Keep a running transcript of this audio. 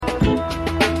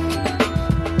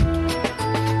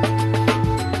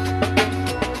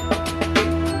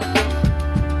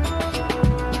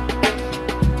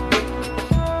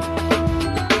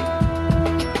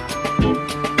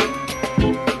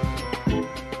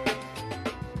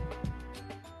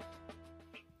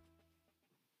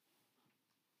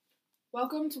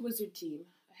Welcome to Wizard Team,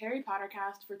 a Harry Potter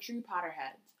cast for true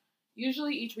Potterheads.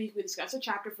 Usually each week we discuss a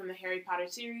chapter from the Harry Potter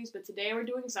series, but today we're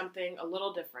doing something a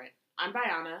little different. I'm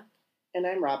Biana. And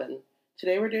I'm Robin.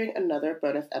 Today we're doing another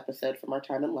bonus episode from our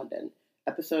time in London,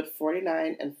 episode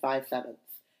 49 and 5/7,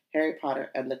 Harry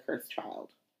Potter and the Cursed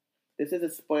Child. This is a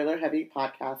spoiler-heavy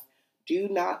podcast. Do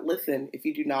not listen if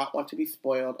you do not want to be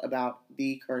spoiled about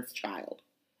the Cursed Child.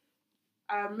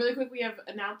 Really quick, we have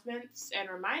announcements and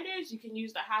reminders. You can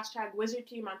use the hashtag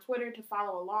WizardTeam on Twitter to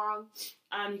follow along.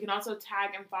 You can also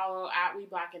tag and follow at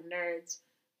WeBlackandNerds.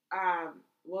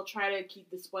 We'll try to keep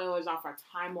the spoilers off our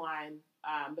timeline,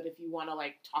 but if you want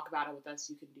to talk about it with us,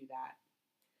 you can do that.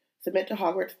 Submit to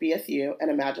Hogwarts BSU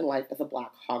and imagine life as a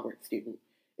Black Hogwarts student.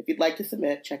 If you'd like to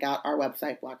submit, check out our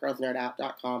website,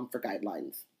 blackgirlsnerdout.com, for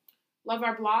guidelines. Love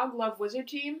our blog, love Wizard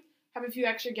Team. Have a few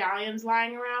extra galleons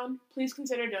lying around? Please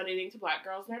consider donating to Black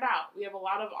Girls Nerd Out. We have a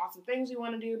lot of awesome things we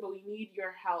want to do, but we need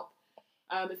your help.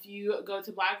 If you go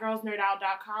to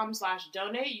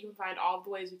blackgirlsnerdout.com/donate, you can find all of the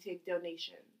ways we take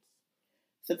donations.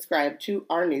 Subscribe to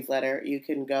our newsletter. You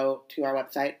can go to our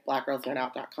website,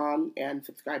 blackgirlsnerdout.com, and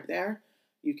subscribe there.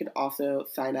 You can also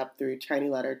sign up through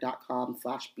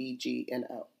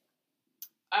tinyletter.com/BGNO.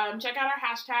 Check out our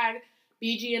hashtag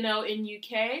BGNO in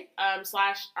UK /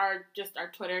 our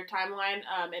Twitter timeline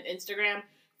and Instagram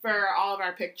for all of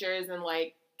our pictures and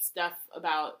stuff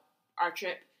about our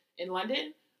trip in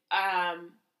London.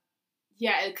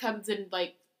 It comes in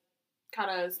kind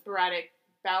of sporadic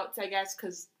bouts, I guess,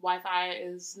 because Wi-Fi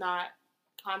is not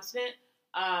constant.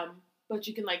 But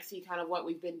you can see kind of what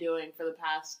we've been doing for the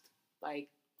past 5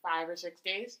 or 6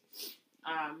 days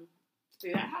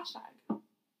through that hashtag.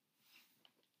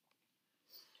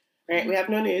 Right, we have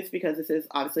no news because this is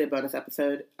obviously a bonus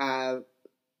episode,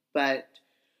 but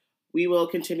we will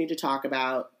continue to talk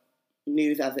about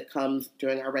news as it comes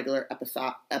during our regular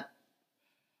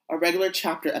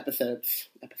chapter episodes.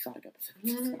 Episodic episodes,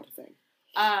 it's not a thing.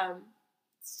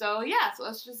 So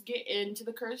let's just get into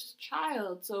The Cursed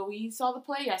Child. So we saw the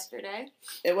play yesterday.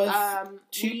 It was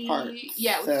 2 parts.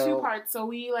 Yeah, it was 2 parts. So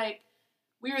we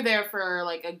were there for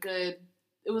a good...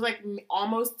 It was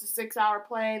almost a 6-hour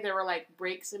play. There were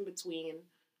breaks in between.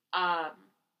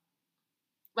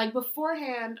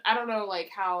 Beforehand, I don't know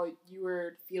how you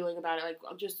were feeling about it.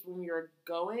 Just when you were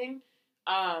going,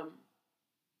 it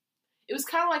was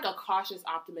kind of a cautious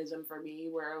optimism for me,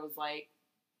 where it was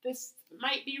this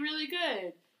might be really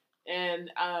good.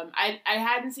 And I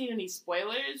hadn't seen any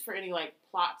spoilers for any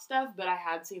plot stuff, but I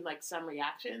had seen some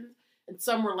reactions. And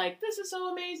some were this is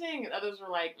so amazing. And others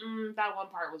were that one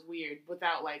part was weird,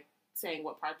 without saying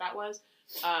what part that was.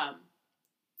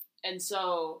 And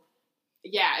so,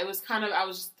 it was kind of, I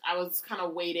was kind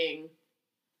of waiting.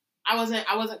 I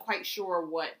wasn't quite sure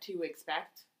what to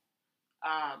expect.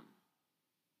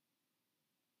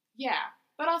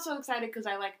 But also excited because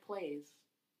I like plays.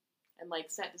 And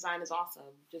set design is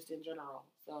awesome, just in general.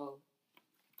 So,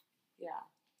 yeah.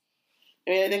 I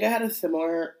mean, I think I had a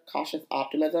similar cautious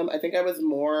optimism. I think I had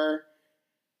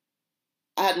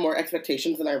more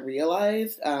expectations than I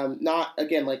realized. Not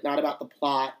about the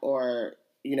plot or,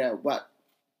 what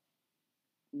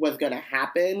was going to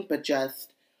happen, but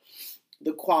just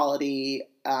the quality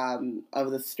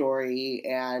of the story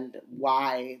and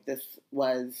why this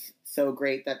was so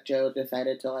great that Jo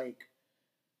decided to,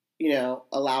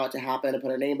 allow it to happen and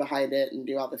put her name behind it and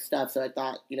do all this stuff. So I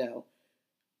thought,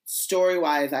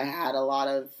 story-wise, I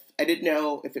didn't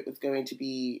know if it was going to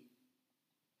be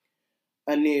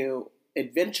a new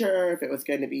adventure, if it was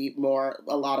going to be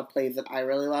a lot of plays that I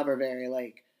really love are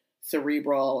very,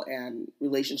 cerebral and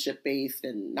relationship-based,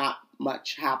 and not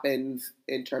much happens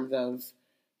in terms of,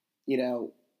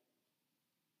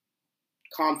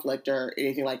 conflict or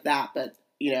anything like that, but,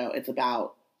 it's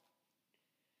about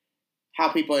how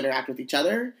people interact with each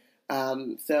other.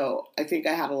 So I think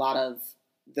I had a lot of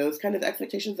those kind of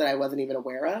expectations that I wasn't even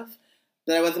aware of,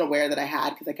 that I wasn't aware that I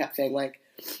had, because I kept saying, I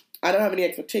don't have any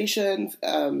expectations,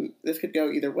 this could go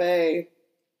either way,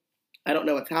 I don't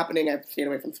know what's happening, I have to stay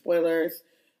away from spoilers,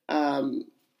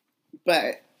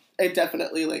 but I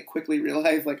definitely, quickly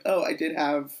realized, I did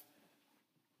have,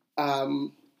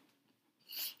 an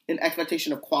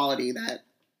expectation of quality that,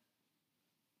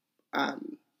 I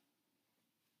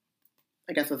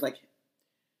guess was,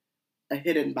 a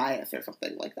hidden bias or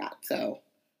something like that, so...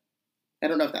 I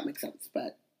don't know if that makes sense,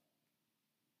 but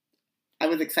I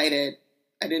was excited.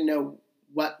 I didn't know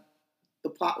what the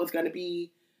plot was going to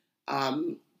be,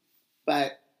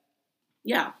 but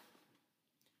yeah.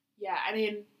 Yeah,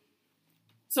 I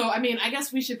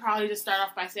guess we should probably just start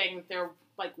off by saying that there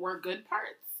were good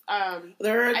parts.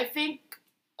 I think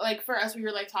for us, we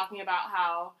were talking about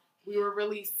how we were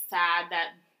really sad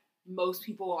that most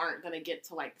people aren't going to get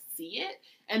to, like, see it.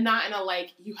 And not in a,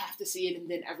 like, you have to see it and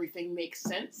then everything makes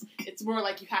sense. It's more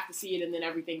like you have to see it and then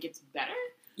everything gets better.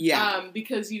 Yeah.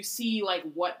 Because you see, like,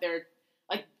 what they're,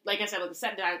 like I said, like, the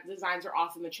set designs are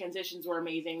awesome. The transitions were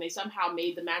amazing. They somehow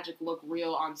made the magic look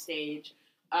real on stage.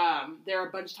 There are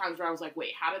a bunch of times where I was like,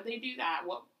 wait, how did they do that?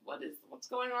 What's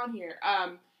going on here?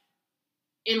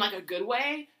 In, like, a good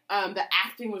way. The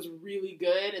acting was really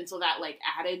good, and so that, like,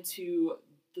 added to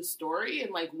the story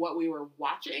and, like, what we were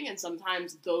watching, and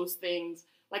sometimes those things,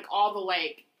 like, all the,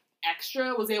 like,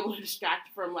 extra was able to distract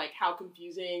from, like, how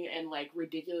confusing and, like,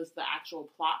 ridiculous the actual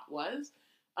plot was.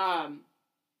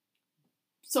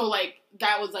 So, like,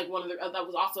 that was, like, that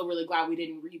was also really glad we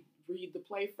didn't read the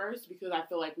play first, because I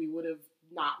feel like we would have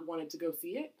not wanted to go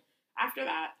see it after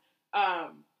that.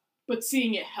 But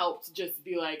seeing it helped just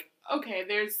be like, okay,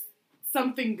 there's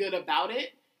something good about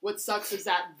it. What sucks is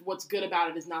that what's good about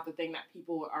it is not the thing that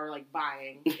people are, like,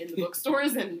 buying in the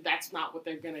bookstores, and that's not what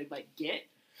they're gonna, like, get.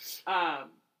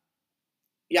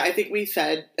 Yeah, I think we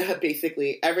said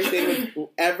basically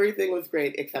everything was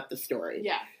great except the story.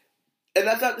 Yeah. And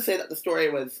that's not to say that the story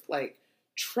was, like,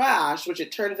 trash, which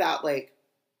it turns out, like,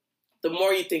 the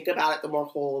more you think about it, the more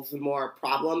holes, the more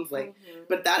problems, like,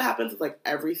 but that happens with, like,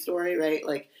 every story, right?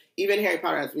 Like, even Harry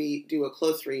Potter, as we do a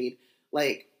close read,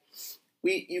 like,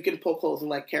 you can poke holes in,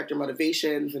 like, character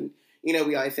motivations, and, you know,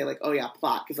 we always say, like, oh yeah,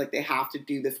 plot, because, like, they have to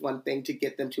do this one thing to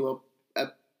get them to a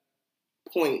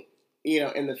point, you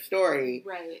know, in the story.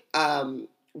 Right.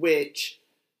 Which,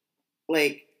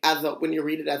 like, when you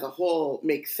read it as a whole,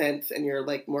 makes sense, and you're,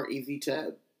 like, it's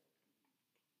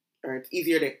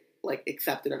easier to, like,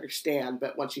 accept and understand,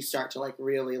 but once you start to, like,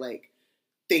 really, like,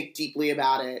 think deeply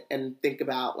about it and think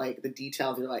about, like, the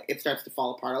details, you're like, it starts to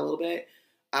fall apart a little bit.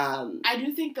 I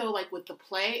do think, though, like, with the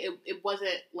play, it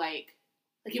wasn't, like,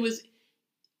 it was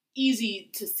easy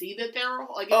to see that there were,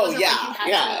 like, it wasn't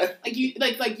like you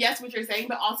had to, yes, what you're saying,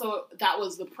 but also that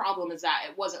was the problem, is that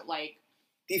it wasn't, like,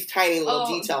 these tiny little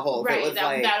detail holes. Right, it was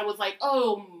that was, like,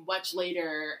 much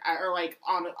later, or, like,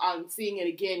 on seeing it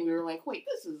again, we were like, wait,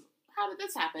 how did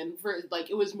this happen? Like,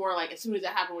 it was more like, as soon as it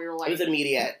happened, we were like, it was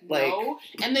immediate. No.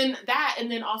 Like, and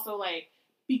then also, like,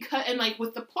 because, and, like,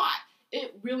 with the plot,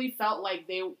 it really felt like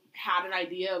they had an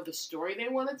idea of the story they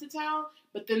wanted to tell,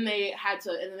 but then they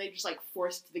just, like,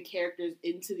 forced the characters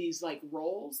into these, like,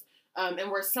 roles,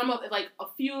 and where some of, like, a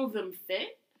few of them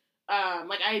fit.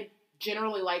 Like, I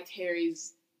generally liked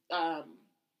Harry's,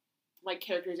 like,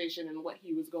 characterization and what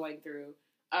he was going through.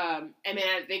 And then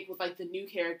I think with, like, the new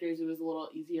characters, it was a little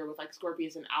easier. With, like,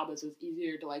 Scorpius and Albus, it was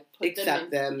easier to, like, put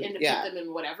them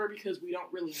in whatever, because we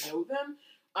don't really know them.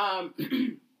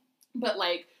 But,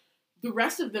 like, the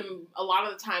rest of them, a lot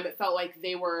of the time, it felt like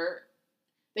they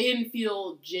didn't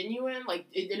feel genuine. Like,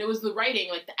 and it was the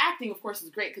writing. Like, the acting, of course, is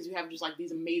great, because you have just, like,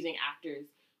 these amazing actors.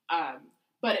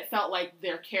 But it felt like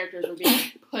their characters were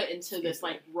being put into this,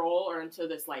 like, role or into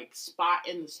this, like, spot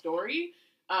in the story,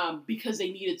 because they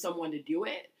needed someone to do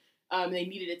it. They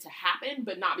needed it to happen,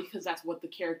 but not because that's what the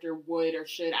character would or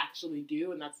should actually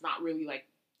do. And that's not really, like,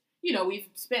 you know, we've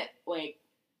spent, like,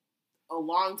 a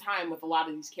long time with a lot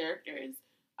of these characters.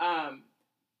 And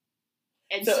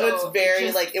so it's very,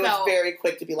 it was very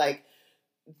quick to be like,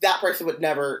 that person would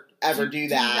never ever do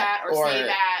that or say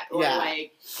that, or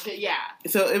like, yeah.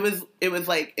 So it was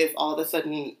like, if all of a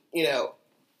sudden, you know,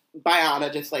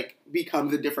 Biana just, like,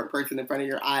 becomes a different person in front of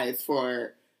your eyes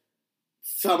for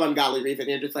some ungodly reason,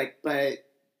 you're just like, but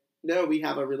no, we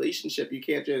have a relationship. You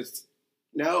can't just,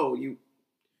 no.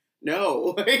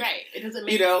 Like, right. It doesn't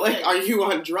make sense. You know, like, sense. are you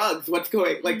on drugs? What's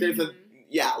going, like, there's like,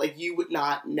 you would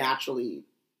not naturally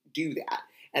do that.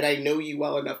 And I know you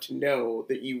well enough to know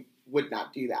that you would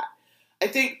not do that. I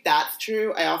think that's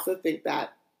true. I also think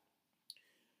that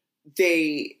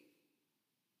they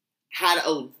had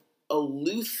a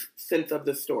loose sense of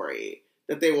the story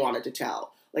that they wanted to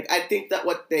tell. Like, I think that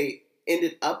what they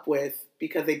ended up with,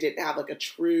 because they didn't have, like, a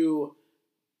true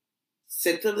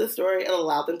sense of the story, it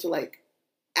allowed them to, like,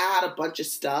 add a bunch of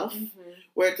stuff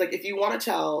where it's like, if you want to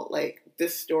tell, like,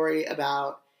 this story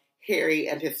about Harry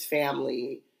and his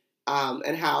family,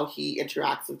 and how he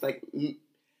interacts with, like,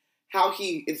 how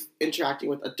he is interacting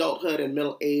with adulthood and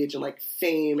middle age and, like,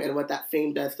 fame, and what that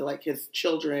fame does to, like, his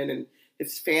children and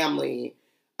his family.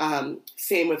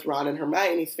 Same with Ron and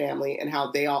Hermione's family and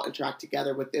how they all interact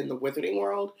together within the wizarding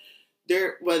world.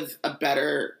 There was a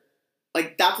better,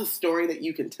 like, that's a story that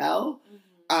you can tell,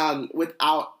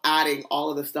 without adding all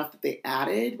of the stuff that they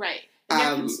added. Right. And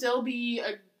there can still be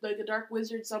a dark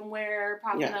wizard somewhere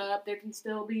popping up. There can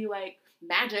still be, like,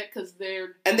 magic, because they're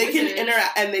and they wizards. can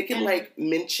interact, and they can like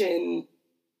mention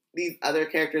these other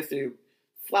characters through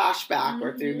flashback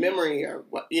or through memory or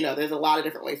what, there's a lot of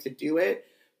different ways to do it,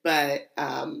 but,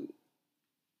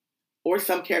 or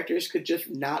some characters could just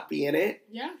not be in it.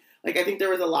 Yeah. Like, I think there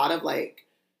was a lot of, like,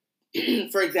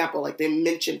 for example, like, they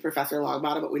mentioned Professor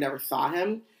Longbottom, but we never saw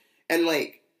him. And,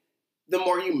 like, the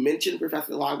more you mention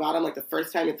Professor Longbottom, like, the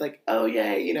first time it's like, oh,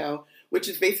 yay, which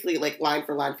is basically, like, line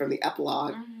for line from the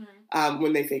epilogue.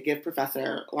 When they say give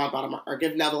Professor Longbottom or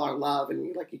give Neville our love, and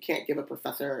you can't give a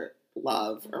professor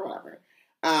love or whatever.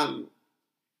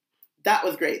 That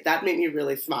was great. That made me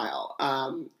really smile.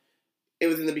 It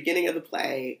was in the beginning of the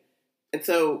play, and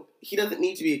so he doesn't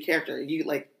need to be a character. You,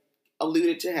 like,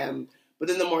 alluded to him, but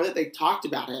then the more that they talked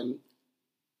about him,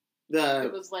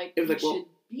 it was like, well,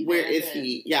 where is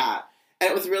he? Yeah. And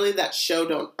it was really that show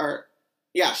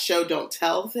don't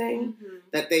tell thing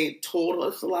that they told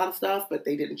us a lot of stuff, but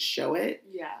they didn't show it.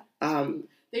 Yeah.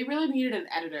 They really needed an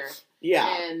editor. Yeah.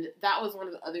 And that was one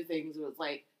of the other things. It was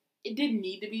like, it didn't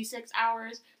need to be 6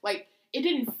 hours. Like, it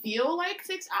didn't feel like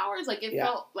 6 hours. Like, it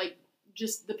felt like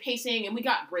just the pacing, and we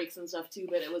got breaks and stuff too,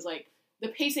 but it was like, the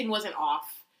pacing wasn't off.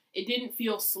 It didn't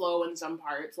feel slow in some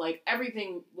parts. Like,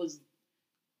 everything was,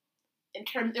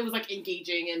 it was like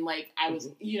engaging, and like, I was,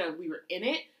 we were in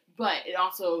it, but it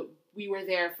also, we were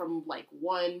there from like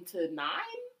 1 to 9.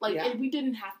 Like, and we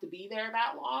didn't have to be there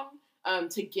that long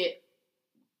to get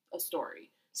a story.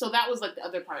 So that was like the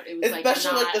other part. It was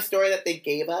especially like the story that they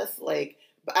gave us. Like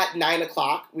at 9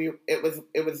 o'clock, it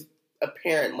was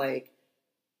apparent like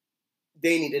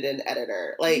they needed an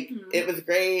editor. Like it was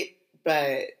great,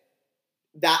 but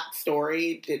that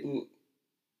story didn't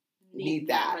need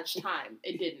that much time.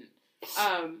 It didn't.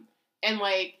 And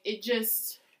like it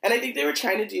just. And I think they were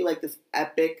trying to do like this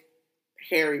epic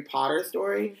Harry Potter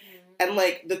story. And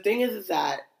like the thing is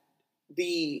that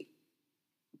the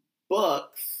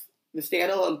books, the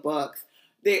standalone books,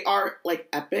 they are like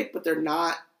epic, but they're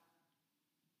not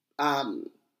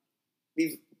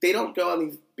they don't go on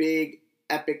these big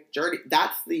epic journey.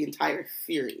 That's the entire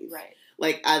series. Right.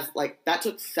 Like that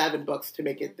took 7 books to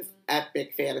make it this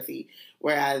epic fantasy.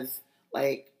 Whereas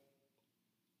like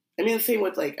I mean the same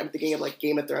with like I'm thinking of like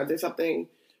Game of Thrones or something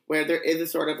where there is a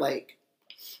sort of like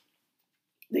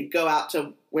they go out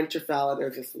to Winterfell and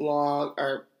there's this long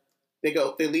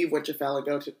they leave Winterfell and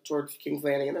go towards King's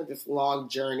Landing and there's this long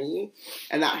journey,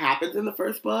 and that happens in the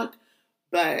first book,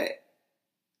 but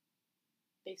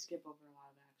they skip over a lot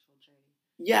of the actual journey.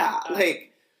 Yeah,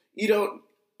 like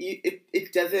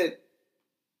it doesn't,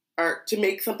 or to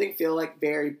make something feel like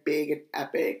very big and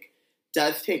epic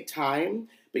does take time,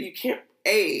 but you can't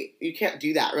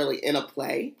do that really in a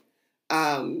play.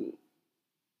 I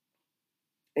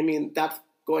mean, that's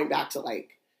going back to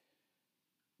like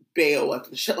Beowulf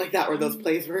and shit like that, where those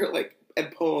plays were like, and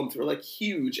poems were like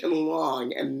huge and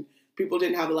long, and people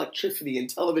didn't have electricity and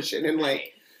television, and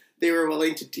like they were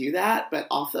willing to do that, but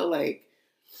also like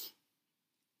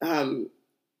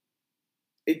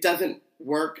it doesn't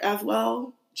work as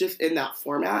well just in that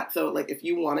format. So like if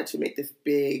you wanted to make this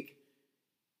big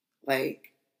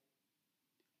like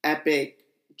epic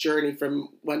journey from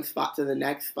one spot to the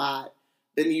next spot,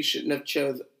 then you shouldn't have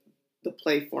chose the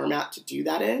play format to do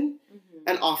that in.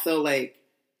 And also, like,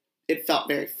 it felt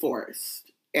very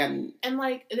forced. And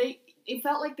like, it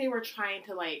felt like they were trying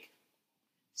to, like,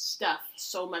 stuff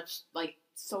so much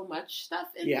stuff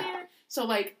in there. So,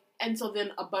 like, and so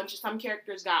then some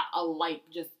characters got,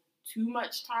 just too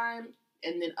much time,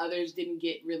 and then others didn't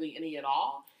get really any at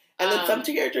all. And then some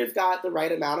characters got the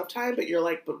right amount of time, but you're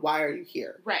like, but why are you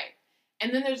here? Right.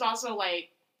 And then there's also, like,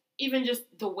 even just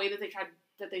the way that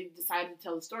they decided to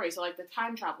tell the story. So, like, the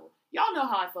time travel. Y'all know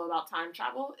how I feel about time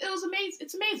travel. It was amazing.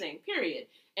 It's amazing, period.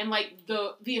 And, like,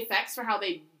 the effects for how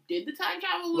they did the time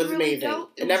travel was really amazing.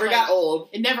 dope. It never got old.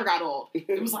 It never got old.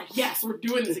 It was like, yes, we're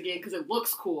doing this again because it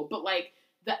looks cool. But, like,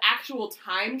 the actual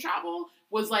time travel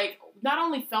was, like, not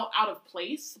only felt out of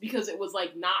place because it was,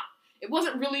 like, not... It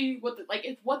wasn't really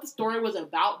it's what the story was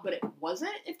about, but it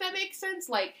wasn't, if that makes sense.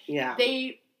 Like,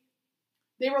 they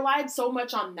relied so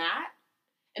much on that.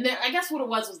 And then I guess what it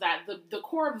was that the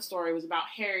core of the story was about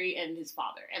Harry and his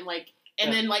father, and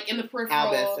then like in the peripheral,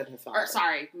 Albus and his father. Or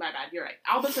sorry, my bad, you're right.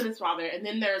 Albus and his father, and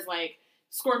then there's like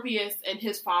Scorpius and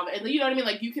his father, and you know what I mean.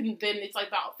 Like you can then it's like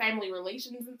about family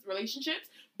relationships,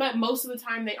 but most of the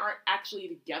time they aren't actually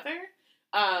together.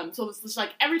 So it's just like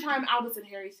every time Albus and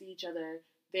Harry see each other,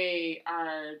 they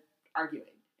are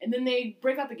arguing, and then they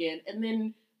break up again, and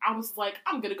then Albus is like,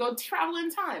 "I'm gonna go travel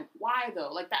in time." Why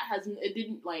though? Like it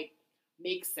didn't like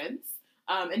make sense.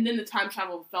 And then the time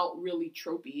travel felt really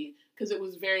tropey because it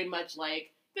was very much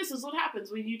like, this is what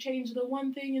happens when you change the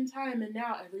one thing in time and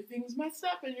now everything's messed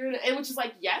up and which is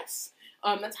like, yes,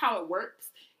 that's how it works.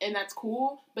 and that's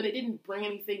cool, but it didn't bring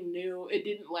anything new. It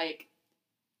didn't, like,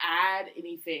 add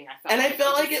anything, I felt. And like. I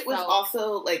felt like it was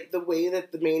also, like, the way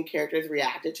that the main characters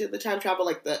reacted to the time travel,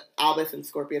 like, the Albus and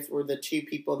Scorpius were the two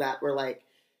people that were, like,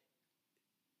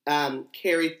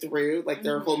 carried through, like,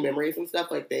 their whole memories and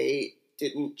stuff, like, they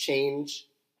didn't change,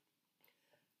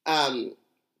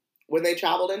 when they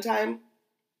traveled in time.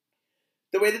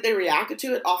 The way that they reacted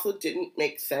to it also didn't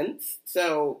make sense,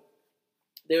 so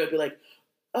they would be like,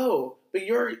 oh, but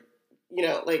you're, you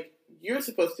know, like, you're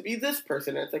supposed to be this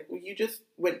person. And it's like, well, you just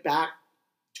went back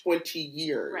 20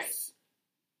 years. Right.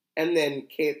 And then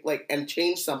came, like, and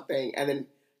changed something and then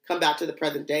come back to the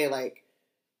present day. Like,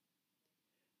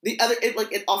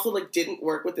 it also, like, didn't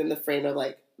work within the frame of,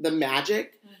 like, the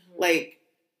magic. Mm-hmm. Like,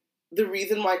 the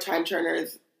reason why time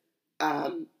turners,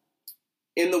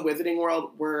 in the Wizarding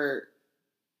world were,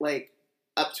 like,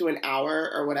 up to an hour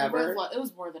or whatever. It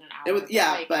was more than an hour. It was,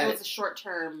 yeah, like, but it was a short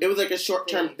term. It was like a short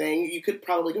term thing. You could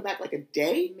probably go back like a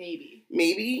day,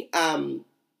 maybe.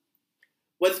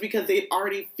 Was because they'd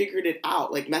already figured it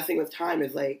out. Like, messing with time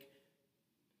is, like,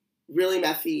 really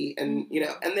messy, and you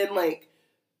know, and then, like,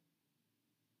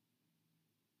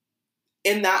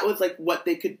 and that was, like, what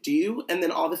they could do, and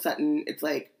then all of a sudden it's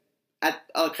like at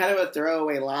a kind of a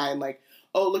throwaway line, like,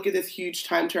 oh, look at this huge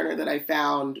time turner that I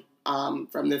found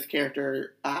from this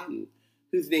character,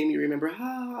 whose name you remember,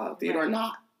 Theodore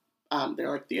Nott.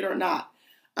 They're like, Theodore Nott.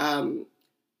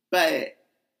 But,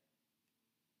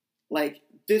 like,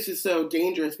 this is so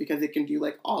dangerous because it can do,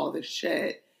 like, all of this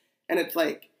shit. And it's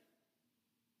like,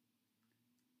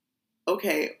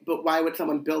 okay, but why would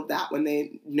someone build that when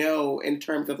they know in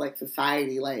terms of, like,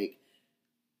 society, like,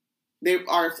 they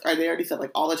already said,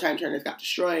 like, all the time turners got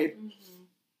destroyed.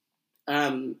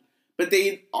 Mm-hmm. But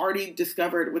they already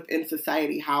discovered within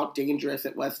society how dangerous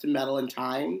it was to meddle in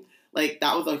time. Like,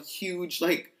 that was a huge,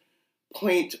 like,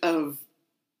 point of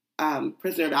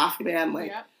Prisoner of Azkaban.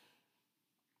 Like,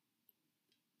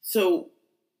 so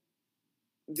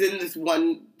then this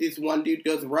one dude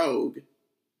goes rogue,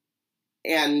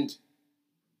 and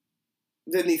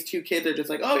then these two kids are just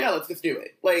like, oh yeah, let's just do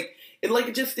it. Like,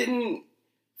 it just didn't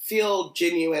feel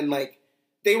genuine. Like,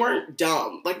 they weren't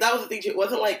dumb. Like, that was the thing, too. It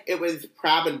wasn't like it was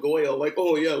Crabbe and Goyle, like,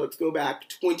 oh, yeah, let's go back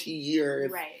 20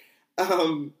 years. Right.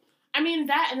 I mean,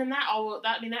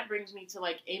 that brings me to,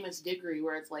 like, Amos Diggory,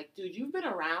 where it's like, dude, you've been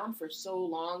around for so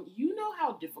long. You know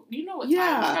how difficult, you know what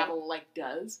time travel, like,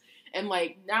 does. And,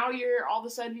 like, now you're all of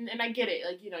a sudden, and I get it,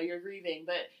 like, you know, you're grieving,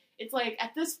 but it's like,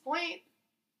 at this point,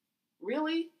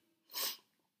 really?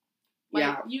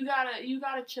 Like, you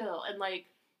gotta chill. And, like,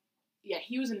 yeah,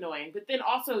 he was annoying. But then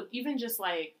also, even just,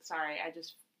 like, sorry, I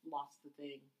just lost the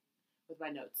thing with my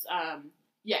notes.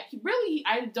 Yeah,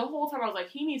 the whole time I was like,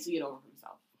 he needs to get over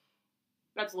himself.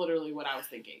 That's literally what I was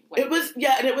thinking. Like,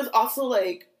 and it was also,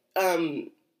 like,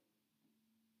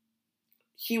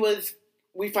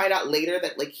 we find out later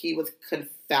that, like, he was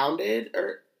confounded,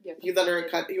 or he was under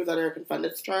a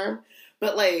confunded charm.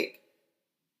 But, like,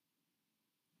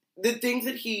 the things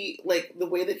that he, like, the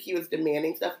way that he was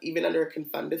demanding stuff, even under a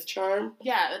confunded charm.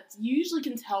 Yeah, you usually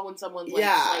can tell when someone's, like,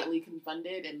 slightly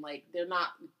confunded and, like, they're not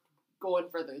going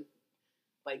for the,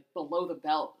 like, below the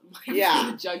belt. Like,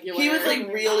 the jugular. He was, like,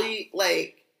 really,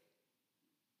 like,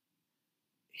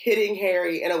 hitting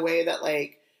Harry in a way that,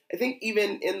 like, I think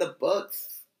even in the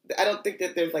books, I don't think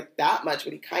that there's, like, that much,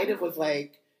 but he kind of was,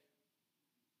 like,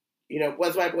 you know,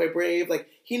 was my boy brave? Like,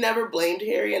 he never blamed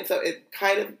Harry, and so it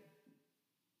kind of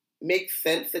makes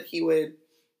sense that he would,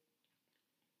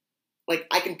 like,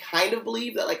 I can kind of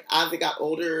believe that, like, as he got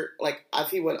older, like, as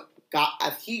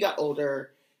he got older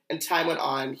and time went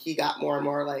on, he got more and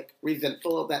more, like,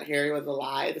 resentful that Harry was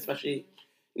alive, especially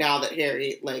now that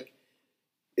Harry, like,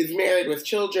 is married with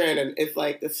children and is,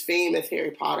 like, this famous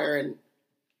Harry Potter and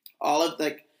all of,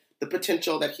 like, the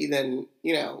potential that he then,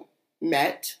 you know,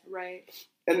 met. Right.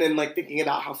 And then, like, thinking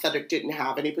about how Cedric didn't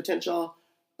have any potential.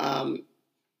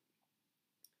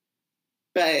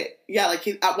 But, yeah, like,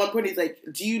 at one point he's like,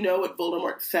 do you know what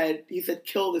Voldemort said? He said,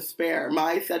 kill the spare.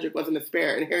 My Cedric wasn't a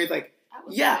spare. And Harry's like,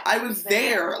 I was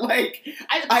there. Like,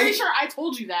 I'm pretty sure I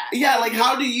told you that. Yeah, like,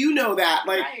 how do you know that?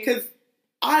 Like, because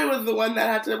I was the one that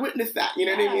had to witness that. You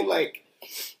know what I mean? Like,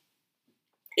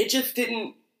 it just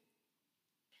didn't.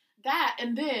 That,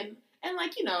 and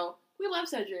like, you know, we love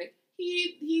Cedric.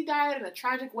 He died in a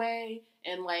tragic way,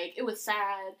 and, like, it was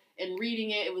sad, and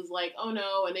reading it was like, oh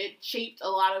no, and it shaped a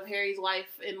lot of Harry's life,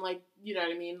 and, like, you know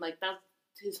what I mean? Like, that's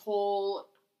his whole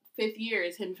 5th year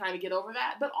is him trying to get over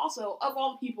that, but also, of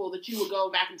all the people that you would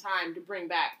go back in time to bring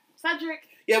back, Cedric.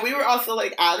 Yeah, we were also,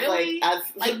 like,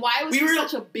 why was he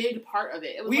such a big part of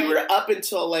it? We were up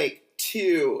until, like,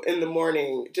 2 in the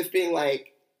morning, just being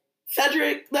like,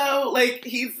 Cedric, though, like,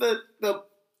 he's the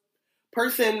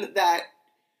person that,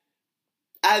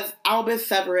 as Albus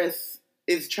Severus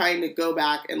is trying to go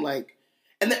back and, like,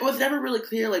 and it was never really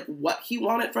clear, like, what he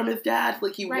wanted from his dad.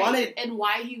 Like, he wanted... And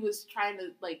why he was trying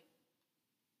to, like,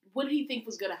 what did he think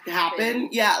was going to happen?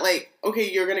 Yeah, like,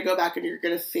 okay, you're going to go back and you're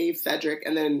going to save Cedric,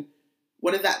 and then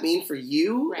what does that mean for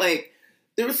you? Right. Like,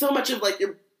 there was so much of, like,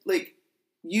 you're, like,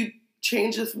 you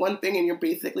change this one thing and you're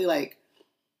basically, like,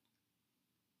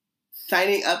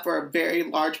 signing up for a very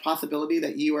large possibility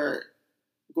that you are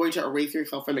going to erase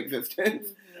yourself from existence.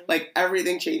 Mm-hmm. Like,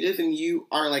 everything changes and you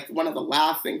are, like, one of the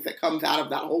last things that comes out of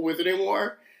that whole Wizarding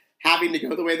War having to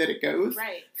go the way that it goes.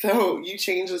 Right. So you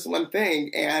change this one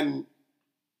thing and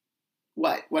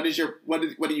what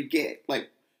do you get? Like,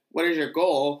 what is your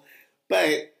goal?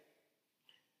 But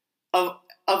of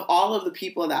all of the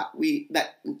people that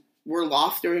were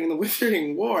lost during the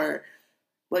Wizarding War,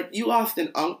 like, you lost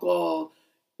an uncle,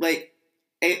 like,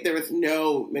 there was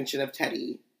no mention of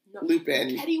Teddy. No,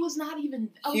 Lupin. Teddy was not even...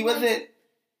 he wasn't...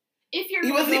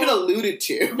 He wasn't even alluded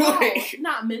to. No,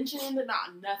 not mentioned,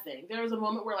 not nothing. There was a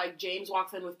moment where, like, James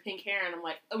walks in with pink hair, and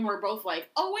and we're both like,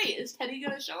 oh, wait, is Teddy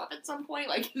gonna show up at some point?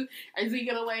 Like, is he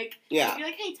gonna, like, be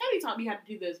like, hey, Teddy taught me how to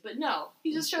do this, but no,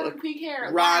 he just showed up with pink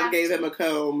hair. Ron laughed. Gave him a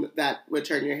comb that would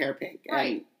turn your hair pink,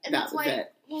 right? And that was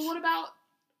it. Well, what about,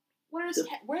 where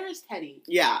is Teddy?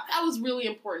 Yeah. That was really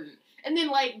important. And then,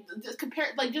 like, just compare,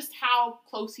 like, just how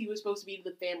close he was supposed to be to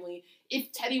the family.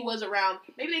 If Teddy was around,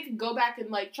 maybe they could go back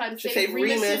and, like, try to save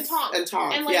Remus and Tonks.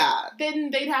 And, like, then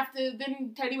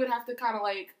then Teddy would have to kind of,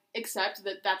 like, accept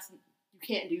that you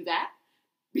can't do that.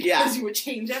 Because you would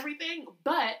change everything.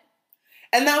 But.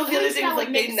 And that was the other thing, is,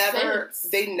 like,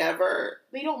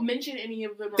 they don't mention any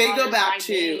of them. They go back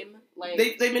to. Name.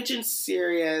 Like, they mentioned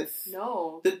Sirius.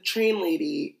 No. The train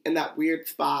lady in that weird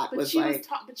spot but she said,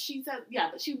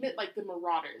 but she meant, like, the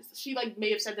Marauders. She, like,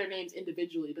 may have said their names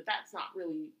individually, but that's not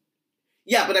really...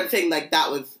 Yeah, but I'm saying, like,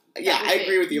 that was I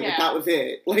agree with you, but that was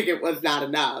it. Like, it was not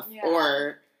enough. Yeah.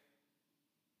 Or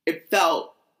it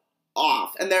felt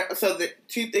off. And so the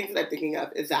two things that I'm thinking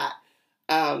of is that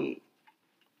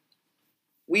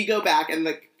we go back and,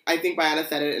 like, I think Brianna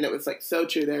said it, and it was, like, so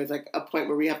true. There's, like, a point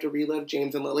where we have to relive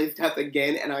James and Lily's death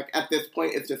again, and, like, at this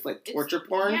point, it's just, like, torture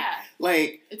porn. Yeah.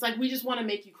 Like... It's like, we just want to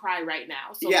make you cry right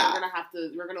now, so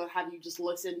we're gonna have you just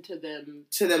listen to them...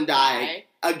 To them die.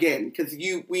 Again, because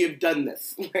we have done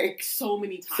this, like... So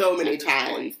many times. So many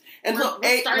times. And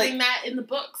we're starting that in the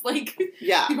books, like...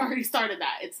 Yeah. We've already started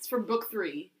that. It's from book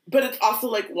 3. But it's also,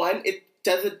 like, it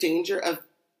does a danger of,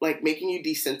 like, making you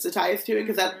desensitized to it,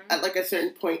 because at, like, a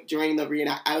certain point during the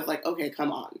reenact, I was like, okay,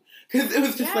 come on. Because it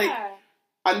was just, like,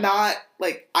 I'm not,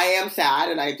 like, I am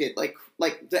sad, and I did, like,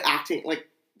 the acting, like,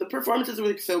 the performances were,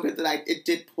 like, so good that it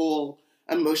did pull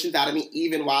emotions out of me,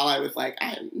 even while I was, like,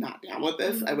 I am not down with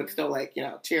this. Mm-hmm. I would still, like,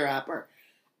 tear up or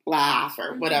laugh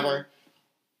or whatever.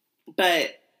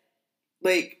 But,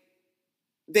 like,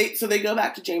 they go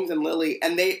back to James and Lily,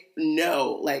 and they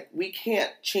know, like, we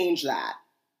can't change that.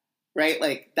 Right?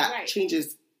 Like, that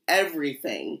changes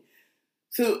everything.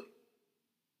 So,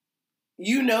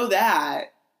 you know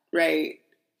that, right?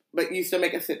 But you still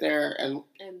make us sit there and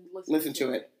listen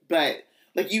to it. But,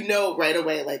 like, right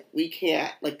away, like, we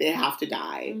can't, like, they have to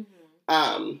die.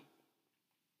 Mm-hmm.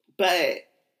 But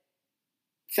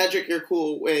Cedric, you're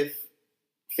cool with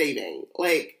saving.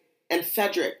 Like, and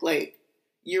Cedric, like,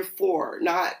 you're 4,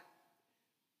 not,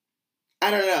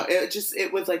 I don't know.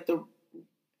 It was, like,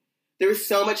 there was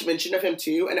so much mention of him,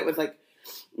 too, and it was, like,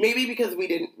 maybe because we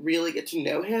didn't really get to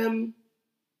know him,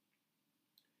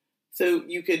 so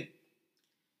you could,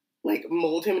 like,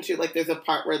 mold him into, like, there's a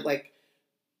part where, like,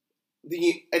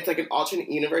 it's, like, an alternate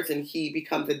universe, and he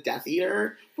becomes a Death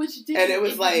Eater. Which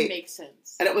didn't make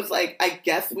sense. And it was, like, I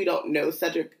guess we don't know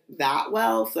Cedric that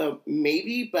well, so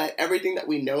maybe, but everything that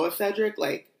we know of Cedric,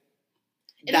 like,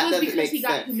 and it was because he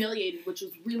got humiliated, which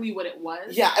was really what it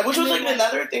was. Yeah, which was, like,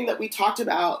 another thing that we talked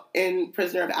about in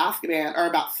Prisoner of Azkaban, or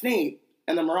about Snape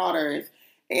and the Marauders,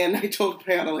 and I told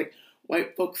Brianna, like,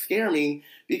 white folks scare me,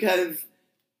 because,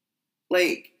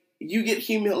 like, you get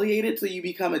humiliated so you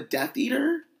become a Death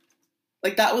Eater?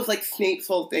 Like, that was, like, Snape's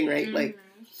whole thing, right? Mm-hmm. Like,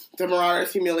 the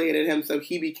Marauders humiliated him, so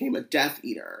he became a Death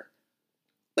Eater.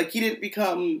 Like, he didn't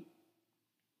become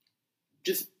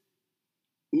just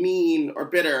mean or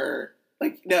bitter.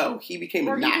 Like, no, he became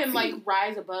a Nazi. Or he can, like,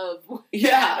 rise above.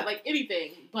 Yeah. Like,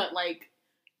 anything. But, like,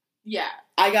 yeah.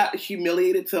 I got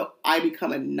humiliated, so I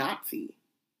become a Nazi.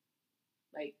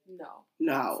 Like, no.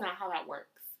 No. That's not how that works.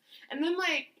 And then,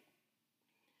 like...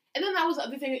 And then that was the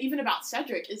other thing, even about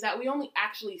Cedric, is that we only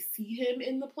actually see him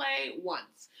in the play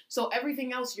once. So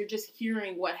everything else, you're just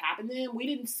hearing what happened to him. We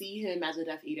didn't see him as a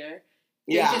Death Eater.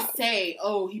 They just say,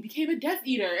 oh, he became a Death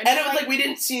Eater. And it was like, we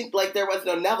didn't see, like, there was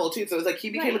no Neville, too. So it was like, he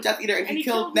became a Death Eater and he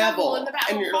killed Neville. In the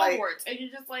Battle of Hogwarts. And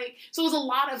you're just like, so it was a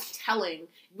lot of telling.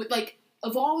 With, like,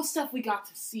 of all the stuff we got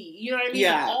to see. You know what I mean?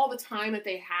 Yeah. Like, all the time that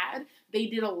they had, they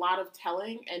did a lot of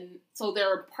telling. And so there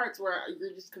are parts where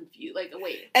you're just confused. Like,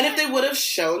 wait. And if they would have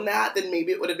shown that, then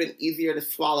maybe it would have been easier to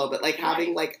swallow. But, like,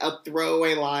 having, like, a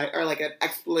throwaway line, or, like, an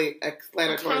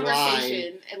explanatory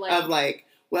line and, like, of, like,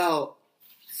 well,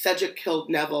 Cedric killed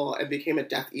Neville and became a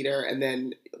Death Eater, and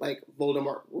then, like,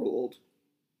 Voldemort ruled.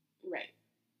 Right.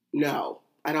 No,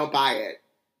 I don't buy it.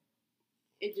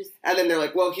 It just... And then they're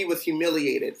like, well, he was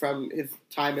humiliated from his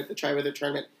time at the Triwizard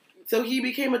Tournament. So he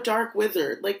became a Dark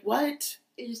Wizard. Like, what?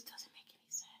 It just doesn't make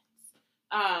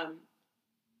any sense.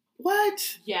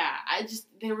 What? Yeah,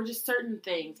 there were just certain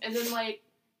things. And then, like,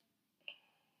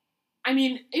 I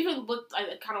mean, I kind of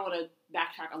want to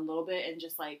backtrack a little bit and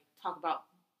just, like, talk about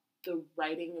the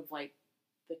writing of, like,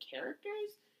 the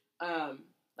characters.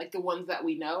 Like, the ones that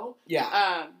we know.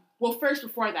 Yeah. Well, first,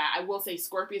 before that, I will say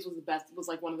Scorpius was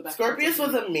like, one of the best. Scorpius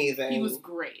was amazing. He was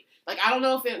great. Like, I don't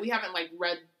know if we haven't, like,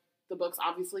 read the books,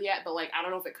 obviously, yet, but, like, I don't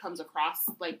know if it comes across,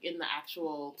 like, in the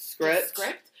actual script,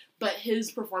 but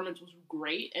his performance was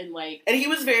great, and, like... And he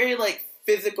was very, like,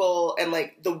 physical, and,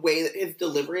 like, the way that his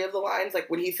delivery of the lines, like,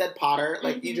 when he said Potter,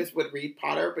 like, you just would read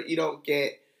Potter, but you don't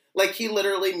get... Like, he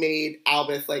literally made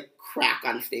Albus, like, crack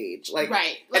on stage. Like,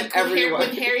 right. Like, when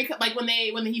Harry, like, when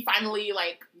he finally,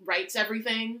 like, writes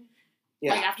everything...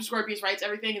 Yeah. Like, after Scorpius writes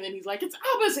everything, and then he's like, it's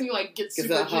Albus, and he, like, gets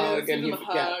super a hug, gives him a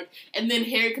hug. Yeah. And then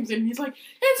Harry comes in, and he's like,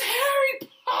 it's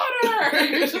Harry Potter!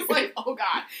 And it's just like, oh,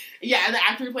 God. Yeah, and the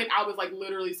actor who played Albus, like,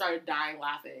 literally started dying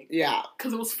laughing. Yeah.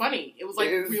 Because it was funny. It was, like,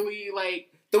 really, like...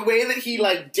 The way that he,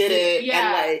 like, did it,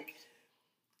 and, like...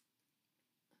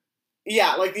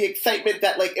 Yeah, like, the excitement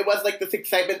that, like, it was, like, this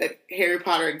excitement that Harry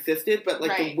Potter existed, but,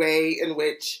 like, the way in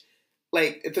which,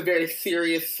 like, it's a very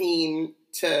serious scene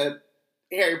to...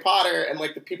 Harry Potter and,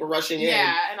 like, the people rushing in.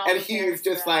 Yeah, and he was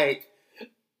just, like,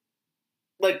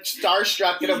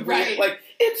 starstruck and like,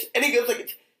 and he goes, like,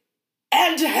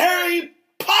 and Harry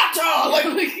Potter!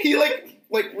 Like, he,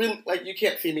 really, like, you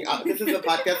can't see me. This is a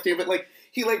podcast too, but, like,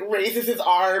 he, like, raises his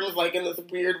arms, like, in this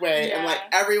weird way, and, like,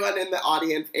 everyone in the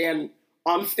audience and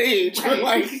on stage were,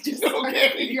 like, just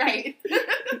okay. Right.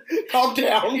 Calm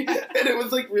down. Yeah. And it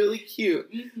was, like, really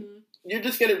cute. Mm-hmm. You're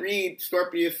just gonna read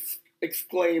Scorpius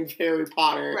exclaims Harry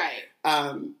Potter. Right.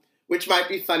 Which might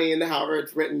be funny in however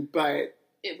it's written, but...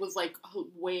 It was, like,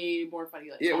 way more funny.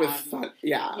 Like, it was fun.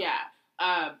 Yeah.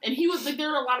 Yeah. And he was, like, there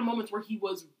were a lot of moments where he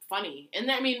was funny.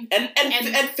 And, I mean...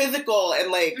 And physical,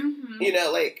 and, like, you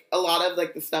know, like, a lot of,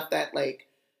 like, the stuff that, like,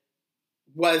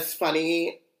 was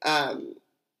funny, or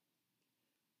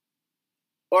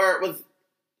it was...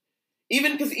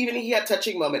 Even, because even he had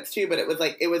touching moments, too, but it was,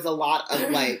 like, it was a lot of,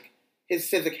 like... his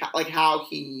physical, like, how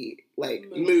he, like,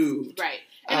 moved. Right.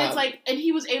 And it's, like, and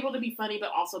he was able to be funny, but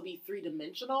also be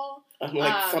three-dimensional.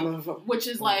 Like, some of them. Which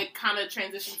is, like, kind of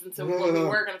transitions into what we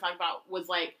were going to talk about, was,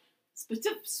 like,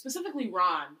 specifically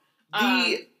Ron.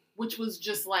 Which was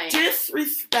just, like...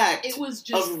 Disrespect. It was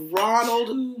just of Ronald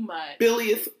too much.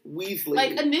 Bilious Weasley.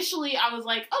 Like, initially, I was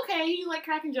like, okay, he, like,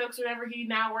 cracking jokes or whatever. He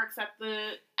now works at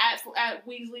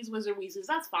Weasley's Wizard Weasleys.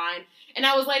 That's fine. And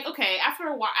I was like, okay, after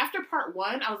a while, after part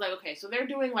one, I was like, okay, so they're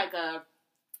doing, like,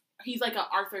 he's, like, a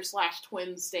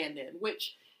Arthur/twins stand-in,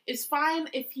 which is fine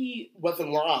if he...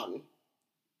 Wasn't Ron.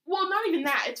 Well, not even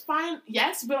that. It's fine,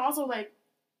 yes, but also, like,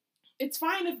 it's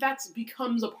fine if that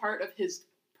becomes a part of his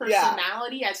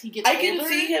personality as he gets older. I can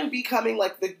see him becoming,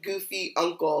 like, the goofy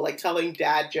uncle, like, telling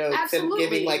dad jokes and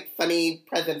giving, like, funny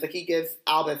presents. Like, he gives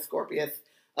Albus Scorpius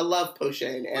a love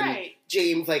potion, and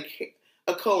James, like,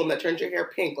 a comb that turns your hair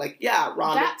pink. Like, yeah,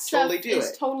 Ron would totally do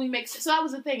it. Totally makes sense. So that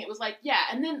was the thing. It was like, yeah,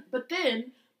 and then, but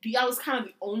then... that was kind of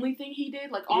the only thing he did.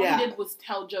 Like, all he did was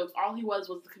tell jokes. All he was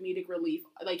the comedic relief.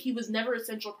 Like, he was never a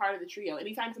central part of the trio.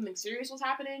 Anytime something serious was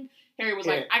happening, Harry was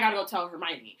like, I gotta go tell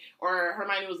Hermione. Or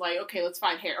Hermione was like, okay, let's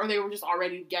find Harry. Or they were just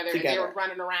already together. And they were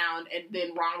running around, and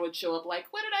then Ron would show up like,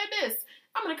 what did I miss?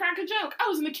 I'm gonna crack a joke. I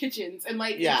was in the kitchens. And,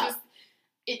 like,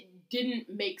 it didn't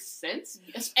make sense.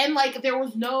 And, like, there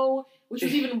was no... Which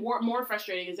was even more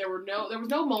frustrating is there was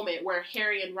no moment where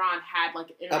Harry and Ron had, like,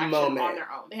 an interaction on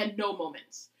their own. They had no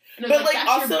moments. But, like,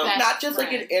 also, not just,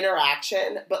 like, an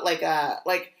interaction, but, like,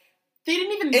 they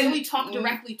didn't even really talk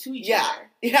directly to each other.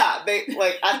 Yeah, they,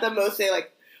 like, at the most, they,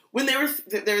 like, when there's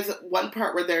one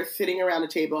part where they're sitting around a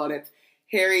table, and it's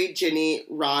Harry, Ginny,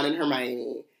 Ron, and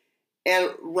Hermione.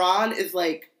 And Ron is,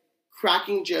 like,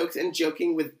 cracking jokes and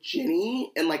joking with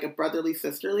Ginny in, like, a brotherly,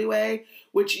 sisterly way,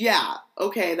 which, yeah,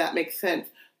 okay, that makes sense.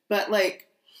 But, like,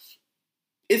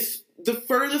 it's the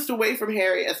furthest away from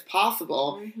Harry as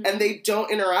possible, and they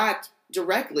don't interact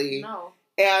directly. No.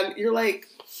 And you're like,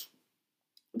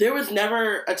 there was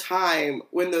never a time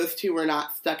when those two were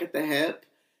not stuck at the hip.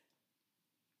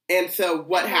 And so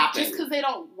what happened? Just because they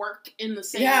don't work in the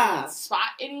same spot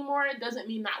anymore, it doesn't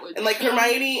mean that would. And, like,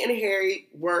 Hermione and Harry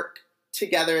work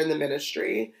together in the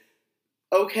Ministry.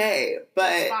 Okay,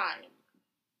 but it's fine.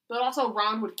 But also,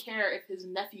 Ron would care if his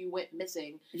nephew went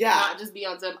missing. Yeah. Not just be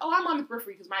on some, I'm on the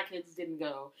periphery because my kids didn't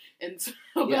go. And so,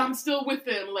 but I'm still with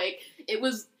them. Like, it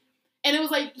was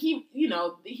like, he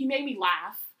made me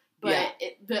laugh. But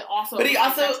But he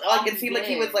also, like, it seemed like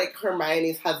he was, like,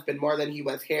 Hermione's husband more than he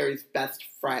was Harry's best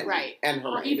friend. Right. And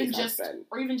Hermione's husband.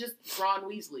 Or even just Ron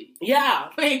Weasley. Yeah.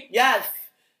 Like, yes.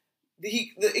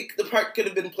 The part could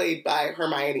have been played by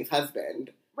Hermione's husband.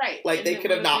 Right. Like, they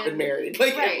could have not been married.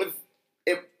 Like,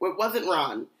 it wasn't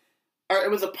Ron. Or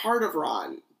it was a part of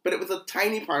Ron. But it was a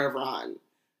tiny part of Ron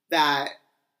that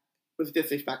was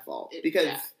disrespectful.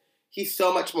 Because he's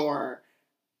so much more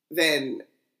than,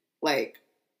 like,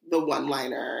 the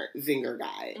one-liner zinger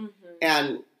guy. Mm-hmm.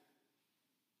 And,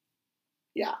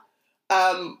 yeah.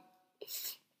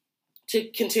 To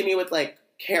continue with, like,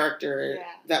 character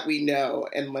that we know,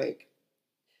 and, like,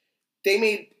 they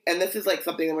made, and this is, like,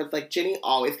 something that was, like, Ginny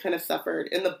always kind of suffered.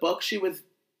 In the book, she was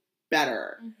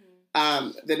better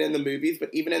than in the movies, but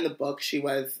even in the book, she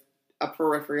was a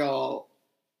peripheral,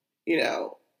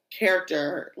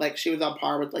 character. Like, she was on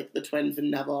par with, like, the twins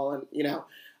and Neville,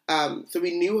 and, so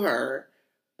we knew her,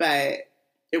 but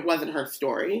it wasn't her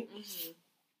story. Mm-hmm.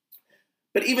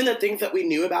 But even the things that we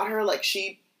knew about her, like,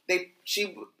 she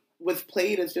was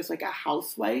played as just, like, a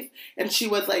housewife, and she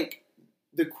was, like,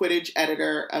 the Quidditch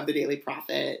editor of the Daily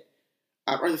Prophet,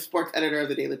 or the sports editor of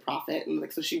the Daily Prophet, and,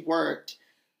 like, so she worked,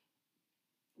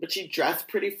 but she dressed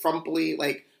pretty frumpily.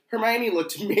 Like, Hermione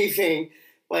looked amazing,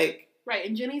 like... Right,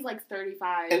 and Ginny's, like,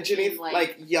 35. And Ginny's,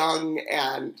 like, young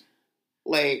and,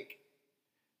 like...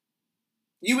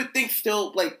 You would think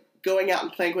still, like, going out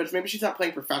and playing Quidditch, maybe she's not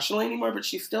playing professionally anymore, but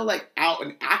she's still, like, out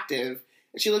and active,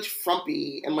 and she looked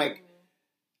frumpy, and, like,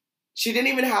 she didn't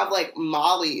even have, like,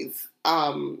 Molly's,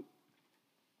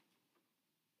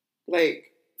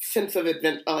 like, sense of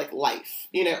like, life,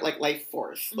 like, life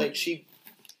force. Mm-hmm. Like, she,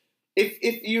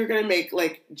 if you're gonna make,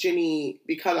 like, Ginny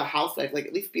become a housewife, like,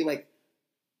 at least be, like,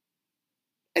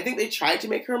 I think they tried to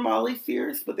make her Molly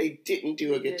fierce, but they didn't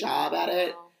do a good job at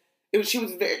it. She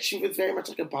was very much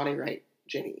like a Bonnie Wright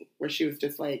Ginny, where she was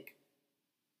just, like,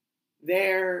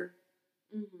 there,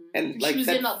 and, like, she was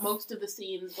in most of the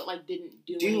scenes, but, like, didn't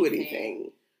do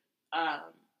anything. And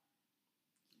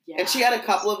she had a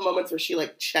couple of moments where she,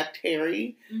 like, checked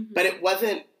Harry, but it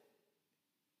wasn't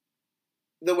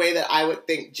the way that I would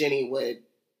think Ginny would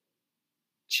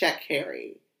check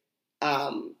Harry.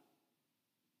 I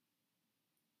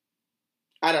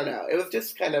don't know. It was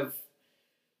just kind of,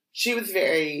 she was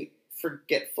very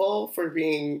forgetful for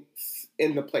being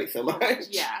in the play so much.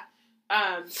 Yeah.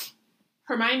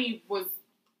 Hermione was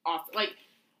off, like,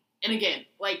 and again,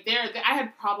 like, I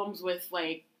had problems with,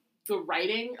 like, the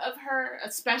writing of her,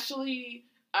 especially,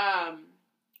 the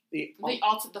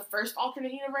first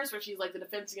alternate universe, where she's, like, the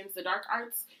Defense Against the Dark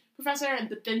Arts professor,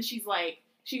 but then she's, like,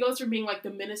 she goes from being, like, the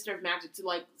Minister of Magic to,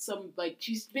 like, some, like,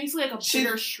 she's basically, like, a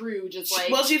bitter shrew, just, like...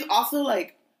 Well, she's also,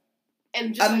 like,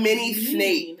 and just, a like, mini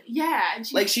Snape. Yeah.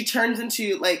 And she turns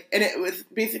into, like, and it was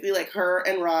basically, like, her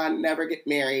and Ron never get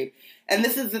married. And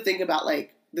this is the thing about,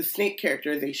 like, the Snape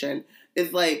characterization,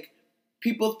 is, like,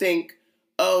 people think,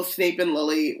 oh, Snape and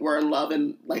Lily were in love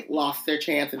and, like, lost their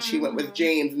chance, and she went with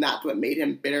James, and that's what made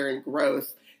him bitter and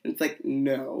gross. And it's like,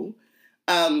 no.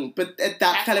 But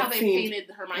that's kind of painted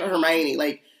Hermione.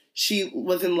 Like, she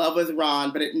was in love with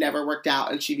Ron, but it never worked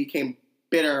out, and she became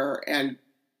bitter and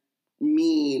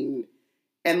mean.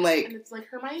 And, like... And it's like,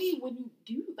 Hermione wouldn't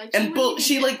do... Like,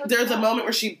 she like, there's a moment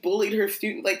where she bullied her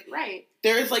student. Like, right.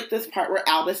 There's, like, this part where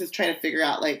Albus is trying to figure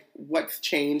out, like, what's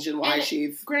changed and why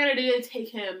she's... Granted, it did take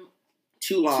him...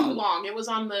 Too long. It was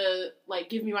on the, like,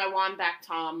 give me my wand back,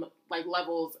 Tom, like,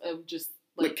 levels of just,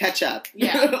 like... catch up.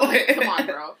 Yeah. Like, come on,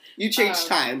 bro. You changed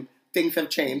time. Things have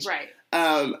changed. Right.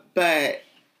 But...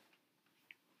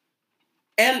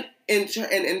 And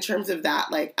in terms of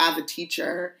that, like, as a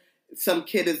teacher, some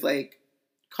kid is, like,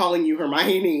 calling you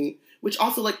Hermione, which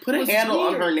also, like, put a handle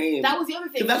on her name. That was the other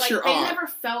thing. That's your aunt. They never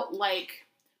felt like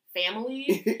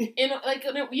family. Like,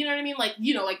 you know what I mean? Like,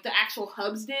 like the actual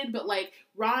Hubs did, but, like,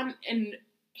 Ron and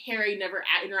Harry never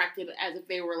interacted as if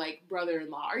they were, like,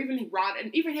 brother-in-law. Or even Ron,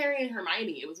 and even Harry and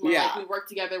Hermione. It was more like, we worked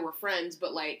together, we're friends,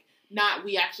 but, like, not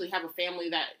we actually have a family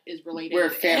that is related. We're a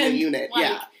family unit, like,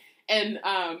 yeah. And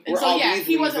We're so all yeah, Weasleys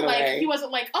he wasn't in a way.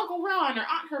 like Uncle Ron or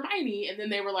Aunt Hermione, and then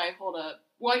they were like, hold up.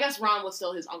 Well, I guess Ron was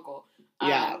still his uncle.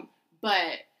 Yeah.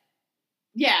 But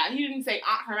yeah, he didn't say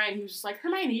Aunt Hermione. He was just like,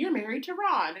 Hermione, you're married to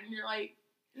Ron, and you're like.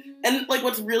 And like,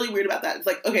 what's really weird about that is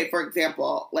like, okay, for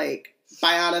example, like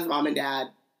Biana's mom and dad,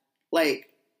 like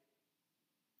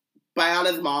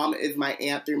Biana's mom is my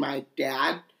aunt through my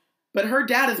dad, but her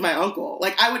dad is my uncle.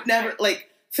 Like, I would never like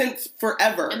since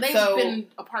forever. And they've so, been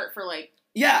apart for like.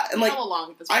 Yeah, and like, how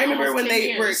long at this I point? remember when 10 they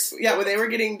years. when they were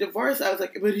getting divorced, I was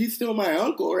like, but he's still my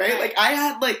uncle, right? Right. Like,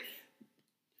 I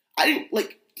didn't,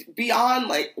 like, beyond,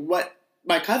 like, what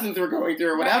my cousins were going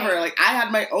through or whatever, Right. like, I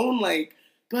had my own, like,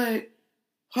 but,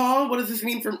 what does this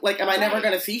mean for, like, am I never Right.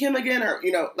 going to see him again? Or,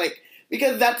 you know, like,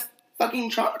 because that's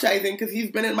fucking traumatizing because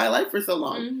he's been in my life for so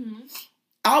long. Mm-hmm.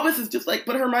 Albus is just like,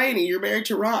 but Hermione, you're married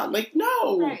to Ron. Like,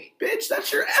 no, Right. bitch,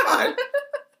 that's your aunt.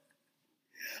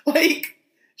 Like,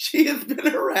 she has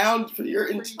been around for your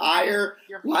entire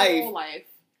your life. whole life.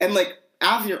 And, like,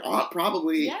 as your aunt,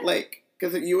 probably, Yeah. like,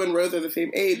 because you and Rose are the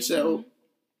same age, so Mhm.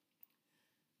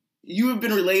 you have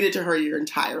been related to her your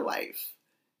entire life.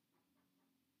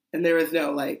 And there was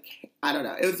no, like, I don't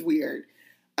know, it was weird.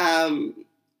 And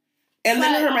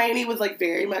then Hermione was, like,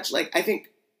 very much, like, I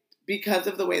think because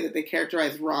of the way that they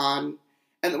characterized Ron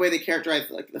and the way they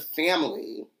characterized, like, the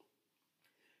family,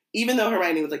 even though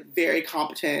Hermione was, like, very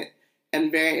competent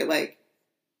and very, like,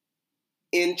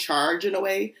 in charge in a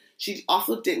way, she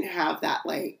also didn't have that,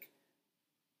 like,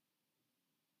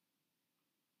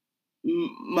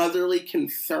 motherly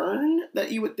concern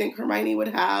that you would think Hermione would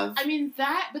have. I mean,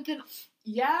 that, but then,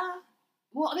 yeah.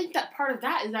 Well, I think that part of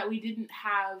that is that we didn't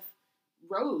have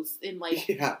Rose in, like,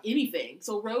 Yeah. anything.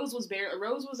 So Rose was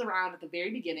around at the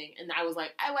very beginning, and I was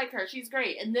like, I like her, she's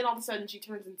great. And then all of a sudden she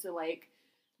turns into, like,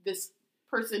 this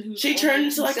person who's... She only turned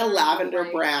into, like, a concerned with, lavender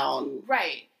like- brown,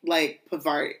 Right. like,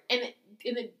 Pavari. And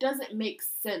it doesn't make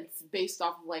sense based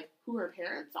off of, like, who her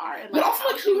parents are. And, But like, also,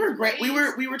 how like, she who her was great... We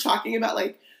raised. were talking about,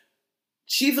 like,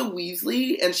 she's a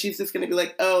Weasley, and she's just gonna be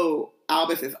like, oh,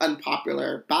 Albus is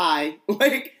unpopular, bye.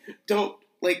 Like, don't,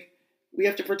 like, we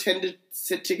have to pretend to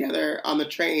sit together on the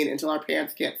train until our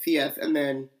parents can't see us, and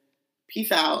then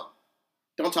peace out,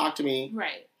 don't talk to me.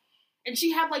 Right. And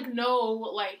she had, like, no,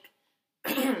 like,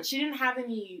 she didn't have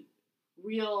any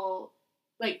real,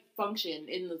 like, function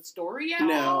in the story at all.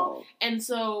 No. And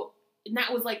so, and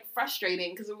that was, like,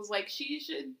 frustrating, because it was like, she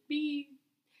should be,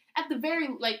 at the very,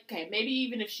 like, okay, maybe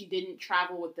even if she didn't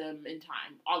travel with them in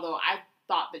time, although I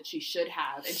thought that she should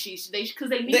have, and because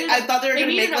they needed... I thought they were going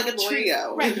to make, needed like, a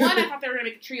trio. Right, one, I thought they were going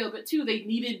to make a trio, but two, they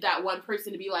needed that one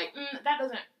person to be like, that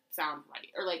doesn't sound right,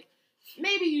 or, like,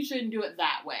 maybe you shouldn't do it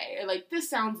that way, or, like, this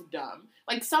sounds dumb.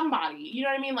 Like, somebody, you know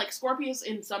what I mean? Like, Scorpius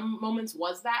in some moments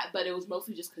was that, but it was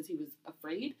mostly just because he was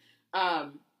afraid,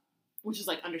 which is,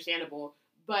 like, understandable.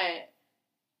 But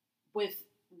with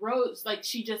Rose, like,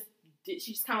 she just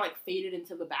kind of, like, faded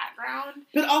into the background.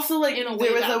 But also, like, In a way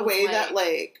there was that a way was, that,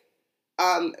 like,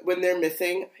 when they're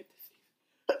missing...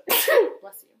 Bless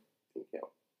you. Thank you.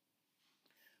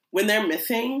 When they're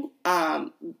missing,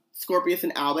 Scorpius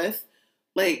and Albus,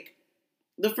 like,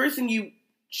 the first thing you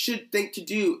should think to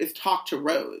do is talk to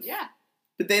Rose. Yeah.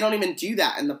 But they don't even do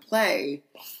that in the play,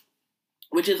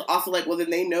 which is also like, well, then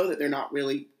they know that they're not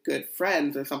really good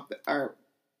friends or something, or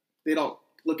they don't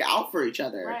look out for each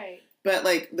other. Right. But,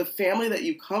 like, the family that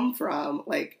you come from,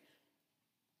 like,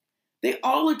 they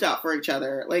all looked out for each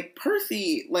other. Like,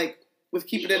 Percy, like, was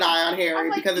keeping an eye on Harry I'm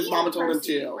like, because his mama even told him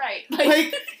Percy, to. Right.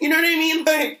 Like, you know what I mean?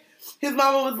 Like, his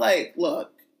mama was like,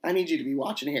 look, I need you to be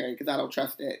watching Harry because I don't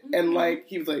trust it. Mm-hmm. And, like,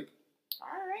 he was like,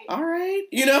 all right.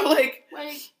 You know, like...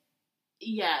 Like,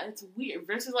 yeah, it's weird.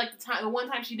 Versus, like, the one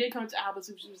time she did come to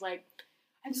Albus, she was like,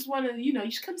 I just want to, you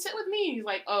should come sit with me. He's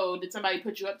like, oh, did somebody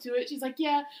put you up to it? She's like,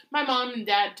 yeah, my mom and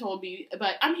dad told me,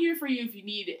 but I'm here for you if you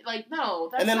need it. Like, no.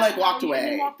 That's and then, not like, walked away. And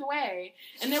then walked away.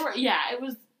 And there were, yeah, it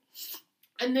was,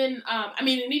 and then, I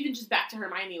mean, and even just back to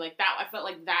Hermione, like, that, I felt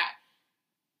like that,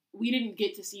 we didn't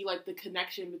get to see, like, the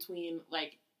connection between,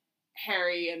 like,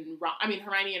 Harry and Ron,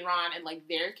 Hermione and Ron and, like,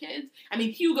 their kids. I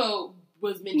mean, Hugo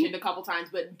was mentioned a couple times,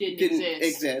 but didn't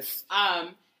exist.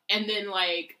 And then,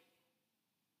 like,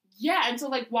 yeah, and so,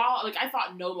 like, while, like, I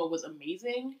thought Noma was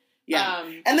amazing. Yeah.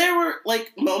 And there were,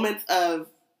 like, moments of,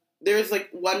 there's, like,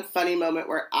 one funny moment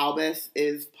where Albus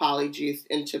is polyjuiced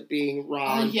into being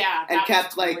Ron. Oh, yeah, and that kept,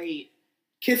 was like, great.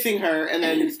 kissing her, and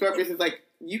then Scorpius is like,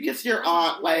 you kissed your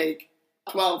aunt, like,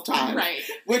 12 times. Right.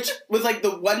 Which was, like, the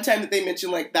one time that they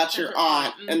mentioned, like, that's your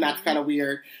aunt, and that's kind of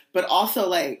weird. But also,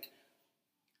 like,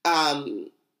 the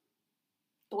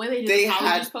way they did the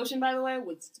polyjuice potion, by the way,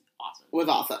 was awesome. Was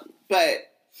awesome.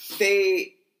 But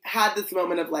they had this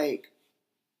moment of like,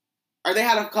 or they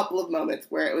had a couple of moments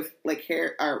where it was like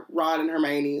Ron and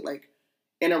Hermione like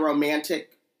in a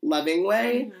romantic, loving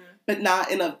way, Mm-hmm. but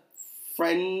not in a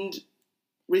friend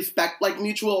respect, like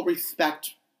mutual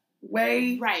respect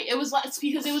way. Right. It's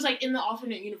because it was like in the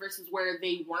alternate universes where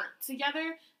they weren't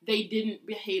together, they didn't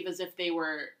behave as if they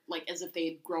were like as if they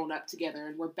had grown up together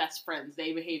and were best friends.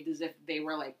 They behaved as if they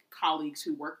were like colleagues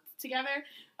who worked together.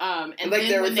 And like then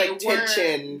there when was like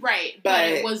tension, right? But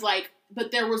it was like,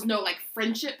 but there was no like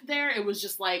friendship there. It was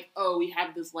just like, oh, we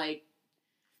have this like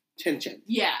tension.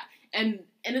 Yeah, and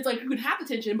it's like you can have the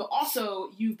tension, but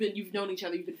also you've known each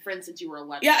other, you've been friends since you were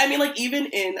 11. Yeah, I mean, like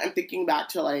even I'm thinking back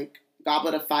to like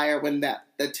Goblet of Fire when the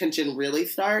tension really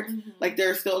starts. Mm-hmm. Like there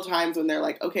are still times when they're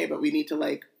like, okay, but we need to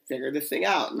like figure this thing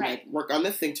out and right. like work on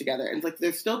this thing together. And like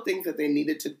there's still things that they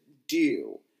needed to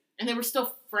do. And they were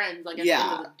still friends, like at the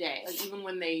end of the day, like even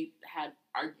when they had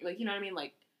like you know what I mean,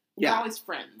 like they're always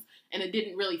friends, and it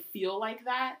didn't really feel like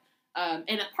that. And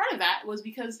a part of that was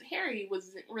because Harry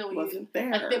wasn't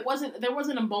there. Like, there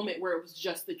wasn't a moment where it was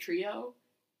just the trio.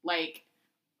 Like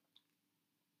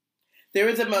there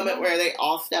was a moment where they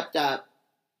all stepped up,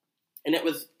 and it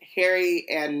was Harry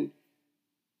and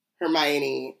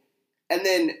Hermione, and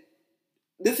then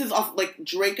this is also like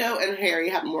Draco and Harry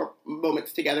had more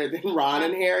moments together than Ron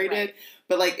and Harry did,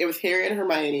 but like it was Harry and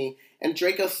Hermione, and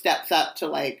Draco steps up to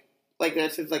like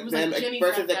this is like them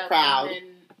versus the crowd.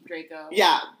 Draco.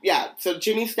 Yeah. So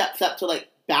Ginny steps up to like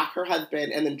back her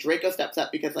husband, and then Draco steps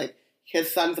up because like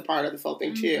his son's a part of this whole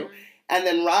thing too. Mm-hmm. And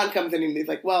then Ron comes in and he's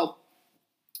like, well,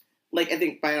 like I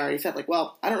think Brian already said, like,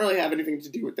 well, I don't really have anything to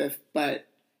do with this, but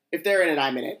if they're in it,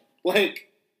 I'm in it. Like,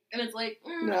 and it's like,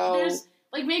 no, there's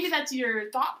like maybe that's your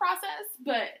thought process,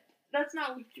 but that's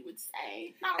not what you would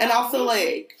say. And also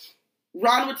like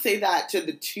Ron would say that to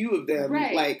the two of them,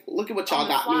 right. Like, look at what y'all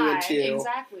got me into,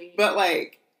 exactly. But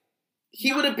like.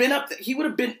 He would have been up. He would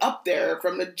have been up there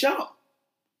from the jump.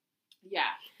 Yeah.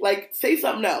 Like, say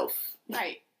something else.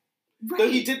 Right. So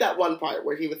he did that one part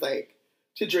where he was like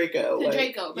to Draco.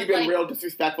 You've been real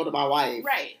disrespectful to my wife.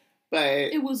 Right. But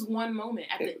it was one moment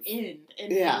at the end,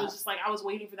 and it was just like I was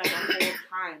waiting for that the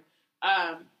whole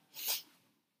time.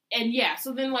 And yeah,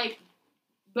 so then like,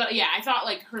 but yeah, I thought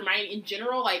like Hermione in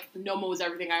general, like Noma was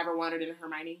everything I ever wanted in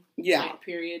Hermione. Yeah. Like,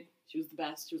 period. She was the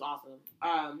best. She was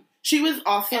awesome. She was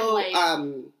also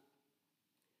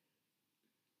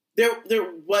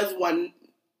there was one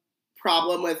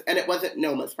problem with, and it wasn't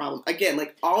Noma's problem. Again,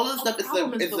 like all this stuff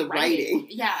is the writing.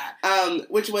 Yeah.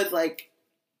 Which was like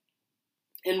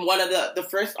in one of the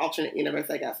first alternate universe,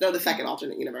 I guess. No, the second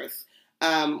alternate universe.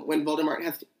 When Voldemort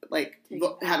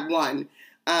had won.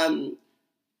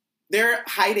 They're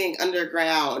hiding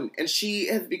underground, and she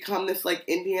has become this, like,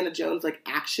 Indiana Jones, like,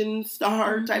 action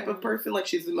star type of person. Like,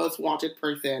 she's the most wanted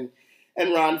person,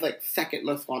 and Ron's, like, second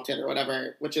most wanted or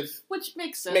whatever, which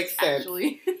makes sense,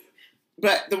 actually.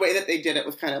 But the way that they did it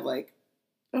was kind of like,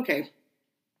 okay,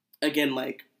 again,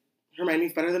 like,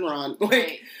 Hermione's better than Ron.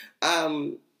 Like,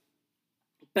 right.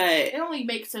 But... It only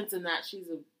makes sense in that she's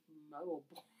a muggle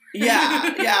boy.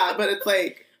 Yeah, but it's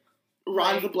like...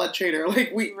 Ron's a blood traitor.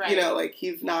 Like, you know, like,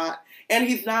 he's not... And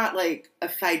he's not, like, a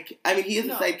sidekick. I mean, he is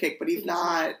a sidekick, but he's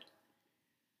not...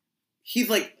 He's,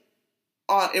 like...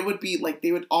 It would be, like,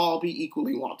 they would all be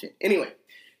equally wanted. Anyway,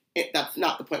 that's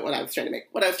not the point what I was trying to make.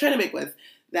 What I was trying to make was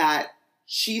that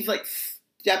she's, like,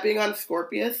 stepping on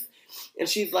Scorpius, and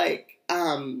she's, like,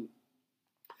 I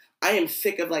am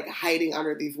sick of, like, hiding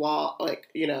under these walls, like,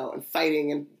 you know, and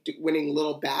fighting and winning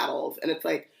little battles. And it's,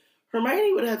 like...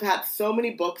 Hermione would have had so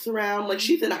many books around. Like,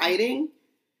 she's in hiding,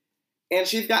 and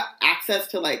she's got access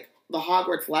to, like, the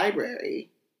Hogwarts library,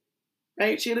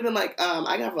 right? She would have been like,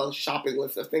 I have a shopping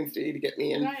list of things to get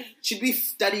me, and she'd be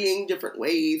studying different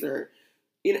ways, or,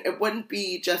 you know, it wouldn't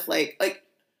be just, like,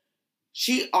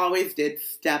 she always did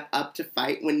step up to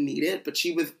fight when needed, but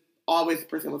she was always the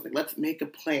person who was like, let's make a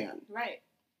plan. Right.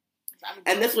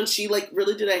 And this one, she, like,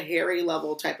 really did a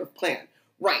Harry-level type of plan.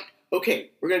 Right. Okay,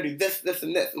 we're going to do this, this,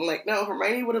 and this. And, like, no,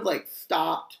 Hermione would have, like,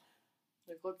 stopped.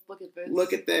 Like, look at this.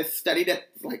 Look at this.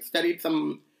 Studied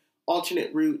some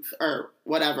alternate routes or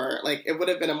whatever. Like, it would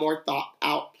have been a more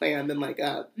thought-out plan than, like,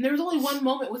 a... And there was only one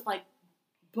moment with, like,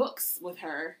 books with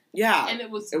her. Yeah. And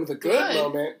it was a good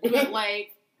moment. But,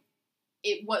 like,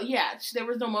 there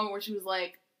was no moment where she was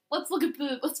like, let's go to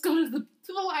the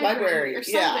library or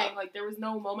something. Yeah. Like, there was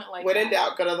no moment like when that. In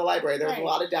doubt, go to the library. There was a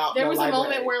lot of doubt. There was a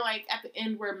moment where, like, at the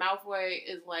end where Malfoy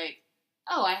is like,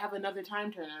 oh, I have another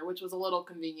time turner, which was a little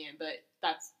convenient, but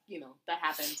that's, you know, that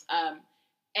happens.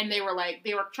 and they were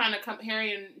trying to come.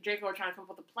 Harry and Draco were trying to come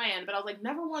up with a plan, but I was like,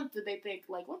 never once did they think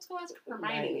like, let's go ask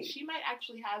Hermione. Right. She might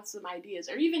actually have some ideas,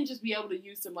 or even just be able to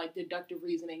use some like deductive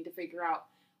reasoning to figure out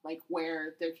like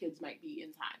where their kids might be in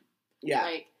time. Yeah.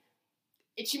 Like,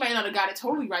 she might not have got it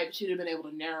totally right, but she'd have been able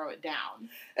to narrow it down.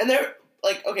 And they're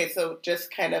like, okay, so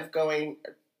just kind of going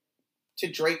to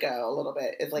Draco a little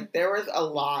bit is like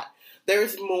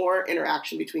there's more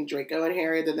interaction between Draco and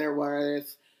Harry than there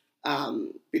was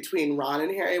between Ron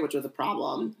and Harry, which was a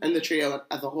problem, and the trio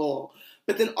as a whole.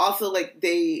 But then also, like,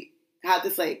 they had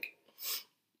this, like,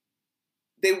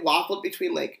 they waffled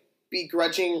between, like,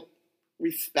 begrudging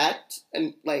respect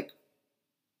and, like,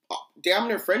 damn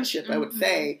near friendship, I would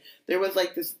say. There was,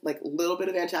 like, this, like, little bit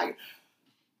of antagonism.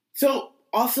 So,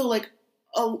 also, like,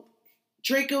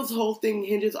 Draco's whole thing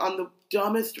hinges on the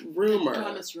dumbest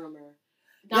rumor.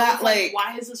 That like,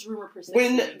 why is this rumor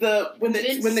persisting?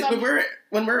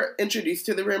 When we're introduced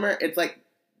to the rumor, it's like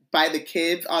by the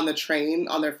kids on the train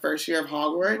on their first year of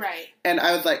Hogwarts, right? And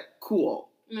I was like, cool,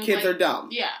 kids are dumb.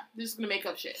 Yeah, they're just gonna make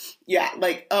up shit. Yeah,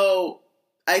 like, oh,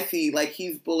 I see. Like,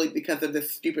 he's bullied because of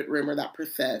this stupid rumor that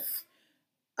persists.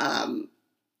 And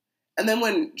then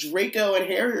when Draco and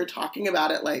Harry are talking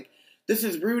about it, like, this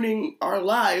is ruining our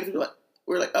lives,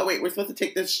 we're like, oh wait, we're supposed to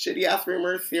take this shitty ass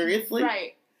rumor seriously,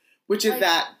 right? Which is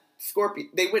that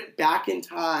Scorpion, they went back in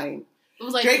time. It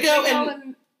was like Draco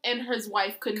and his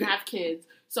wife couldn't have kids.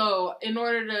 So in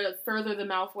order to further the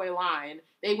Malfoy line,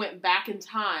 they went back in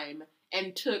time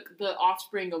and took the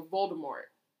offspring of Voldemort.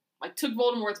 Like, took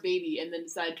Voldemort's baby and then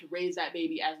decided to raise that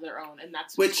baby as their own. And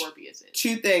that's who Scorpius is.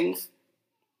 Two things.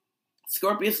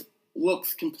 Scorpius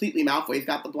looks completely Malfoy. He's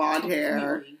got the blonde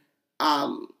hair.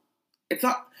 It's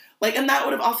not... Like, and that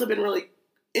would have also been really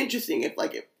interesting if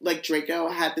Draco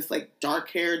had this, like,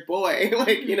 dark-haired boy,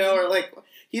 like, you know, or, like,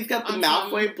 he's got the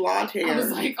Malfoy blonde hair. I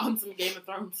was, like, on some Game of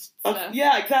Thrones stuff.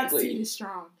 Yeah, exactly. He's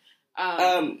strong.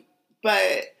 And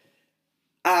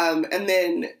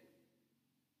then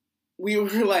we were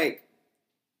like,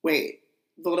 wait,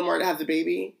 Voldemort has a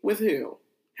baby? With who?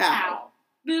 How?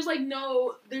 There's, like,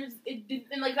 no, and,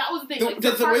 like, that was the thing.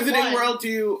 Does the Wizarding World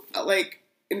do, like,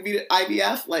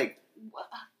 IVF? Like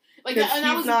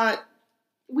that was not...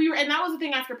 and that was the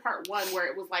thing after part 1, where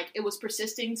it was like, it was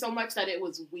persisting so much that it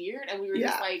was weird, and we were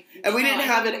just like... And we didn't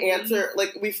have an answer,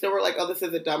 like, we still were like, oh, this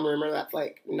is a dumb rumor that's,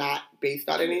 like, not based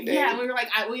on anything. Yeah, and we were like,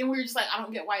 we were just like, I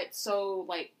don't get why it's so,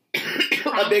 like,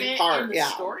 a big part, in the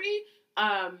story.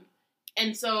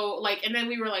 And so, like, and then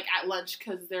we were, like, at lunch,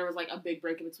 because there was, like, a big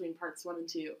break in between parts 1 and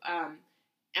 2,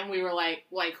 and we were like,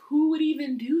 who would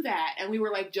even do that? And we were,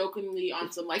 like, jokingly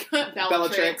on some, like,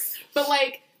 Bellatrix. But,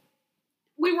 like...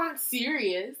 We weren't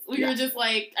serious. We were just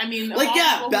like, I mean... Like,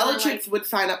 Bellatrix would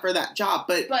sign up for that job,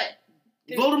 but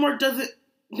Voldemort doesn't...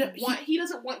 He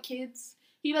doesn't want kids.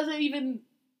 He doesn't even...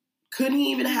 Couldn't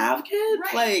he even have kids?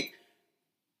 Right. Like,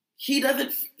 he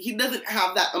doesn't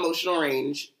have that emotional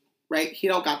range, right? He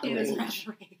don't got the range. He doesn't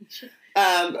have range.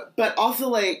 But also,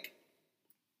 like...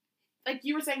 Like,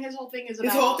 you were saying his whole thing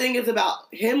is about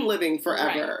him living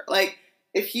forever. Right. Like,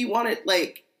 if he wanted,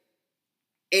 like...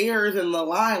 heirs in the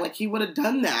line, like, he would have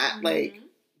done that, like,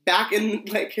 back in,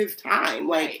 like, his time.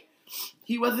 Like,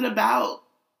 he wasn't about,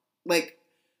 like,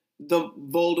 the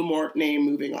Voldemort name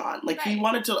moving on. Like, he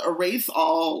wanted to erase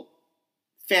all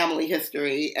family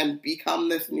history and become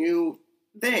this new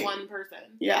thing. This one person.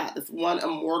 Yeah, this one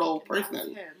immortal person. That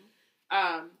was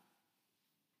him.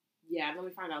 Yeah, and then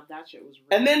we found out that shit was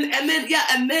real.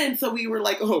 And then, so we were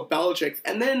like, oh, Bellatrix.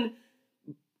 And then,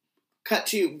 cut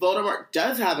to, Voldemort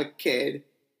does have a kid.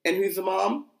 And who's the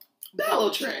mom?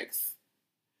 Bellatrix.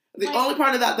 The only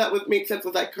part of that would make sense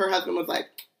was, like, her husband was like,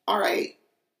 all right,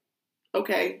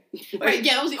 okay. Like, right,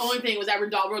 yeah, that was the only thing, was that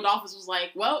Rodolphus was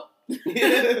like, well,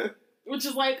 which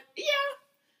is like,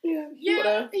 yeah, he would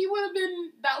have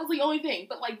been, that was the only thing.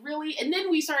 But, like, really, and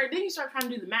then you start trying to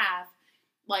do the math,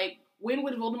 like, when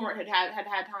would Voldemort have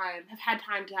had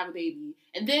time to have a baby?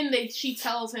 And then she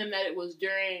tells him that it was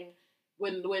during...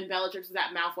 When Bellatrix was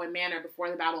at Malfoy Manor before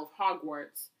the Battle of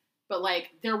Hogwarts. But, like,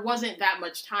 there wasn't that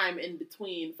much time in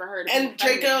between for her to be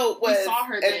Draco pregnant. We saw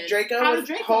her then. And Draco was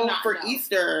home for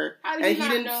Easter. And he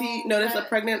didn't notice a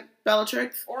pregnant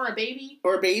Bellatrix. Or a baby.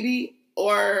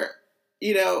 Or,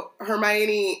 you know,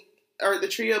 Hermione, or the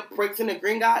trio breaks into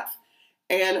Gringotts,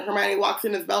 and Hermione walks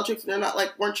in as Bellatrix, and they're not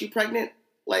like, weren't you pregnant?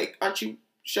 Like, aren't you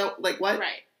like, what?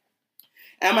 Right.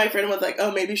 And my friend was like,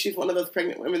 oh, maybe she's one of those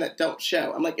pregnant women that don't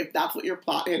show. I'm like, if that's what your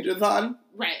plot hinges on.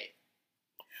 Right.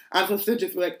 I'm supposed to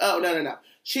just be like, oh, no.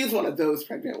 She's one of those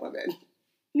pregnant women.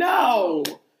 No.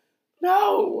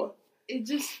 It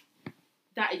just,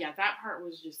 that part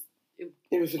was just...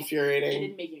 It was infuriating. It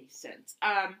didn't make any sense.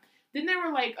 then there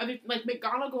were, like, other, like,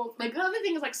 McGonagall, like, the other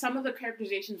thing is, like, some of the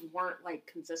characterizations weren't, like,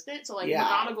 consistent, so, like,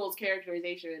 McGonagall's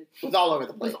characterization was all over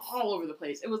the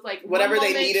place. It was, like, whatever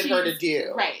they needed her to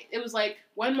do. Right. It was, like,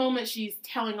 one moment she's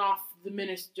telling off the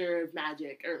Minister of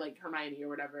Magic, or, like, Hermione or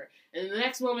whatever, and the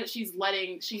next moment she's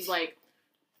having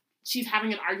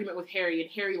an argument with Harry,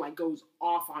 and Harry, like, goes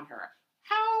off on her.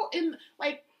 How,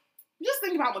 just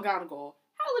think about McGonagall.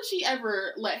 How would she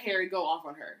ever let Harry go off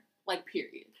on her? Like,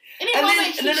 period. Any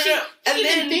moment she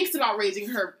even thinks about raising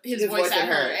his voice at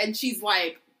her, and she's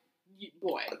like,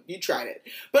 boy. You tried it.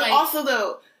 But like, also,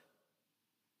 though,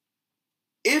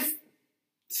 if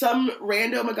some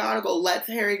random McGonagall lets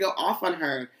Harry go off on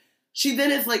her, she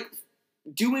then is, like,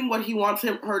 doing what he wants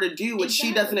her to do, which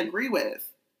she doesn't agree with.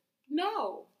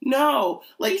 No.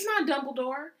 Like, he's not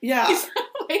Dumbledore. Yeah.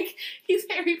 He's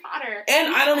Harry Potter.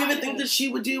 And I don't even think that she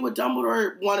would do what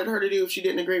Dumbledore wanted her to do if she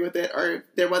didn't agree with it, or if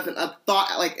there wasn't a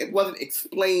thought, like, it wasn't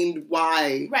explained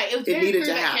why it was very clear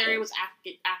that Harry was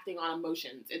acting on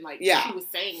emotions, and, like, she was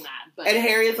saying that. But and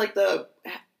Harry is, like, the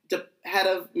head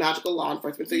of magical law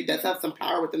enforcement, so he does have some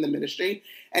power within the Ministry,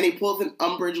 and he pulls an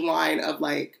Umbridge line of,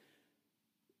 like,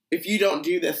 if you don't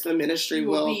do this, the Ministry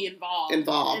will be involved and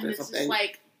or it's something. Just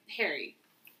like, Harry.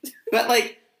 But,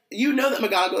 like, you know that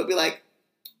McGonagall would be like,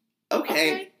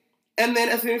 okay. And then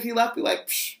as soon as he left, be like,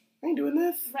 psh, I ain't doing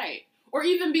this. Right. Or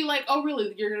even be like, oh,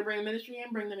 really? You're going to bring the Ministry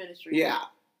in? Bring the Ministry in. Yeah.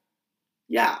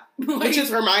 Yeah. Like, which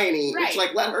is Hermione. Right. It's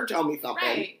like, let her tell me something.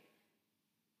 Right.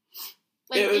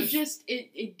 Like,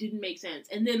 it didn't make sense.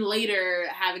 And then later,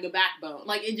 having a backbone.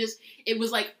 Like, it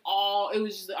was all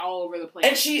over the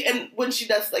place. And when she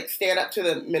does, like, stand up to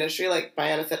the Ministry, like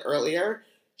Diana said earlier,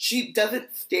 she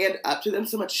doesn't stand up to them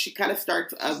so much. She kind of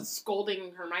starts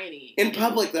scolding Hermione in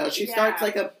public, though. She starts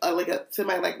like a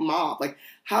semi like mob. Like,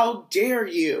 how dare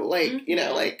you? Like, you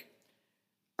know, like,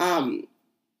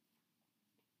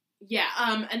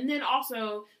 yeah. And then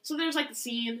also, so there's like the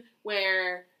scene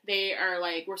where they are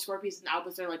like where Scorpius and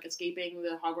Albus are like escaping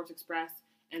the Hogwarts Express,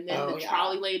 and then the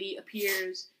trolley lady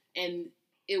appears, and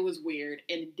it was weird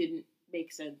and it didn't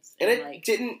make sense. And it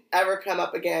didn't ever come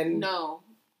up again. No,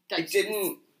 it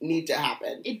didn't need to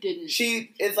happen. It didn't.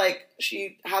 She is like,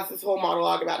 she has this whole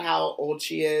monologue about how old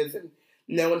she is, and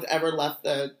no one's ever left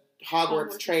the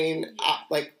Hogwarts train,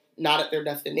 like, not at their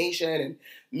destination, and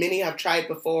many have tried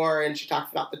before, and she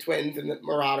talks about the twins and the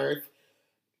Marauders.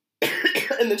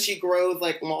 And then she grows,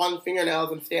 like, long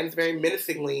fingernails and stands very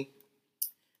menacingly,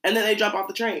 and then they jump off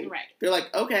the train. Right. They're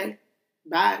like, okay,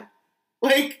 bye.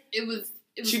 Like, it was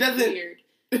she doesn't weird.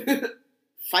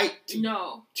 Fight.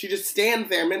 No. She just stands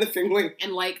there menacingly.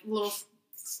 And, like, little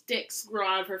sticks grow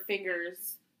out of her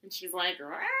fingers. And she's like,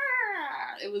 Rah!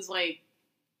 It was like,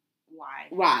 why?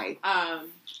 Why?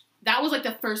 That was, like,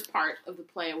 the first part of the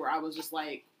play where I was just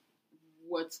like,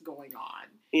 what's going on?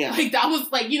 Yeah. Like, that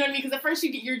was, like, you know what I mean? Because at first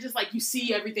you're just, like, you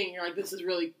see everything, and you're like, this is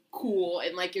really cool,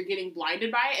 and, like, you're getting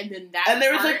blinded by it, and then that and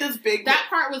there was, like, this big... That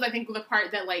part was, I think, the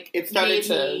part that, like, it started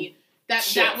to...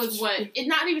 That was what... It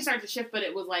not even started to shift, but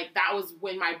it was, like, that was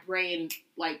when my brain,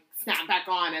 like, snapped back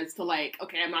on as to, like,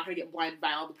 okay, I'm not going to get blinded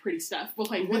by all the pretty stuff, but,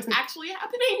 like, what's actually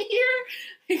happening here?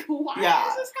 Like, why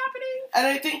is this happening? And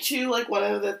I think, too, like, one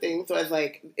of the things was,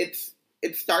 like,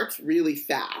 it starts really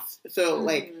fast. So,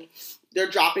 like, they're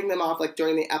dropping them off, like,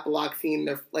 during the epilogue scene.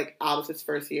 They're, like, Albus's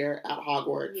first year at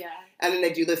Hogwarts. Yeah. And then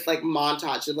they do this, like,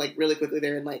 montage of, like, really quickly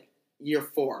they're in, like, year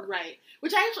 4. Right.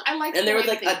 Which I like. And there was,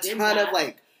 like, a ton of,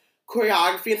 like,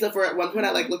 choreography and stuff where at one point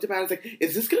I, like, looked up and I was like,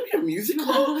 is this going to be a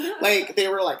musical? Like, they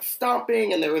were, like,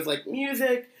 stomping and there was, like,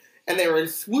 music and they were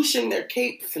swooshing their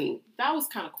capes and... That was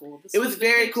kind of cool. It was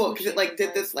very cool because it, like,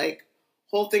 did this, like,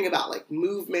 whole thing about, like,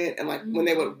 movement and, like, when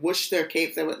they would whoosh their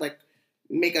capes, they would, like,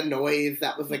 make a noise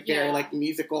that was, like, very, like,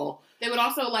 musical. They would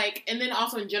also, like, and then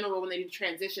also in general when they did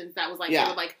transitions, that was, like, they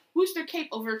would, like, whoosh their cape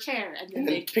over a chair and then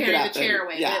they carry the chair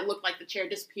away and it looked like the chair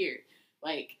disappeared.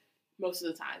 Like... Most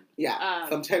of the time. Yeah.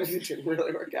 Sometimes it didn't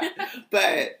really work out.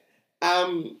 But,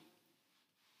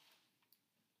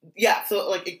 yeah, so,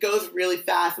 like, it goes really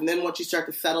fast, and then once you start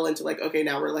to settle into, like, okay,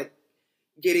 now we're, like,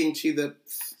 getting to the,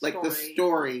 like, the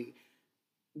story,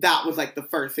 that was, like, the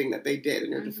first thing that they did,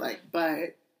 and you're just like,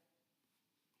 but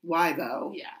why,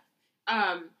 though?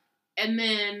 Yeah. And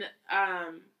then,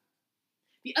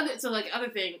 the other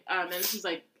thing, and this is,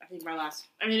 like, I think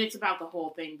it's about the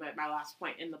whole thing, but my last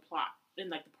point in the plot, in,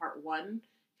 like, the part 1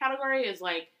 category is,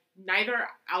 like, neither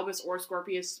Albus or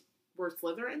Scorpius were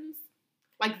Slytherins.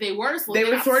 Like, they were Slytherin. They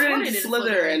were sorted in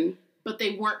Slytherin. But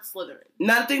they weren't Slytherin.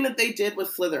 Nothing that they did was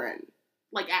Slytherin.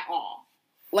 Like, at all.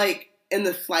 Like, in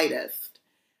the slightest.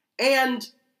 And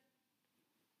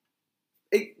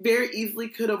it very easily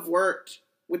could have worked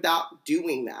without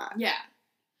doing that. Yeah.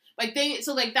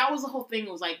 Like, that was the whole thing.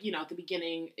 It was like, at the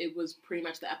beginning, it was pretty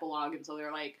much the epilogue, and so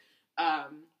they're like,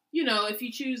 if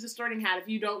you choose the Sorting Hat, if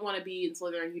you don't want to be in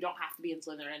Slytherin, you don't have to be in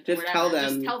Slytherin. Just tell them.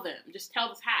 Just tell them. Just tell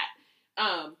this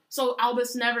hat. So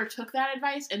Albus never took that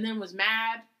advice, and then was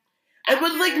mad. It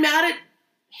was, like, mad at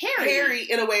Harry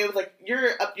in a way. It was like,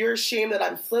 you're ashamed that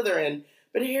I'm Slytherin,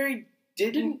 but Harry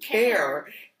didn't care.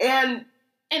 And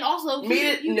also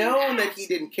made it known that he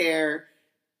didn't care.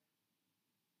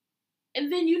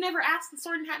 And then you never asked the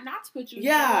Sorting Hat not to put you in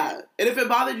Yeah. Slytherin. And if it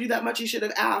bothered you that much, you should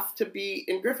have asked to be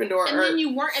in Gryffindor. And then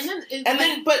you weren't.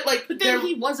 But then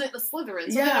he wasn't a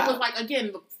Slytherin. So then it was like,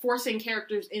 again, forcing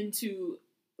characters into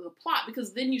the plot,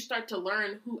 because then you start to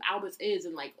learn who Albus is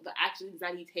and, like, the actions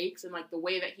that he takes and, like, the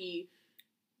way that he,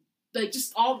 like,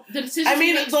 just all the decisions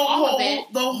he makes, all of it,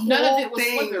 none of it was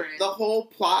Slytherin. The whole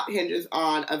plot hinges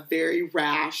on a very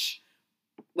rash,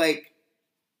 like,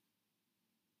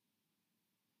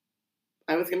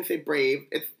 I was going to say brave.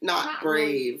 It's not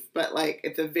brave, really. But, like,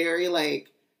 it's a very, like,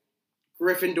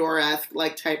 Gryffindor-esque,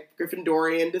 like, type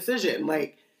Gryffindorian decision.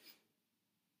 Like,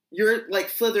 you're, like,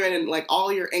 Slytherin, and, like,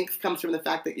 all your angst comes from the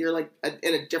fact that you're, like,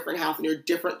 in a different house and you're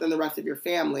different than the rest of your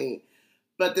family.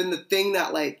 But then the thing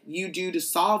that, like, you do to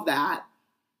solve that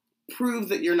proves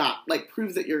that you're not, like,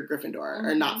 proves that you're a Gryffindor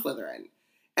or not Slytherin.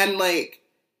 And, like,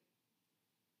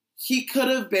 he could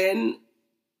have been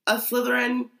a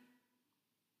Slytherin,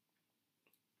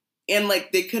 and,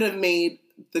 like, they could have made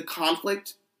the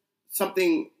conflict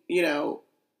something,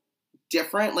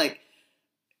 different. Like,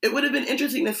 it would have been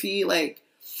interesting to see, like,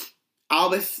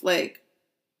 Albus, like,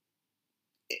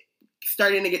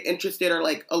 starting to get interested or,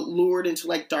 like, lured into,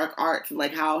 like, dark arts, and,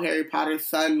 like, how Harry Potter's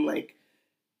son, like,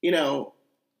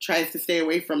 tries to stay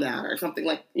away from that or something,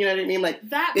 like, you know what I mean? Like,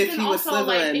 that, if he was Slytherin,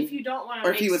 like, if you don't want to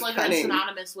make Slytherin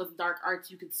synonymous with dark arts,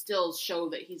 you could still show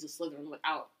that he's a Slytherin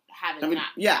without having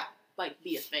that, like,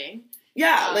 be a thing.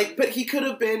 Yeah, like, but he could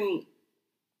have been,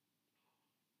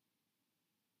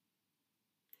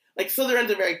 like, Slytherins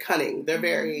are very cunning. They're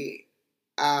very,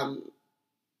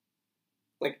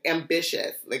 like,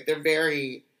 ambitious. Like, they're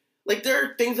very, like, there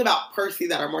are things about Percy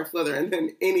that are more Slytherin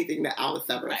than anything that Albus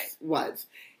Severus was.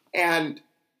 And,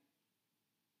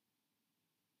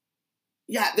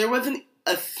 yeah, there wasn't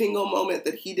a single moment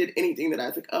that he did anything that I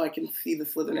was like, oh, I can see the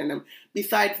Slytherin in him.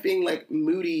 Besides being, like,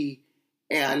 moody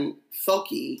and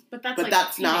sulky. But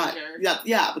that's not,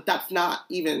 but that's not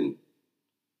even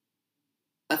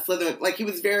a Slytherin. Like, he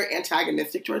was very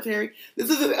antagonistic towards Harry. This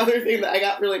is the other thing that I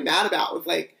got really mad about, was,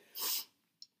 like,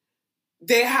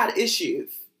 they had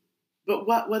issues, but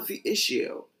what was the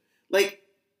issue? Like,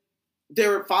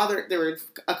 there was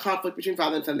a conflict between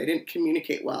father and son. They didn't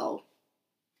communicate well.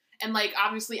 And, like,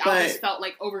 obviously Albus felt,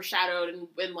 like, overshadowed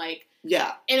and like...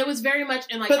 Yeah. And it was very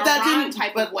much in, like, a Ron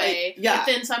type of way. Like, but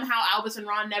then somehow Albus and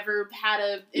Ron never had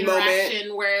an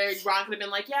interaction where Ron could have been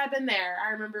like, yeah, I've been there.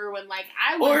 I remember when, like,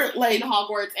 I was in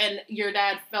Hogwarts and your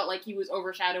dad felt like he was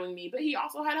overshadowing me, but he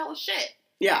also had hella shit.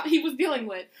 Yeah. He was dealing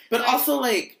with. But also,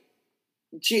 like,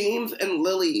 James and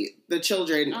Lily, the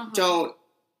children, don't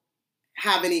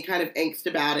have any kind of angst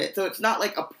about it. So it's not,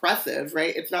 like, oppressive,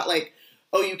 right? It's not like,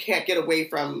 oh, you can't get away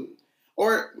from,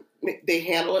 or they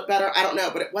handle it better. I don't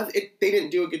know, but they didn't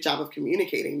do a good job of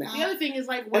communicating that. The other thing is,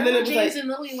 like, where were James and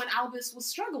Lily when Albus was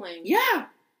struggling? Yeah. Yeah.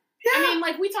 I mean,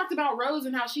 like, we talked about Rose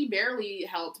and how she barely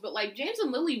helped, but, like, James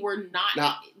and Lily were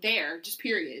not there, just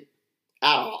period.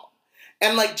 At all.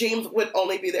 And, like, James would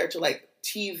only be there to, like,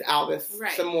 tease Albus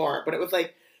some more, but it was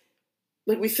like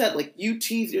we said, like, you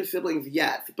tease your siblings,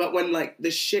 yes, but when, like, the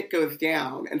shit goes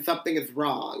down and something is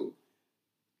wrong,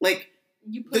 like,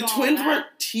 the twins weren't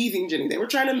teasing Ginny. They were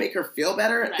trying to make her feel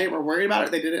better. Right. They were worried about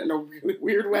it. They did it in a really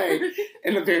weird way,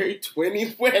 in a very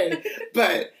twinny way.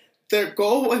 But their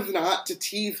goal was not to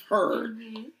tease her.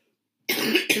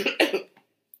 Mm-hmm.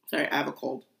 Sorry, I have a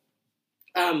cold.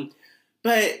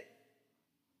 But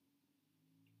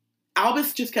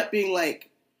Albus just kept being like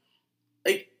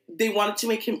they wanted to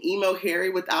make him emo Harry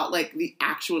without, like, the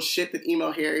actual shit that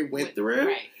emo Harry went through.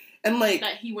 Right. And, like,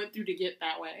 that he went through to get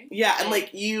that way. Yeah, and,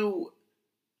 like, you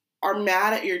are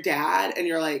mad at your dad, and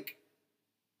you're like,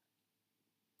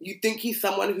 you think he's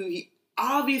someone who he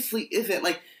obviously isn't.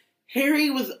 Like, Harry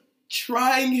was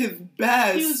trying his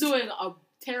best. He was doing a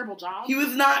terrible job. He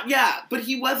was not, but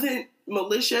he wasn't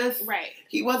malicious. Right.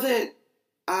 He wasn't,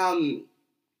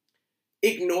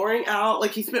 ignoring Al.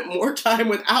 Like, he spent more time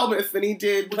with Albus than he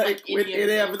did,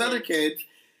 with other kids.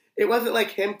 It wasn't like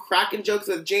him cracking jokes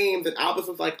with James and Albus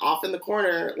was, like, off in the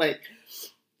corner. Like,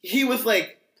 he was,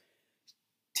 like,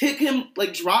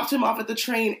 dropped him off at the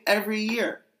train every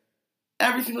year.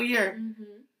 Every single year. Mm-hmm.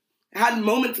 Had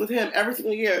moments with him every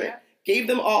single year. Yeah. Gave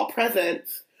them all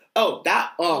presents. Oh,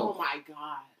 Oh my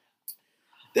god.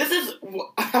 This is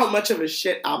how much of a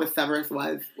shit Albus Severus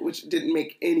was, which didn't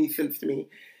make any sense to me.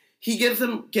 He gives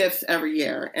them gifts every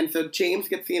year, and so James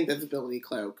gets the invisibility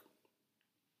cloak,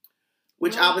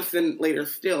 which Albus then later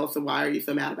steals, so why are you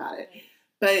so mad about it?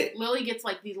 But Lily gets,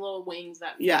 like, these little wings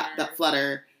that flutter. Yeah, that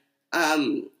flutter.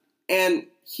 And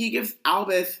he gives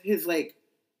Albus his, like,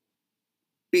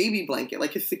 baby blanket,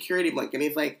 like his security blanket. And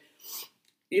he's like,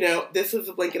 you know, this was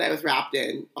the blanket I was wrapped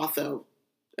in. Also,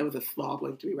 it was a small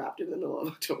blanket to be wrapped in the middle of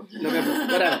October,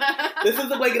 November, whatever. This is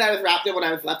the blanket I was wrapped in when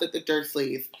I was left at the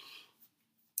Dursleys.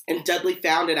 And Dudley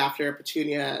found it after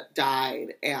Petunia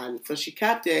died. And so she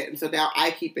kept it. And so now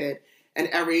I keep it. And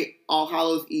every All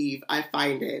Hallows Eve, I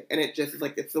find it. And it just is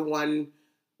like, it's the one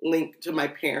link to my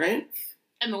parents.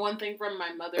 And the one thing from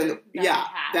my mother that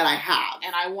I have.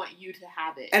 And I want you to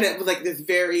have it. And it was like this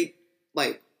very,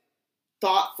 like,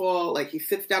 thoughtful, like, he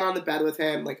sits down on the bed with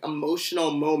him, like,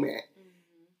 emotional moment. Mm-hmm.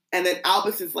 And then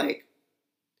Albus is like,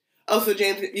 oh, so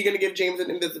James, you're going to give James an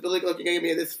invisibility cloak? You're going to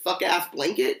give me this fuck-ass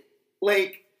blanket?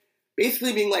 Like,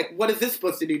 basically being like, what is this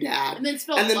supposed to do, Dad? And then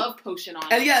spilled love potion on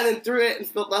it. And yeah, and then threw it and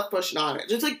spilled love potion on it.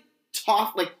 Just, like,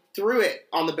 threw it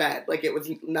on the bed like it was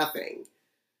nothing.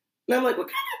 And I'm like, what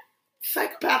kind of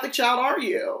psychopathic child are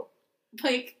you?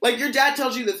 Like your dad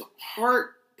tells you this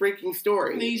heartbreaking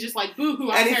story. And he's just like,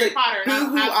 boo-hoo, I'm Harry Potter.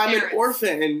 Boo-hoo, I'm an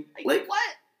orphan. Like,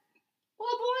 what?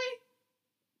 Little boy?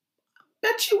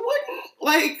 Bet you wouldn't.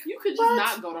 Like, you could just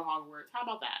not go to Hogwarts. How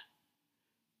about that?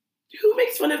 Who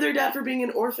makes fun of their dad for being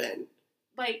an orphan?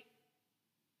 Like,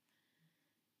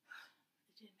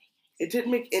 it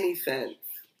didn't make any sense.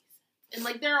 And,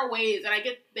 like, there are ways, and I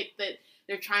get, like, that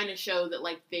they're trying to show that,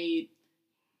 like, they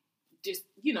just,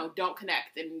 you know, don't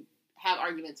connect and have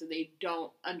arguments and they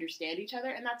don't understand each other,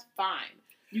 and that's fine.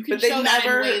 You can show that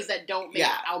in ways that don't make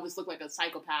Albus look like a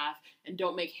psychopath and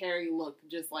don't make Harry look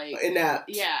just, like... inept.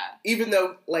 Yeah. Even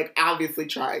though, like, obviously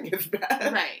trying his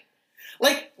best. Right.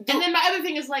 Like... And then my other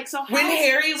thing is, like, how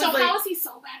is he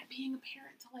so bad at being a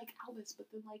parent to, like, Albus, but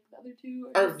then, like, the other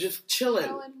two are just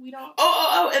chilling. We don't...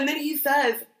 Oh, and then he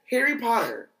says, Harry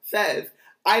Potter says,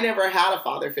 I never had a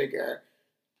father figure.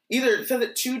 Either it says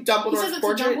it to Dumbledore's portrait. He says it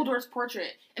to Dumbledore's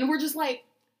portrait. And we're just like...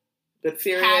 But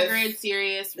Sirius. Hagrid,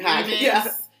 Sirius,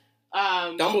 Remus,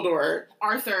 Dumbledore.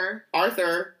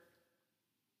 Arthur.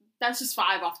 That's just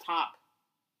 5 off top.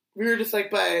 We were just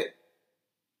like, but...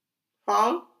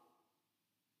 Huh?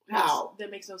 How?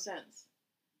 That makes no sense.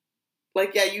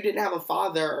 Like, yeah, you didn't have a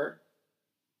father,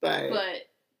 but...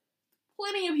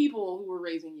 plenty of people who were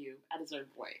raising you at a certain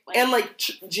point. Like, and, like,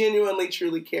 genuinely,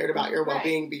 truly cared about your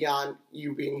well-being beyond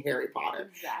you being Harry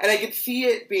Potter. Exactly. And I could see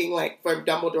it being, like, from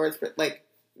Dumbledore's, like,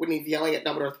 when he's yelling at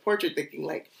Dumbledore's portrait, thinking,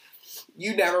 like,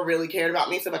 you never really cared about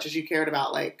me so much as you cared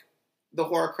about, like, the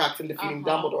Horcrux and defeating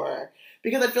Dumbledore.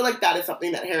 Because I feel like that is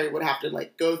something that Harry would have to,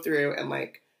 like, go through and,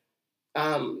 like,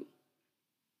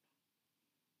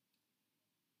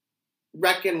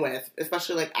 reckon with,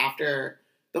 especially, like, after...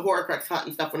 the Horcrux hunt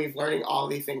and stuff when he's learning all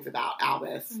these things about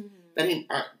Albus,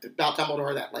 about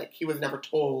Dumbledore that, like, he was never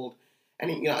told.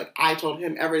 And, he, you know, like, I told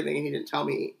him everything and he didn't tell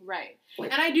me. Right.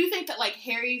 Like, and I do think that, like,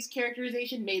 Harry's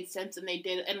characterization made sense and they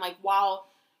did, and, like, while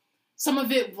some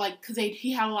of it, like, because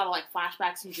he had a lot of, like,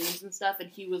 flashbacks and dreams and stuff, and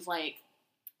he was, like,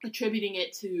 attributing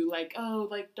it to, like, oh,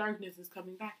 like, darkness is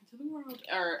coming back into the world,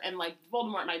 and, like,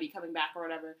 Voldemort might be coming back or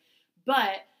whatever.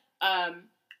 But,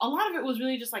 a lot of it was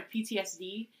really just, like,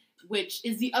 PTSD, which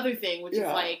is the other thing, which is,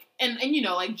 like, and you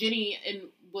know, like, Ginny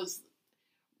was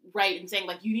right in saying,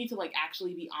 like, you need to, like,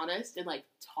 actually be honest and, like,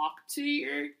 talk to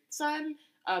your son,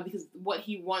 because what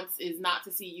he wants is not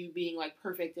to see you being, like,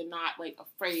 perfect and not, like,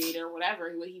 afraid or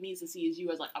whatever. What he needs to see is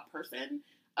you as, like, a person.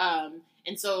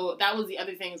 And so that was the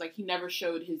other thing, is, like, he never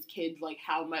showed his kids, like,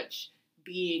 how much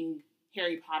being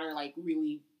Harry Potter, like,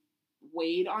 really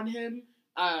weighed on him,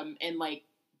 and, like,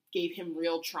 gave him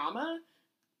real trauma.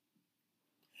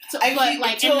 So, he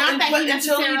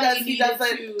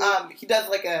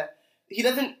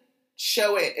doesn't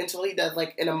show it until he does,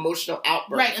 like, an emotional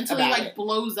outburst. Right, until he, like,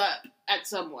 blows up at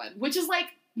someone. Which is, like,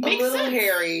 makes sense.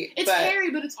 Hairy. It's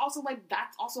hairy, but it's also, like,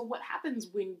 that's also what happens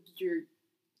when you're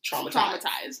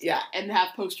traumatized. Yeah. And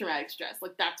have post-traumatic stress.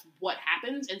 Like, that's what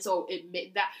happens. And so it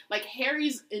made that, like,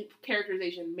 Harry's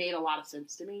characterization made a lot of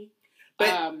sense to me.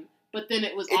 But then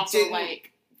it was also,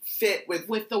 like... fit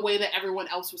with the way that everyone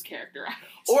else was characterized.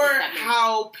 Or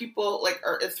how people, like,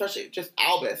 or especially just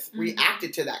Albus,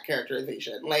 reacted to that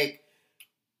characterization. Like,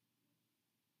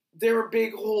 there were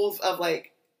big holes of,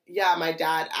 like, yeah, my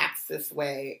dad acts this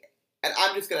way, and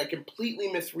I'm just going to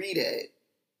completely misread it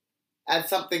as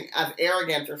something, as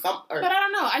arrogance or something. But I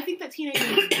don't know. I think that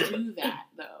teenagers do that,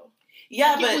 though.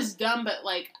 Yeah, like, but... it was dumb, but,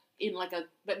 like, in like a,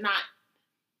 but not,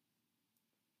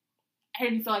 I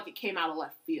didn't feel like it came out of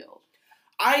left field.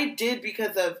 I did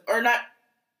because of, or not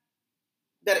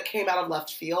that it came out of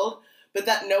left field, but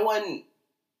that no one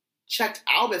checked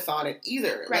Albus on it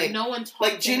either. Right, like, no one talked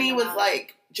like to him about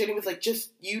it. Jenny was like,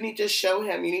 just, you need to show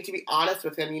him, you need to be honest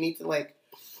with him, you need to like,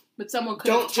 but someone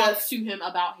could have talked to him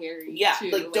about Harry. Yeah, too.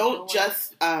 like don't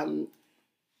just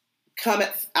come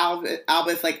at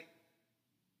Albus like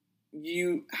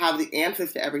you have the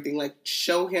answers to everything. Like,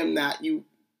 show him that you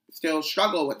still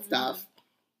struggle with stuff.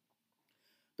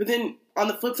 But then on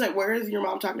the flip side, where is your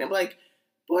mom talking to him? Like,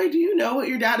 boy, do you know what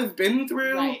your dad has been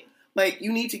through? Right. Like,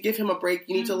 you need to give him a break.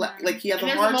 You need to like, he has a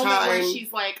hard time. time. Where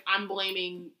she's like, I'm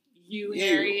blaming you,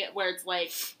 Harry. Where it's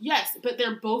like, yes, but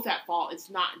they're both at fault. It's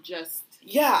not just.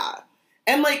 Yeah.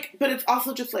 And like, but it's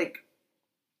also just like,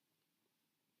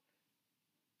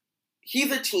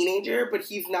 he's a teenager, but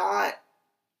he's not,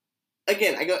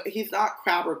 again, he's not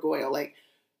Crabbe or Goyle. Like,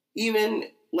 even,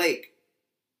 like,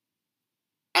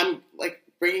 I'm, like,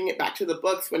 bringing it back to the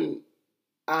books when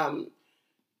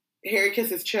Harry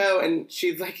kisses Cho and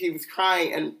she's like, he was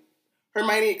crying, and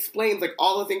Hermione explains, like,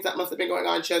 all the things that must have been going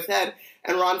on in Cho's head,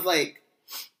 and Ron's like,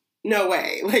 no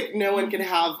way. Like, no one can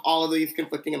have all of these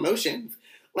conflicting emotions.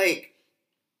 Like,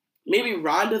 maybe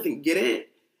Ron doesn't get it,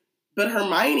 but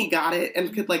Hermione got it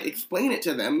and could, like, explain it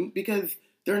to them because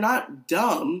they're not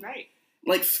dumb. Right.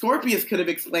 Like, Scorpius could have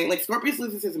explained. Like, Scorpius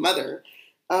loses his mother.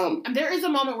 And there is a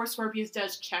moment where Scorpius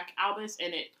does check Albus,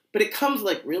 and it... But it comes,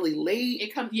 like, really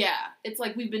late. Yeah. It's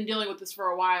like we've been dealing with this for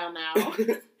a while now.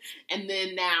 And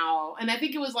then now... And I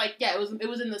think it was like, yeah, it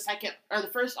was in the second... Or the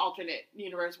first alternate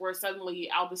universe where suddenly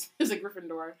Albus is a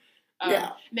Gryffindor.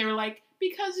 Yeah. And they were like,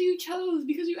 because you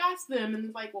asked them. And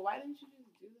it's like, well, why didn't you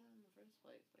just do that in the first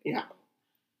place? Like, yeah. I don't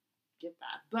get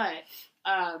that.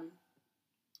 But,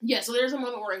 yeah, so there's a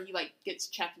moment where he, like, gets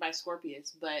checked by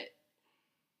Scorpius, but,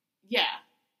 yeah.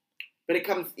 But it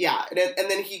comes, yeah, and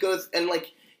then he goes, and,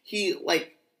 like, he,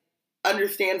 like,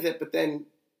 understands it, but then...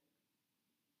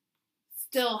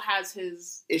 Still has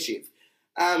his... issues.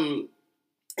 And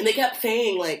they kept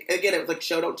saying, like, again, it was like,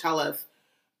 show, don't tell us.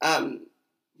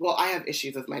 Well, I have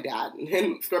issues with my dad.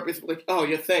 And Scorpius was like, oh,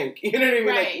 you think? You know what I mean?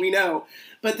 Right. Like, we know.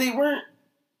 But they weren't,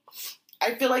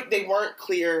 I feel like they weren't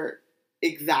clear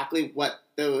exactly what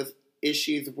those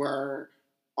issues were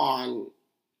on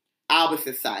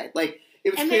Albus's side. Like,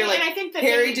 it was clear, like, I think that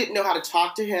Harry didn't know how to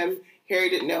talk to him. Harry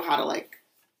didn't know how to, like,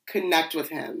 connect with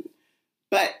him.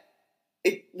 But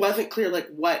it wasn't clear, like,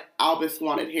 what Albus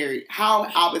wanted Harry, how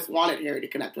Albus wanted Harry to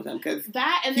connect with him, because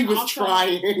he was also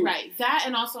trying. Right. That,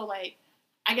 and also, like,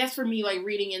 I guess for me, like,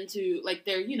 reading into, like,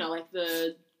 their, you know, like,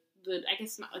 the I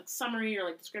guess, not, like, summary or,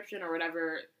 like, description or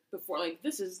whatever before, like,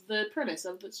 this is the premise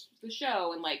of the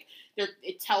show, and, like,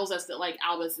 it tells us that, like,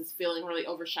 Albus is feeling really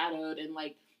overshadowed and,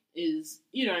 like, is,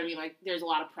 you know what I mean, like, there's a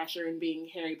lot of pressure in being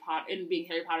Harry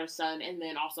Potter's son, and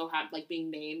then also like,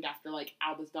 being named after, like,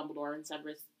 Albus Dumbledore and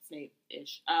Severus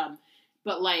Snape-ish.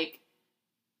 But, like,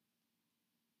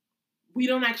 we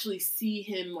don't actually see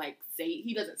him, like,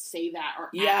 he doesn't say that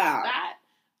or ask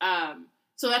that.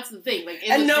 So that's the thing. Like,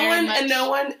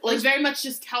 it was very much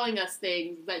just telling us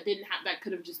things that that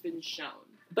could have just been shown.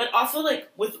 But also, like,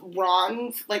 with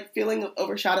Ron's, like, feeling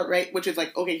overshadowed, right? Which is,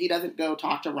 like, okay, he doesn't go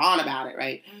talk to Ron about it,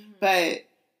 right? Mm-hmm. But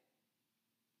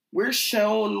we're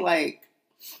shown, like,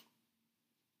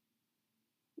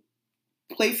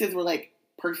 places where, like,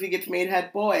 Percy gets made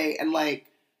head boy, and, like,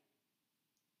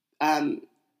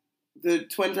 the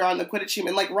twins are on the Quidditch team,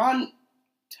 and, like, Ron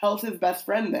tells his best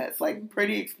friend this, like,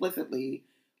 pretty explicitly,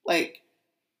 like,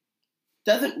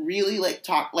 doesn't really, like,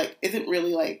 talk, like, isn't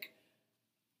really, like,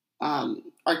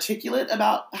 articulate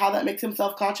about how that makes him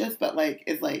self-conscious, but, like,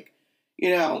 is like, you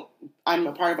know, I'm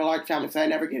a part of a large family, so I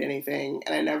never get anything,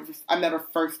 and I'm never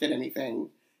first at anything,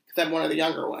 because I'm one of the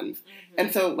younger ones. Mm-hmm.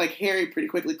 And so, like, Harry pretty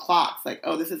quickly clocks, like,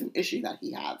 oh, this is an issue that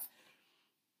he has.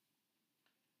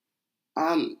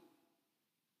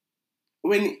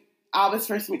 When Albus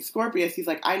first meets Scorpius, he's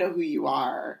like, I know who you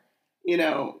are, you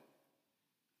know,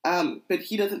 but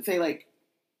he doesn't say, like,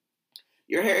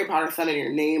 you're Harry Potter's son and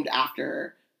you're named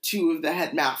after two of the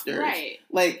headmasters. Right.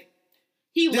 Like,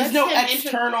 there's no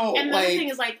external, and another thing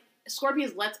is, like,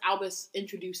 Scorpius lets Albus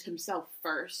introduce himself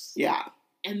first. Yeah.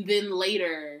 And then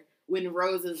later, when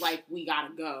Rose is like, we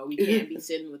gotta go, we can't be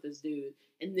sitting with this dude.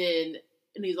 And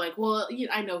he's like, well,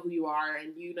 I know who you are,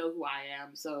 and you know who I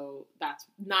am, so that's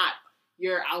not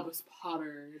your Albus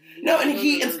Potter. No,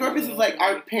 and Scorpius is like,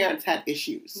 our parents had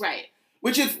issues. Right.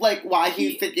 Which is, like, why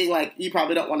he's thinking, like, you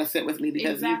probably don't want to sit with me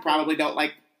because you probably don't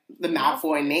like the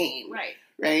Malfoy name. Right.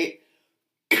 Right?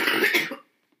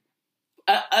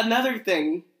 Another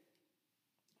thing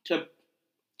to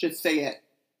just say it.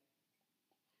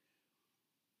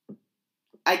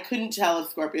 I couldn't tell if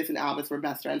Scorpius and Albus were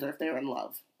best friends or if they were in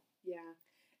love. Yeah.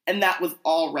 And that was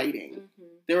all writing. Mm-hmm.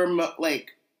 There were,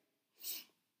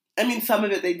 some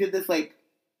of it, they did this,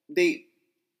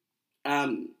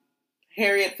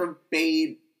 Harriet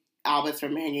forbade Albus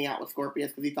from hanging out with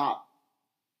Scorpius because he thought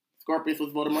Scorpius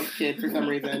was Voldemort's kid for some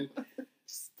reason.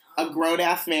 A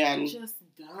grown-ass man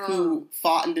who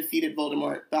fought and defeated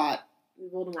Voldemort thought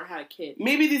Voldemort had a kid.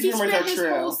 Maybe these rumors are true. He spent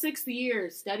his whole 6th year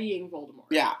studying Voldemort.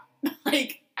 Yeah.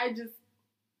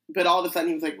 But all of a sudden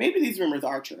he was like, maybe these rumors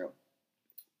are true.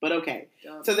 But okay.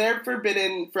 Dumb. So they're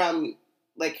forbidden from,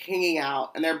 hanging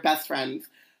out, and they're best friends.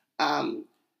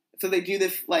 So they do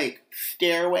this,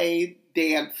 stairway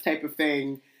dance type of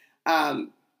thing.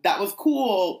 That was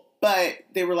cool, but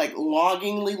they were,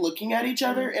 longingly looking at each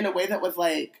other in a way that was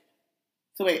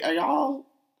so wait, are y'all,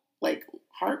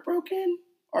 heartbroken?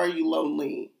 Or are you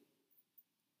lonely?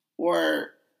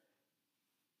 Or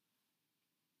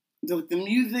the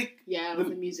music. Yeah, it was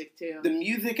the music too. The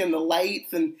music and the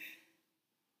lights and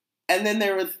then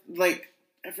there was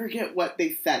I forget what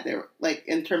they said. They were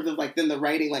in terms of then the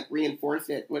writing reinforced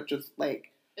it, which was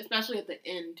especially at the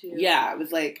end too. Yeah, it was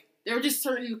there were just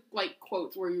certain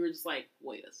quotes where you were just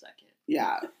wait a second.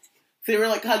 Yeah. So they were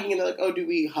hugging and they're oh, do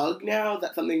we hug now? Is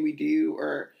that something we do?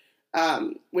 Or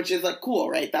which is cool,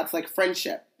 right? That's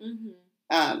friendship. Mm-hmm.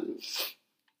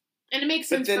 And it makes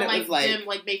sense for them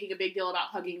making a big deal about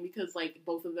hugging because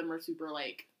both of them are super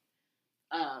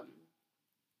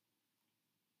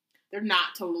they're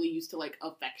not totally used to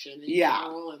affection in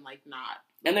general and not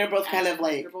and they're both kind of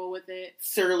comfortable with it,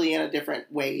 surly in a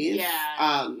different ways.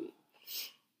 Yeah.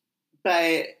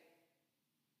 But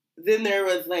then there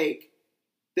was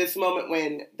this moment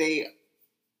when they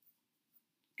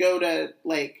go to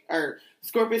or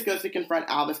Scorpius goes to confront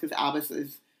Albus because Albus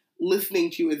is listening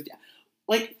to his dad,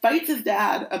 fights his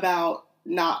dad about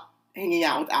not hanging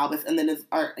out with Albus and then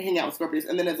hanging out with Scorpius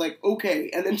and then is okay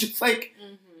and then just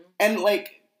mm-hmm. and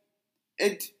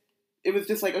it was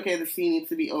just okay, the scene needs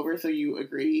to be over, so you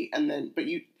agree, and then but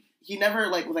he never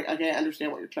was okay, I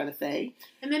understand what you're trying to say.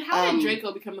 And then how did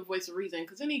Draco become the voice of reason?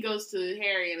 Because then he goes to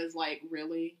Harry and is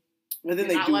really? But then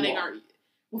not letting our.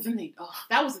 Well, then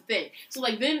that was the thing. So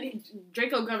then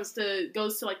Draco goes to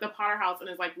the Potter house and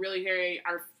is really, Harry,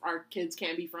 our kids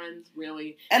can't be friends,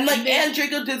 really. And and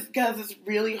Draco has this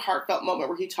really heartfelt moment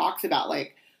where he talks about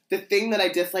the thing that I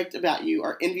disliked about you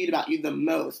or envied about you the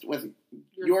most was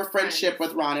your friendship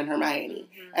with Ron and Hermione,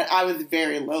 mm-hmm. and I was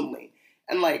very lonely.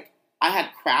 And I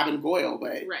had Crabbe and Goyle,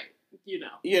 but right,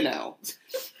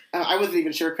 I wasn't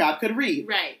even sure Crabbe could read,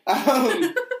 right.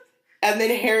 And then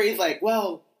Harry's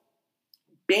well,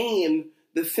 Bane,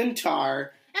 the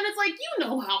centaur. And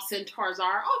it's how centaurs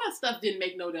are. All that stuff didn't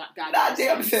make no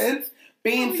goddamn sense.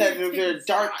 Bane says there's a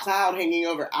dark cloud hanging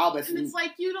over Albus. And it's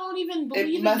you don't even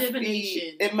believe in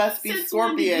divination. It must be Since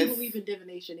Scorpius. When do you believe in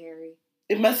divination, Harry?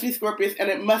 It must be Scorpius, and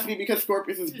it must be because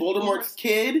Scorpius is Voldemort's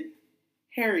kid.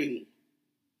 Harry,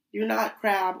 you're not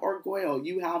Crabbe or Goyle.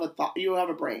 You have a thought. You have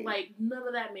a brain. None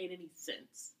of that made any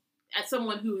sense. As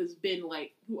someone who has been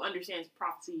who understands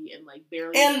prophecy and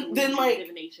barely and then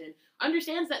divination,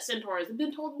 understands that centaurs have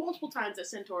been told multiple times that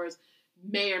centaurs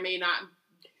may or may not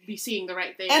be seeing the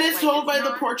right thing. And it's told by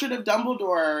the portrait of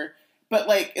Dumbledore, but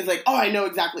it's oh, I know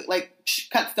exactly.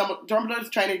 Cuts Dumbledore's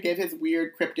trying to give his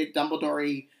weird cryptic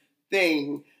Dumbledore-y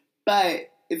thing,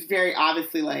 but it's very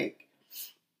obviously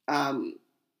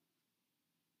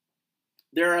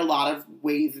there are a lot of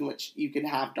ways in which you can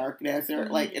have darkness, or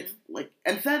mm-hmm. it's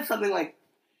and said something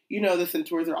the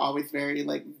centaurs are always very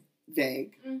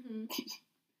vague, mm-hmm.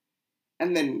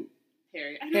 and then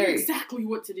Harry, I know exactly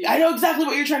what to do. I know exactly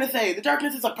what you're trying to say. The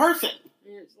darkness is a person.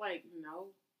 And it's no,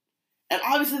 and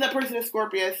obviously that person is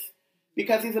Scorpius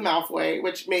because he's a Malfoy,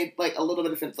 which made a little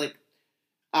bit of sense,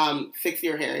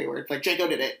 6-year Harry, where it's Draco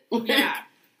did it, yeah,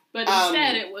 but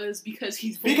instead it was because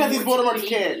he's Voldemort's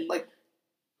kid,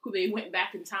 who they went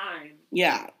back in time.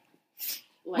 Yeah.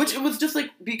 Which it was just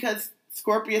because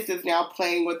Scorpius is now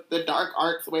playing with the dark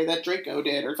arts the way that Draco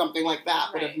did, or something like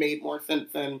that, would have made more sense.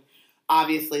 And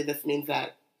obviously this means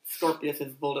that Scorpius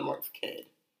is Voldemort's kid.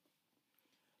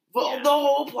 The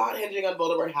whole plot hinging on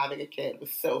Voldemort having a kid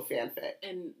was so fanfic.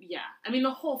 And the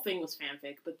whole thing was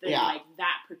fanfic, but then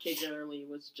that particularly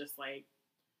was just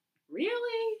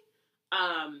really?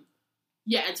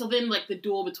 Until then the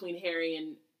duel between Harry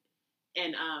and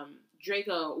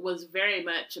Draco was very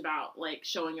much about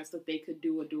showing us that they could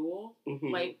do a duel,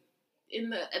 mm-hmm.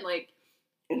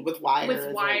 And with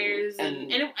wires,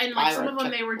 and some of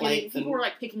them they were getting people were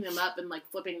picking them up and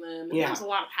flipping them, and there was a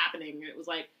lot of happening. And it was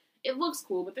it looks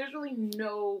cool, but there's really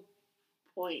no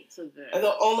point to this. And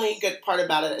the only good part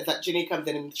about it is that Ginny comes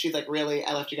in and she's like, really,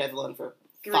 I left you guys alone for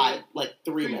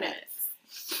 3 minutes.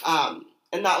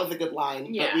 And that was a good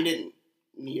line, but we didn't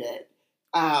need it.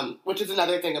 Which is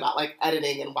another thing about, like,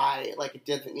 editing and why, like, it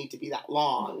doesn't need to be that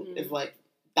long. Mm-hmm. Is, like,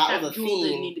 that was a scene.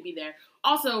 Didn't need to be there.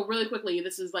 Also, really quickly,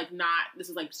 this is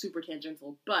super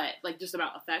tangential, but, like, just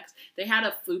about effects. They had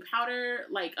a flue powder,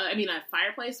 like, a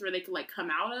fireplace where they could, like, come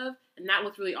out of, and that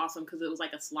looked really awesome because it was,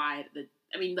 like, a slide that,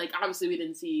 like, obviously we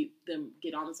didn't see them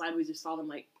get on the slide, we just saw them,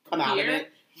 like, come out of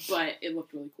it. But it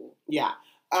looked really cool. Yeah.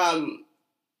 And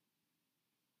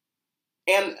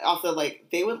also, like,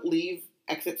 they would leave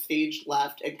exit stage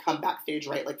left and come back stage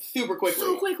right, like, super quickly.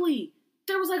 So quickly!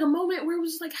 There was, like, a moment where it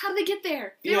was just like, how did they get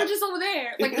there? They were just over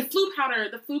there. Like, the flue powder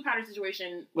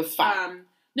situation. Was fine.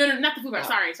 No, not the flue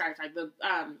powder. Sorry. The,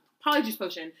 Polyjuice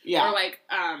potion. Yeah. Or, like,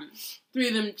 3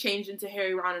 of them change into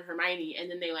Harry, Ron, and Hermione,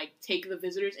 and then they, like, take the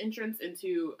visitor's entrance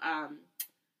into,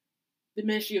 the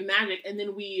Ministry of Magic, and then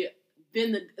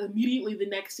immediately the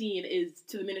next scene is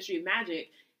to the Ministry of Magic,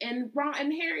 and Ron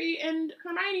and Harry and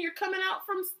Hermione are coming out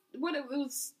from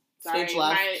stage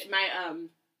left.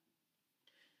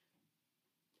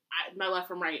 My left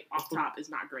from right off the top is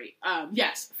not great.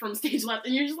 Yes, from stage left,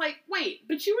 and you're just like, wait,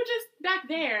 but you were just back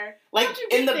there. Like,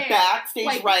 in the back, stage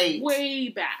like, right. Way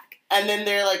back. And then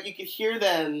they're like, you could hear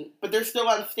them, but they're still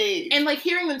on stage. And, like,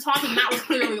 hearing them talking, that was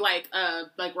clearly, like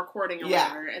recording or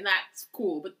whatever, and that's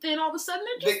cool. But then all of a sudden,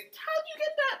 how'd you get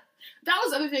that? That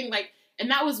was the other thing, like, and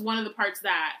that was one of the parts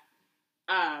that,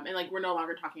 and, like, we're no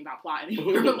longer talking about plot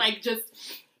anymore, but, like, just...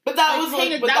 But that was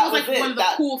one of the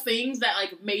cool things that,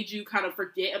 like, made you kind of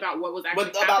forget about what was actually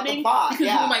happening. About the plot, because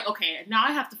you were like, okay, now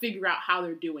I have to figure out how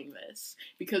they're doing this.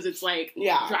 Because it's, like,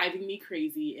 driving me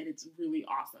crazy, and it's really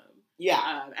awesome.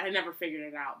 Yeah. And I never figured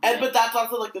it out. But that's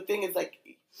also, like, the thing is, like,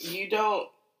 you don't...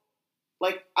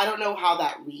 Like, I don't know how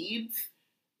that reads,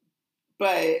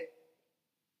 but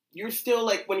you're still,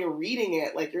 like, when you're reading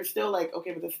it, like, you're still like,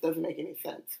 okay, but this doesn't make any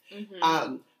sense.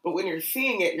 Mm-hmm. But when you're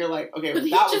seeing it, you're like, okay, but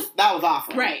that was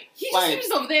awesome. Right. He's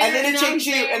just over there. And then it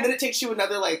takes you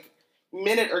another, like,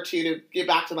 minute or two to get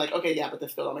back to, like, okay, yeah, but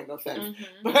this still don't make no sense. Mm-hmm.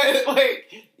 But,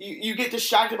 like, you get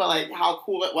distracted by, like, how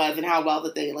cool it was and how well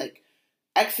that they, like,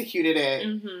 executed it.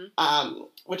 Mm-hmm.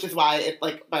 Which is why,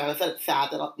 like I said, it's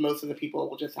sad that most of the people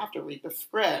will just have to read the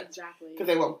script. Exactly. Because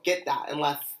they won't get that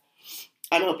unless,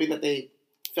 I'm hoping that they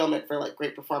film it for, like,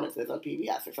 great performances on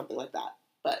PBS or something like that.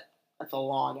 But that's a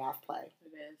long-ass play. It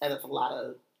is. And it's a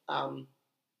lot of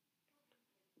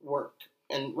work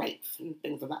and rights and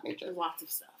things of that nature. There's lots of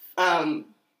stuff.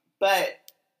 But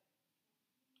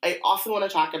I also want to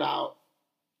talk about,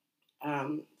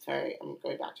 sorry, I'm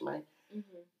going back to my,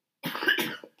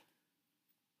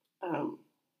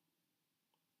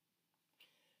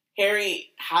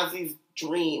 Harry has these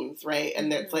dreams, right?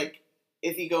 And it's like,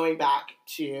 is he going back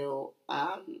to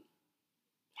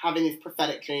having these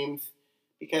prophetic dreams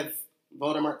because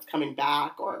Voldemort's coming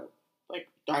back, or, like,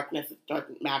 dark magic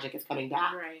is coming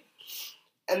back? Right.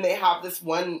 And they have this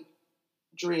one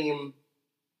dream,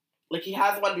 like, he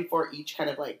has one before each kind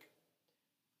of, like,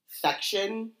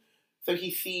 section, so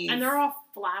he sees... And they're all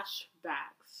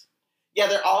flashbacks. Yeah,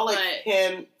 they're all, like,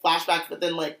 him flashbacks, but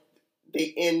then, like,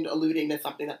 they end alluding to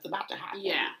something that's about to happen.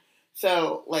 Yeah.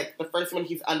 So, like, the first one,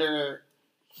 he's under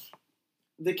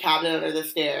the cabinet under the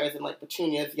stairs, and, like,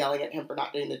 Petunia's yelling at him for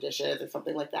not doing the dishes or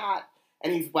something like that.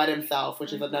 And he's wet himself,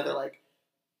 which is another, like,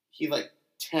 he's, like,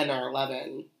 10 or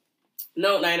 11.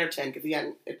 No, 9 or 10, because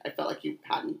I felt like he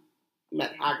hadn't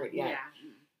met Hagrid yet.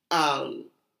 Yeah.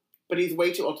 But he's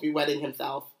way too old to be wetting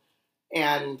himself.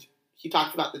 And he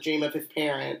talks about the dream of his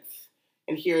parents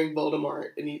and hearing Voldemort,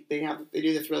 and they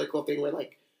do this really cool thing where,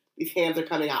 like, these hands are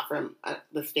coming out from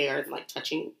the stairs and, like,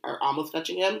 touching, or almost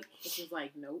touching him. Which is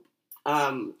like, nope.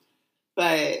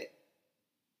 But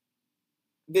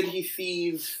then he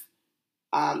sees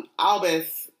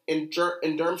Albus in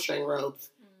Durmstrang robes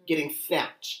getting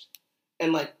snatched.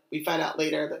 And, like, we find out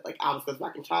later that, like, Albus goes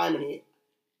back in time and he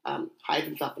hides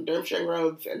himself in Durmstrang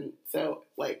robes, and so,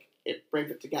 like, it brings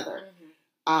it together.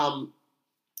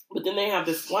 But then they have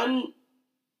this one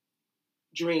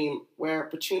dream where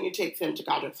Petunia takes him to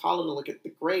Godric's Hollow to look at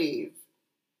the grave,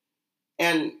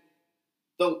 and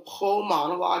the whole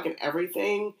monologue and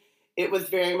everything, it was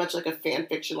very much like a fan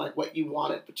fiction, like what you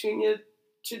wanted Petunia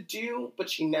to do, but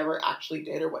she never actually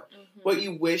did, or what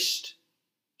you wished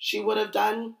she would have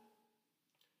done.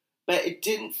 But it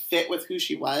didn't fit with who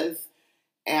she was,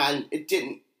 and it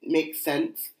didn't make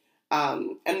sense.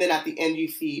 And then at the end, you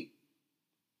see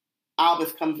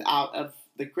Albus comes out of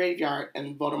the graveyard,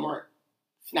 and Voldemort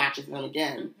snatches him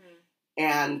again.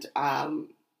 And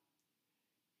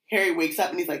Harry wakes up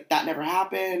and he's like, that never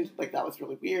happened. Like, that was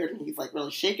really weird. And he's like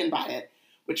really shaken by it,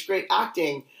 which great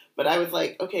acting. But I was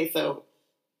like, okay, so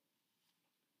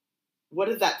what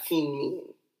does that scene mean?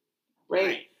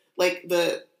 Right? Like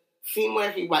the scene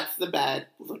where he wets the bed,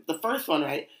 like the first one,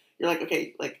 right? You're like,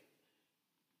 okay, like,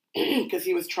 because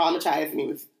he was traumatized and he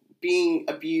was being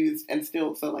abused and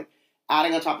still, so like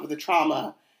adding on top of the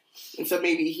trauma. And so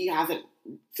maybe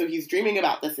so he's dreaming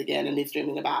about this again and he's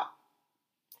dreaming about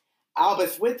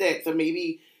Albus with it. So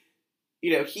maybe,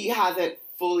 he hasn't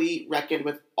fully reckoned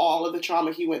with all of the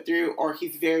trauma he went through, or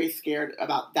he's very scared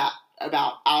about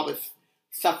Albus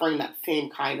suffering that same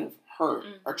kind of hurt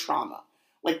or trauma.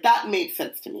 Like, that made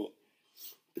sense to me.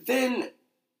 But then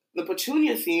the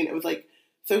Petunia scene, it was like,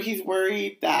 so he's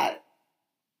worried that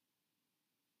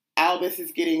Albus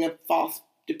is getting a false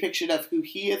depiction of who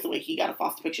he is, the way he got a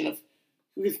false depiction of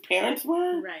who his parents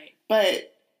were. Right.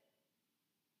 But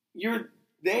you're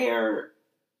there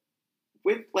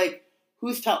with, like,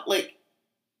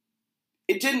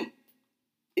 it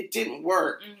didn't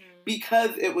work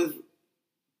because it was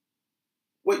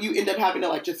what you end up having to,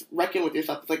 like, just reckon with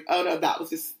yourself. It's like, oh no, that was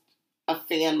just a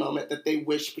fan moment that they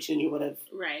wish Petunia would have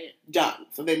done.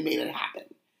 So they made it happen.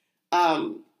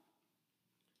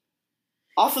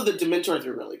 Also, the Dementors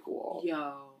are really cool.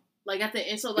 Yo. Like, at the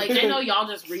end, so, like, I know y'all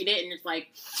just read it, and it's, like,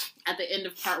 at the end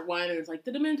of part 1, it's, like,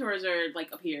 the Dementors are,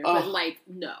 like, up here. But, like,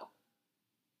 no.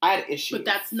 I had issues. But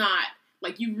that's not,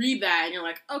 like, you read that, and you're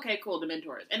like, okay, cool,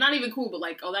 Dementors. And not even cool, but,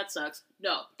 like, oh, that sucks.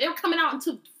 No. They were coming out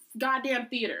into goddamn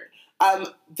theater.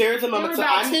 There's a moment. They were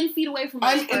about 10 feet away from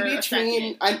us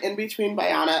I'm in between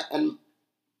Bayana and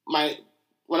one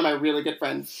of my really good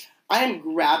friends. I am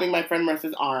grabbing my friend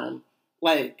Marissa's arm,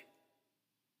 like,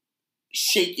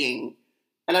 shaking.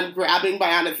 And I'm grabbing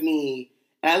Bayana's knee.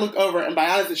 And I look over, and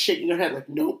Bayana's just shaking her head, like,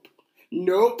 nope.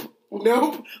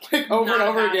 Like, over and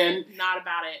over again. Not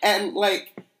about it. And,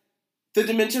 like, the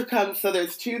Dementor comes, so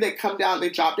there's two that come down, they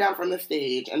drop down from the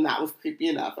stage, and that was creepy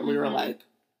enough. And we were like,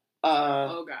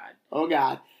 oh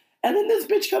God. And then this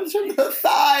bitch comes from the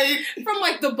side. From,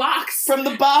 like, the box. From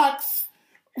the box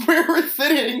where we're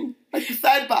sitting, like the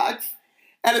side box,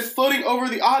 and it's floating over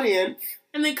the audience.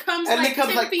 And then comes, like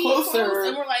 10 feet closer. Close,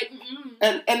 and we're like,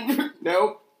 And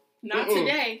nope. Not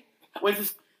today.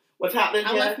 What's happening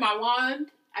I here? left my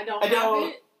wand. I don't have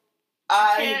it.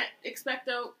 I can't expect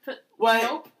what?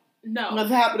 Nope. No. What's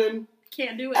happening?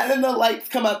 Can't do it. And then the lights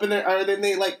come up, and then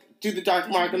they, like, do the dark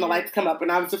mark, and the lights come up,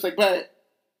 and I was just like, but,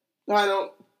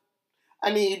 no,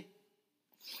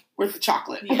 where's the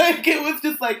chocolate? Yeah. Like, it was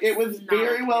just, like, it was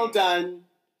very well done.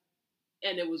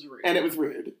 And it was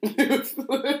rude.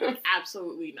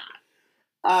 Absolutely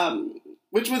not.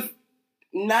 Which was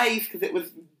nice, because it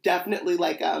was definitely,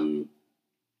 like, an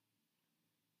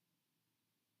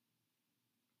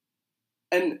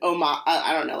homage,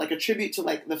 I don't know, like a tribute to,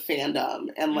 like, the fandom,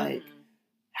 and, like,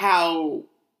 how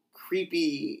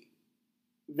creepy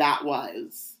that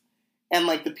was. And,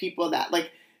 like, the people that,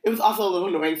 like, it was also a little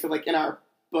annoying, so, like, in our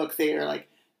books, they are, like,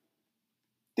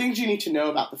 things you need to know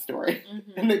about the story.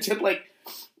 And they did, like,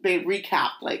 they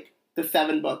recapped, like, the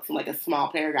 7 books in, like, a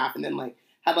small paragraph, and then, like,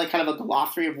 had, like, kind of a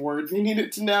glossary of words you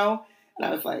needed to know. And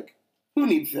I was like, who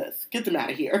needs this? Get them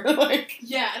out of here. Like,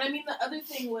 yeah, and I mean, the other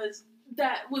thing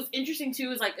that was interesting,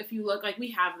 too, is, like, if you look, like,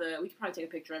 we could probably take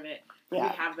a picture of it. Yeah.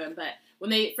 We have them, but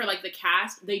when for, like, the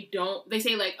cast, they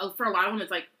say, like, for a lot of them,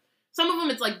 it's, like, some of them,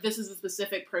 it's, like, this is a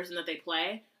specific person that they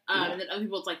play, and then other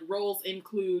people, it's, like, roles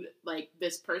include, like,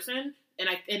 this person,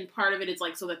 and part of it is,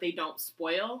 like, so that they don't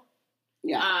spoil.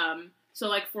 Yeah. So,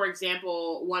 like, for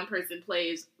example, one person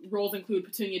roles include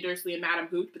Petunia Dursley and Madame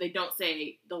Hooch, but they don't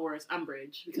say Dolores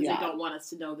Umbridge, because they don't want us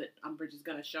to know that Umbridge is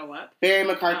going to show up. Barry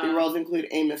McCarthy roles include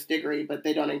Amos Diggory, but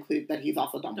they don't include that he's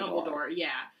also Dumbledore,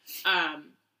 yeah.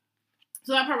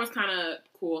 So that part was kind of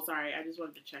cool. Sorry, I just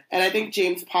wanted to check. And I think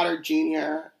James Potter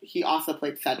Jr., he also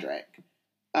played Cedric.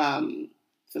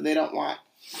 So they don't want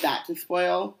that to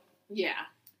spoil. Yeah.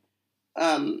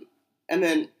 And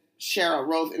then Cheryl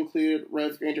roles include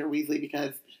Rose Granger Weasley,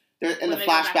 because they're in the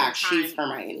flashback, she's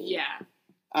Hermione. Yeah.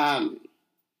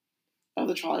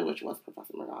 The Trolley Witch was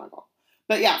Professor McGonagall.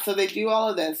 But yeah, so they do all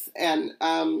of this, and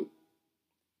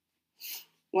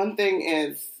one thing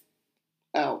is,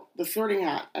 the Sorting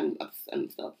Hat, I'm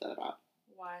still upset about.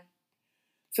 Why?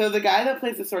 So the guy that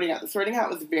plays the Sorting Hat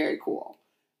was very cool.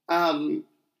 And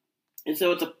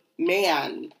so it's a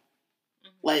man,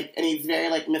 like, and he's very,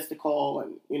 like, mystical,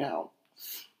 and, you know,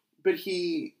 but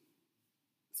he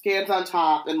stands on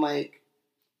top and, like,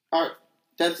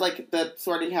 does, like, the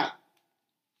Sorting Hat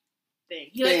thing.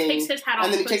 He, like, takes his hat off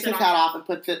and then he takes his hat off and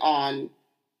puts it on.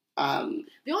 The only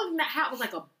thing that hat was,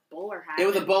 like, a bowler hat. It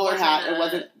was a bowler hat. It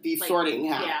wasn't the like, sorting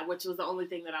hat. Yeah, which was the only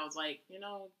thing that I was like,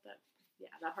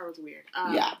 that part was weird.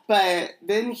 Yeah, but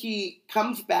then he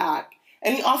comes back,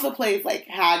 and he also plays like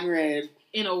Hagrid.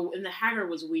 And the Hagrid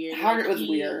was weird. Hagrid was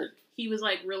weird. He was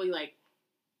like really like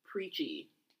preachy.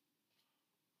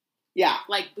 Yeah.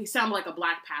 Like, he sounded like a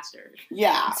black pastor.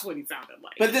 Yeah. That's what he sounded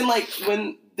like. But then, like,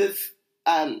 when this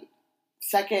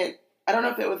second, I don't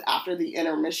know if it was after the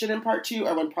intermission in part 2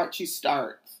 or when part 2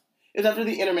 starts. It was after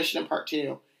the intermission in part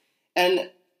 2. And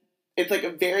it's, like, a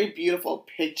very beautiful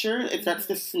picture. It starts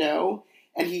to snow,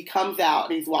 and he comes out,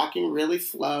 and he's walking really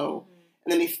slow.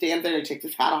 And then he stands there and he takes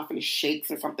his hat off, and he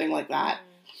shakes or something like that.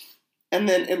 And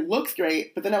then it looks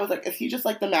great, but then I was like, is he just,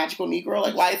 like, the magical Negro?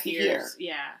 Like, why is he here?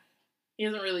 Yeah. He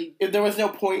doesn't really... There was no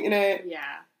point in it. Yeah.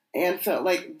 And so,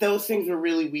 like, those things were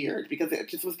really weird because it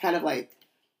just was kind of like,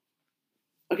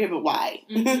 okay, but why?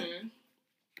 Mm-hmm.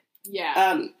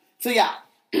 Yeah. So, yeah.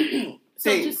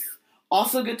 So just...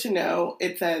 Also good to know,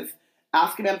 it says,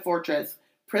 Azkaban Fortress,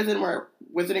 prison where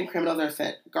wizarding criminals are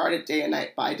sent, guarded day and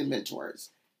night by Dementors.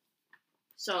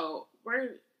 So,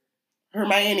 where...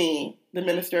 Hermione, the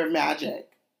Minister of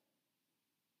Magic,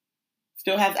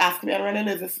 still has Azkaban running?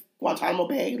 Is this Guantanamo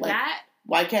Bay? Like,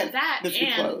 why can't this be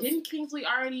closed? Didn't Kingsley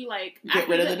already, like... Get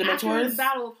rid of the Dementors? After the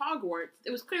Battle of Hogwarts,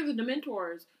 it was clear the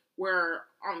Dementors were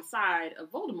on the side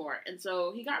of Voldemort. And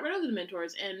so he got rid of the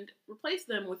Dementors and replaced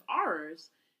them with ours.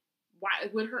 Why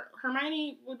would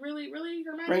Hermione... Hermione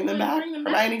bring them back?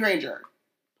 Hermione Granger.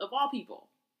 Of all people.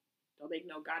 Don't make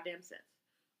no goddamn sense.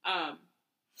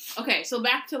 Okay, so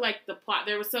back to, like, the plot.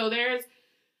 This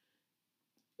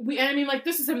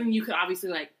is something you could obviously,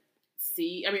 like,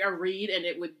 see, or read, and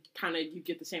it would kind of, you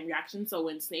get the same reaction. So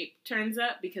when Snape turns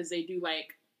up, because they do,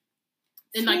 like,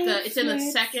 it's in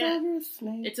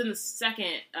the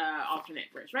second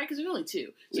alternate verse, right? Because there's only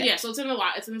 2. So yeah, so it's in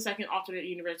the second alternate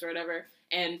universe or whatever,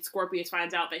 and Scorpius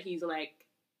finds out that he's, like,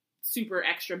 super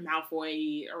extra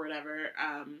Malfoy or whatever,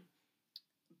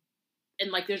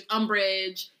 and, like, there's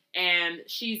Umbridge, and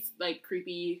she's, like,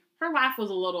 creepy. Her laugh was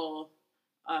a little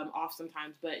off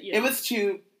sometimes, but, you know. It was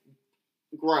too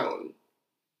grown.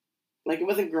 Like, it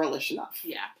wasn't girlish enough.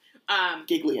 Yeah.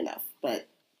 Giggly enough, but,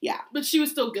 yeah. But she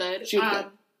was still good. She was good.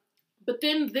 But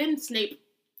then Snape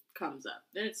comes up.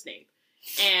 Then it's Snape.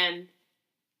 And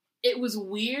it was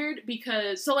weird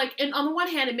because, so, like, and on the one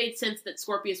hand, it made sense that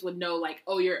Scorpius would know, like,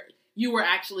 oh, you were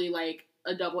actually, like,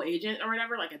 a double agent or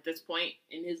whatever, like, at this point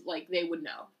in his, like, they would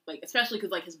know. Like, especially because,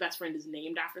 like, his best friend is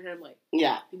named after him. Like,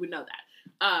 yeah, he would know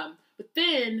that. But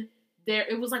then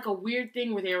it was, like, a weird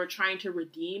thing where they were trying to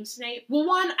redeem Snape.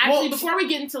 Well, before we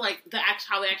get into, like,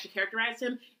 how they actually characterized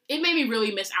him, it made me really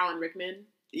miss Alan Rickman.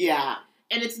 Yeah.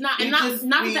 And it's not that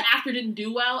the actor didn't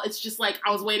do well. It's just, like,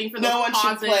 I was waiting for those pauses. No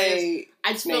one should play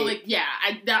I just Snape. feel like, yeah,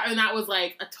 that was,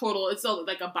 like, it's still,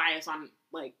 like, a bias on,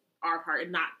 like, our part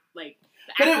and not, like,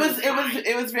 but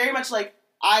it was very much like,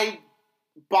 I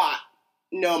bought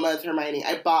Noma's Hermione.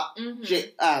 I bought,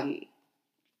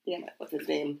 what's his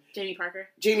name? Jamie Parker.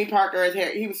 Jamie Parker, his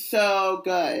hair. He was so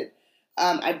good.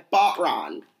 I bought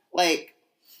Ron. Like,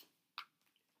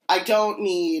 I don't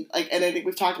need, like, and I think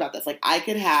we've talked about this, like, I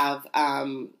could have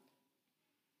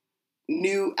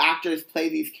new actors play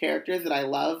these characters that I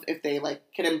love if they, like,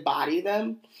 can embody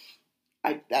them.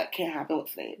 That can't happen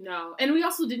with Snape. No. And we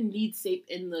also didn't need Snape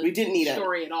in the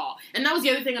story at all. And that was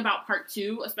the other thing about part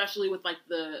 2, especially with, like,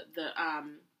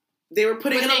 they were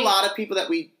putting in a lot of people that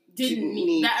we didn't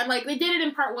need. That, like, they did it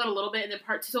in part 1 a little bit, and then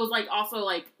part 2, so it was, like, also,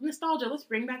 like, nostalgia, let's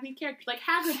bring back these characters. Like,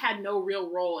 Hagrid had no real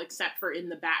role except for in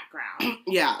the background.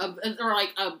 Yeah. Or,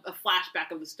 like, a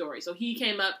flashback of the story. So he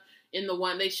came up in the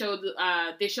one, they showed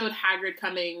Hagrid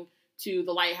coming to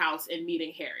the lighthouse and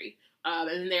meeting Harry. And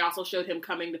then they also showed him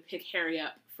coming to pick Harry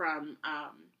up from...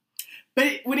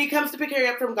 But when he comes to pick Harry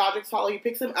up from Godric's Hollow, he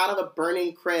picks him out of a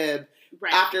burning crib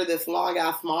after this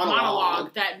long-ass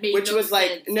monologue that made which no was sense.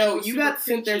 like, no, you got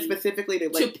sent there specifically to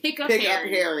pick up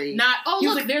Harry. Not,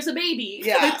 look, like, there's a baby.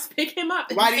 Yeah. Let's pick him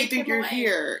up. Why do you think you're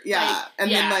here? Yeah.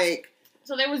 Then,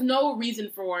 so there was no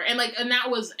reason for, and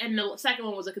the second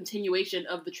one was a continuation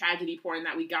of the tragedy porn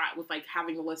that we got with, like,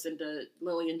 having to listen to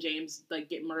Lily and James, like,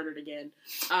 get murdered again.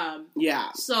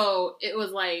 So it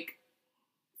was like,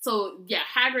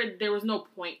 Hagrid, there was no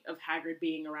point of Hagrid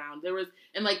being around.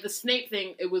 And, like, the Snape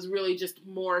thing, it was really just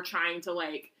more trying to,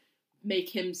 like, make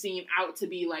him seem out to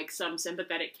be, like, some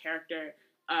sympathetic character,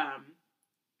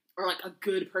 or, like, a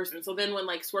good person. So then when,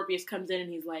 like, Scorpius comes in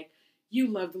and he's like, you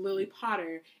loved Lily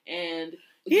Potter, and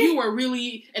you were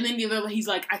really, and then the other, he's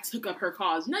like, I took up her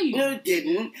cause. No, you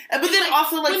didn't. But then like,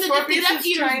 also, like, Scorpius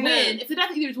is trying to... If the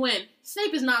Death Eaters win,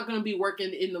 Snape is not going to be working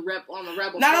on the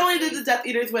Rebel. Not only did the Death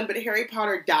Eaters win, but Harry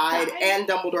Potter died and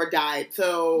Dumbledore died.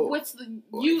 So what's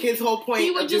his whole point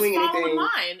of doing anything? He would just follow the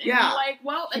line. And yeah. Be like,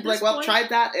 well, at He'd this be like, point, tried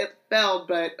that, it failed,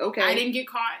 but okay. I didn't get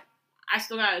caught. I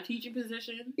still got a teaching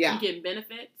position. Yeah. I'm getting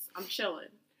benefits. I'm chilling.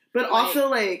 But also,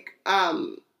 like,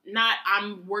 not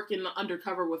I'm working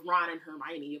undercover with Ron and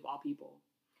Hermione of all people.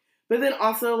 But then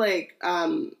also, like,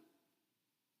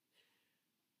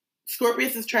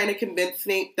 Scorpius is trying to convince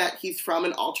Snape that he's from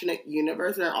an alternate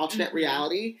universe or an alternate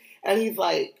reality. And he's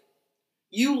like,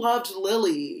 you loved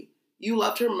Lily. You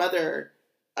loved her mother.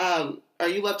 Or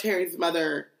you loved Harry's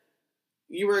mother.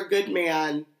 You were a good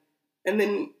man. And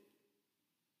then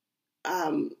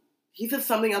he says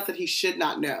something else that he should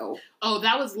not know. Oh,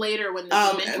 that was later when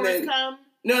the mentors come?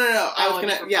 No.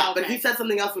 But he said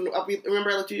something else.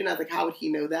 Remember, I looked at you and I was like, how would he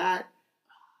know that?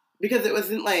 Because it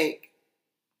wasn't like...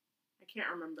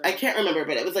 I can't remember,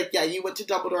 but it was like, yeah, you went to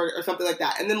Dumbledore or something like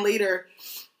that. And then later,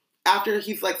 after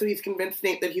he's like, so he's convinced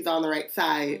Snape that he's on the right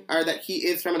side, or that he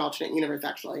is from an alternate universe,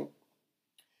 actually.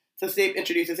 So Snape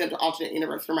introduces him to alternate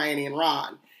universe Hermione and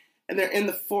Ron. And they're in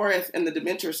the forest, and the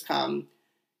Dementors come,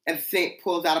 and Snape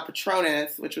pulls out a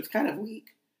Patronus, which was kind of weak.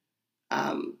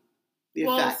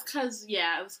 It's because,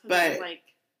 it was because, like...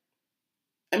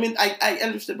 I mean, I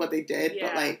understood what they did,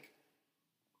 but, like,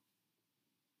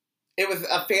 it was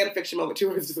a fan fiction moment, too,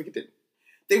 where it was just like,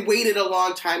 they waited a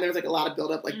long time. There was, like, a lot of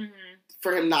build-up, like,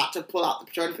 for him not to pull out the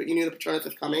Patronus, but you knew the Patronus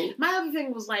was coming. My other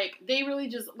thing was, like, they really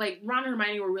just, like, Ron and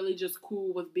Hermione were really just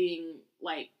cool with being,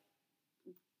 like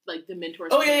the mentors.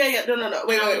 Oh, yeah. No.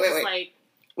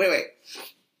 Wait.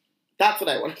 That's what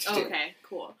I wanted to do. Okay,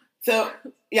 cool. So,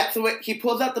 he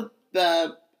pulls out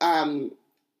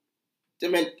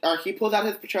he pulls out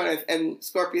his Patronus, and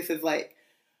Scorpius is like,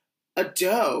 a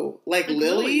doe? Like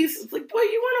lilies? It's like, boy,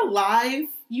 you weren't alive.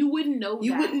 You wouldn't know that.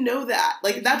 You wouldn't know that.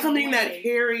 Like, that's something that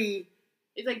Harry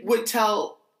would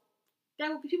tell.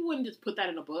 People wouldn't just put that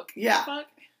in a book. Yeah. Fuck?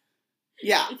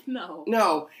 Yeah.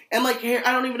 No. And, like, Harry,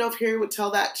 I don't even know if Harry would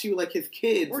tell that to, like, his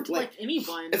kids. Or to, like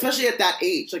anyone. Especially at that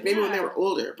age. Like, maybe when they were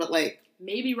older. But, like...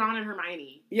 Maybe Ron and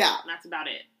Hermione. Yeah. That's about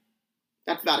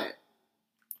it.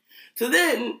 So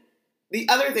then, the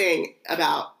other thing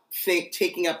about Snape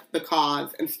taking up the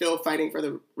cause and still fighting for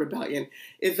the rebellion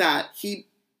is that he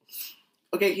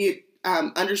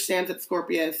understands that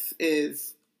Scorpius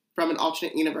is from an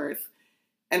alternate universe.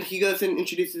 And he goes and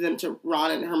introduces them to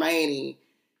Ron and Hermione.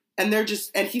 And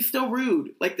and he's still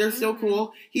rude. Like, they're so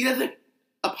cool. He doesn't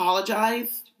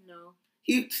apologize. No.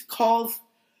 He calls...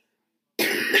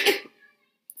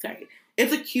 Sorry.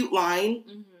 It's a cute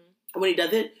line when he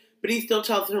does it, but he still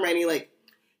tells Hermione, like,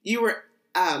 you were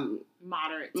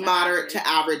moderate to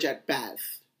average at best.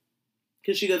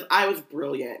 Because she goes, I was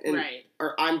brilliant.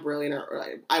 Or I'm brilliant, or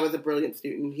I was a brilliant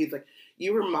student. He's like,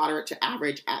 you were moderate to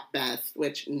average at best,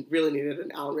 which really needed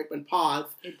an Alan Rickman pause.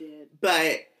 It did.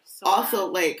 But also,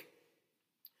 like,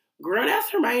 grown-ass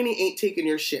Hermione ain't taking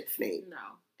your shit, Snape. No.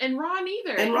 And Ron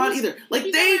either.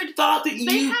 Like, they thought that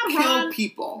you killed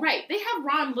people. Right. They had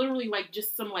Ron literally, like,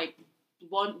 just some, like,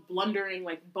 blundering,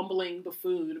 like, bumbling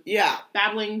buffoon. Yeah.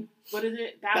 Babbling, what is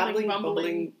it? Babbling,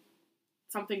 bumbling,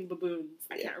 something baboons.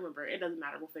 I can't remember. It doesn't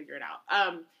matter. We'll figure it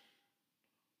out.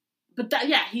 But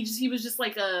he was just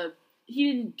like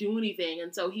he didn't do anything.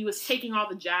 And so he was taking all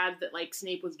the jabs that, like,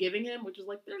 Snape was giving him, which was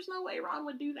like, there's no way Ron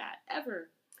would do that, ever.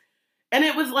 And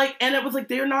it was like,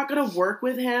 they're not going to work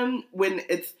with him when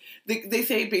they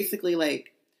say basically,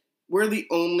 like, we're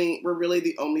really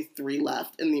the only 3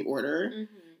 left in the order.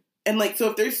 Mm-hmm. And, like, so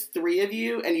if there's 3 of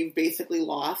you and you've basically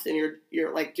lost and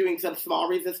you're like, doing some small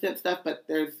resistance stuff, but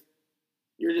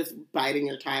you're just biding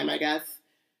your time, I guess.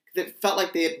 Because it felt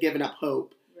like they had given up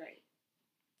hope. Right.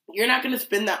 You're not going to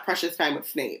spend that precious time with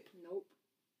Snape. Nope.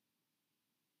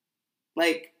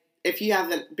 Like, if he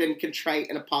hasn't been contrite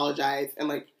and apologized and,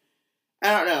 like,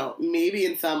 I don't know, maybe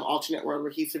in some alternate world where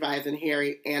he survives and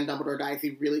Harry and Dumbledore dies,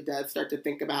 he really does start to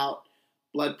think about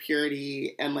blood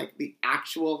purity and, like, the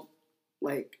actual,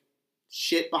 like,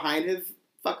 shit behind his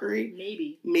fuckery.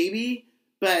 Maybe.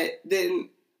 But then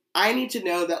I need to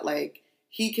know that, like,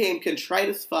 he came contrite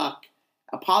as fuck,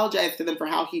 apologized to them for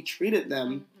how he treated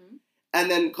them,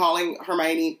 and then calling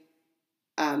Hermione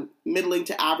middling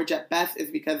to average at best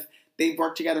is because they've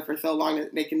worked together for so long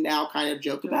that they can now kind of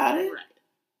joke about it. Right.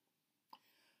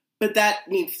 But that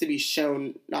needs to be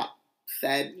shown, not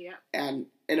said, yeah. And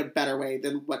in a better way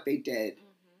than what they did.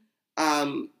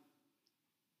 Yeah,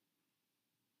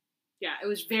 it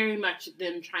was very much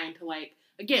them trying to, like,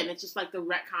 again, it's just like the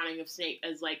retconning of Snape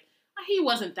as, like, he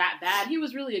wasn't that bad. He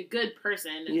was really a good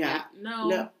person. And yeah.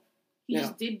 He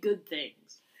just did good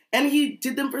things. And he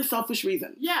did them for selfish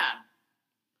reasons. Yeah.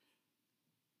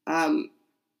 I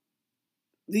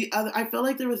feel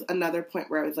like there was another point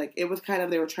where I was like, it was kind of,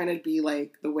 they were trying to be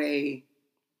like the way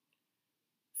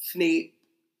Snape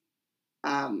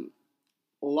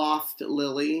lost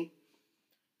Lily.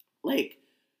 Like,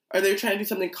 are they trying to do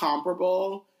something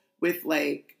comparable with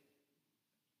like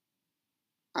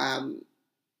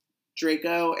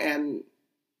Draco and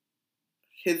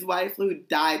his wife who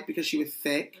died because she was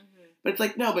sick? Mm-hmm. But it's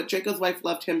like, no, but Draco's wife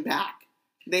loved him back.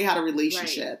 They had a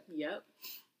relationship. Right. Yep.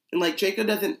 And like Draco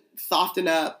doesn't soften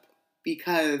up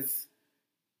because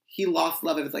he lost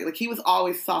love of his life. Like he was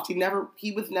always soft.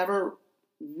 He was never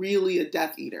really a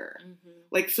Death Eater. Mm-hmm.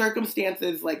 Like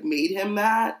circumstances like made him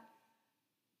that.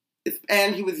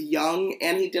 And he was young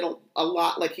and he did a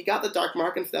lot. Like he got the dark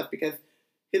mark and stuff because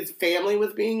his family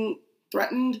was being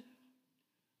threatened.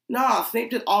 Nah,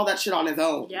 Snape did all that shit on his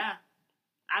own. Yeah.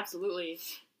 Absolutely.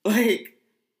 Like,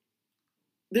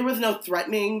 there was no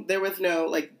threatening. There was no,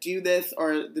 like, do this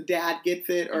or the dad gets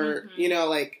it or, you know,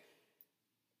 like.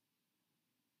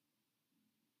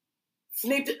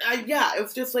 Snape did, yeah, it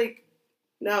was just like,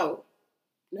 no.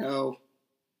 And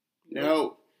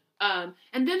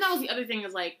then that was the other thing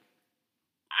is, like,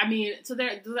 I mean, so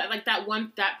there, like, that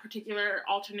particular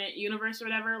alternate universe or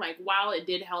whatever, like, while it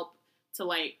did help to,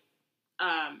 like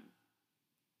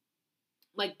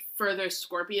further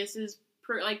Scorpius's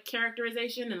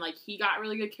characterization and like he got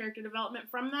really good character development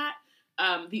from that.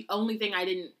 The only thing I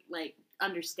didn't like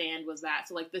understand was that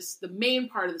the main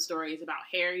part of the story is about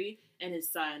Harry and his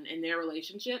son and their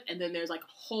relationship, and then there's like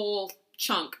a whole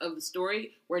chunk of the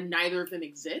story where neither of them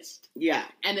exist. Yeah,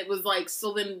 and it was like,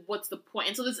 so then what's the point?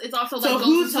 And so it's also like, so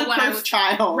who's the first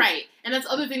child, right? And that's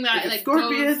the other thing that like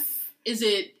Scorpius. Is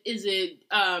it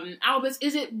Albus?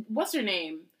 Is it what's her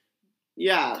name?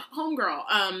 Yeah.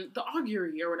 Homegirl, the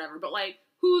Augury or whatever. But, like,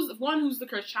 who's the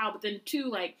cursed child? But then, two,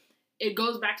 like, it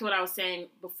goes back to what I was saying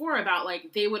before about,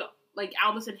 like, they would, like,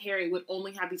 Albus and Harry would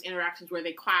only have these interactions where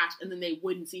they clashed and then they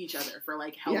wouldn't see each other for,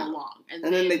 like, hella long. And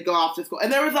then they'd go off to school.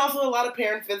 And there was also a lot of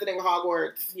parents visiting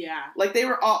Hogwarts. Yeah. Like, they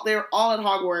were all at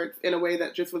Hogwarts in a way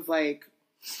that just was like,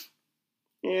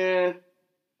 yeah,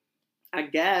 I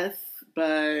guess,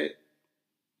 but...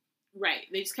 Right,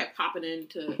 they just kept popping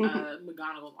into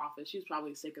McGonagall's office. She was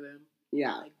probably sick of them.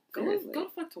 Yeah, like go the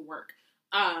fuck to work.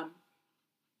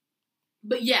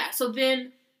 But yeah, so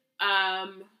then,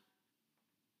 sorry,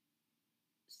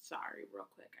 real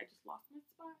quick, I just lost my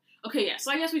spot. Okay, yeah, so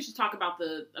I guess we should talk about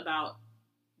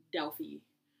Delphi.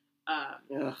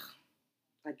 Ugh,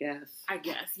 I guess,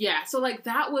 yeah. So like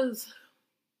that was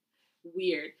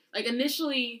weird. Like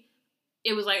initially,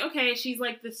 it was like, okay, she's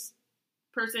like this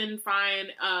person, fine,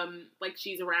 like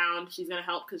she's around, she's gonna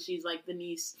help because she's like the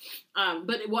niece,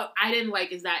 but what I didn't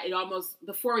like is that it almost,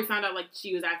 before we found out like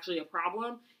she was actually a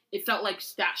problem, it felt like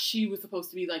that she was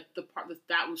supposed to be like the part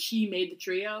that was, she made the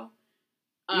trio,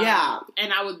 and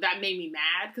that made me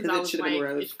mad because I was like,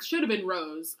 it should have been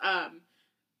Rose,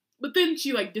 but then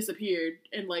she like disappeared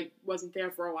and like wasn't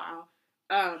there for a while,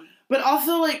 but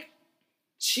also like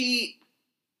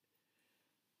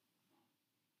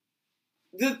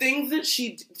the things that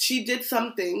she did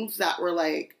some things that were,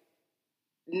 like,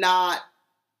 not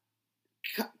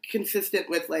consistent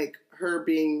with, like, her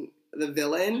being the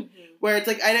villain. Mm-hmm. Where it's,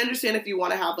 like, I understand if you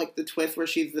want to have, like, the twist where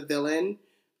she's the villain.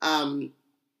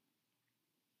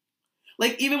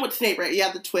 Like, even with Snape, right? You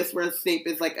have the twist where Snape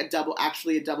is, like,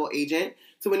 actually a double agent.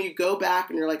 So when you go back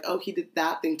and you're like, oh, he did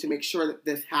that thing to make sure that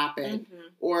this happened. Mm-hmm.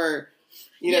 Or,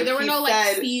 you know, there were no,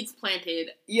 like, seeds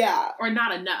planted. Yeah. Or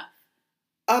not enough.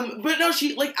 But no,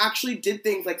 she, like, actually did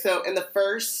things, like, so in the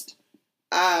first,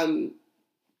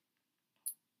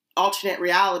 alternate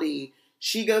reality,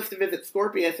 she goes to visit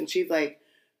Scorpius, and she's like,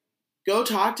 go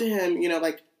talk to him, you know,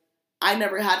 like, I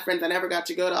never had friends, I never got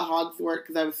to go to Hogwarts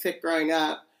because I was sick growing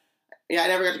up. Yeah, I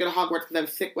never got to go to Hogwarts because I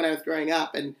was sick when I was growing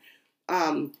up, and,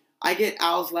 I get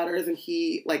Al's letters, and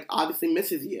he, like, obviously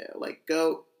misses you, like,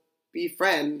 go be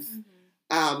friends,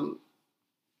 but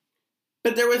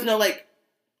there was no, like,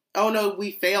 oh no,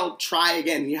 we failed, try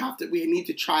again. We need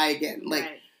to try again. Like,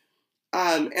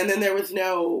 right. And then there was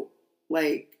no,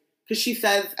 like, because she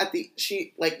says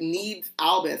she, like, needs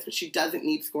Albus, but she doesn't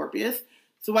need Scorpius.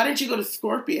 So why didn't you go to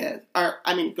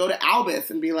go to Albus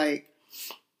and be like,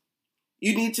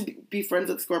 you need to be friends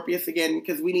with Scorpius again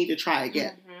because we need to try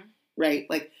again. Mm-hmm. Right?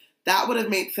 Like, that would have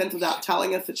made sense without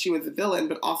telling us that she was a villain,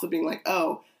 but also being like,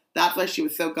 oh, that's why she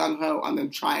was so gung-ho on them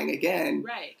trying again.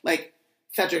 Right. Like,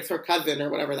 Cedric's her cousin or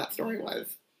whatever that story was.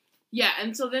 Yeah,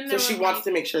 and so then she wants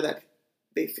to make sure that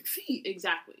they succeed.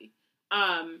 Exactly.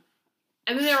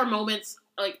 And then there were moments,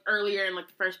 like, earlier in, like,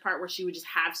 the first part where she would just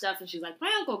have stuff, and she's like,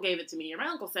 my uncle gave it to me, or my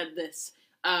uncle said this.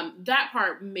 That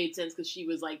part made sense, because she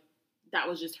was, like, that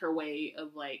was just her way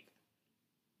of, like...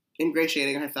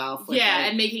 ingratiating herself. Like, yeah,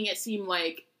 and making it seem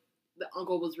like the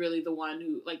uncle was really the one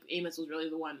who, like, Amos was really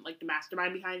the one, like, the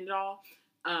mastermind behind it all.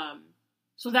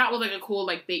 So that was, like, a cool,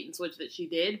 like, bait and switch that she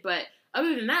did, but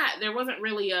other than that, there wasn't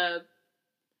really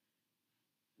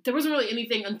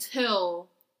anything until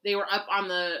they were up on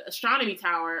the astronomy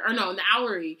tower, or no, in the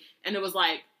Owlery, and it was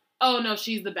like, oh no,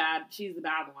 she's the bad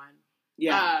one.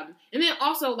 Yeah. And then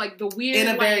also, like, the weird... in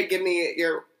a very, give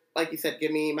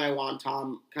me my wand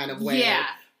Tom kind of way. Yeah.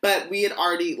 But we had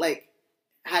already, like,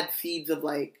 had seeds of,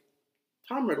 like,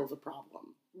 Tom Riddle's a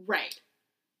problem. Right.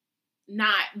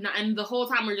 Not, and the whole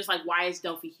time we're just like, why is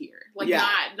Delphi here? Like,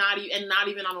 not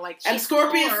even on a, like... And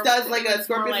Scorpius does, like,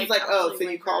 Scorpius is like, oh, so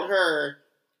you called her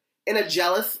in a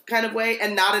jealous kind of way,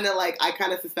 and not in a, like, I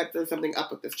kind of suspect there's something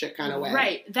up with this chick kind of way.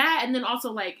 Right. That, and then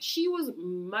also, like, she was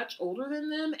much older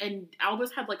than them, and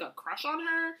Albus had, like, a crush on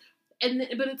her,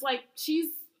 but it's like,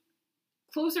 she's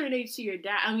closer in age to your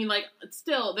dad. I mean, like,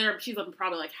 still, she's like,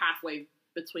 probably, like, halfway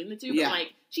between the two, but,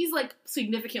 like, she's, like,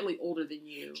 significantly older than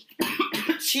you.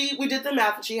 We did the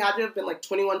math, she had to have been, like,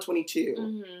 21, 22.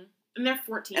 Mm-hmm. And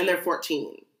they're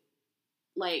 14.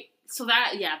 Like, so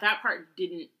that part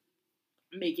didn't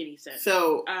make any sense.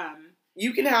 So,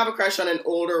 you can have a crush on an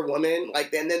older woman,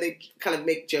 like, and then they kind of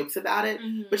make jokes about it,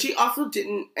 mm-hmm. but she also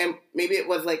didn't, and maybe it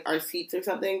was, like, our seats or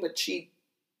something, but she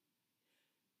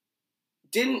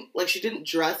didn't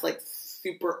dress, like,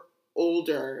 super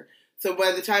older. So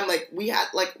by the time, like, we had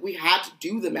to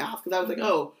do the math, because I was like,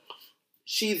 oh,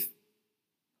 she's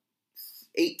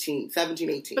 17,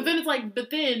 18. But then it's like,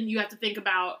 you have to think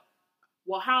about,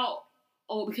 well, how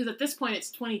old, because at this point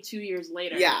it's 22 years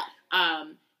later. Yeah.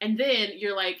 And then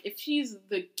you're like, if she's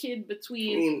the kid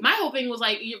between, my whole thing was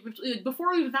like,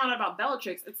 before we even found out about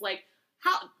Bellatrix, it's like,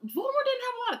 how, Voldemort didn't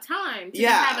have a lot of time to be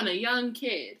having a young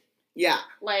kid. Yeah.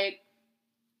 Like,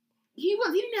 he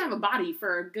didn't have a body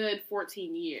for a good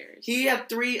 14 years. He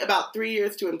had about 3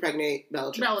 years to impregnate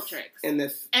Bellatrix. In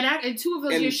this. And 2 of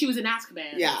those years she was in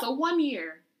Azkaban. Yeah. So 1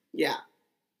 year. Yeah.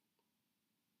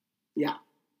 Yeah.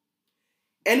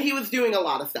 And he was doing a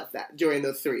lot of stuff during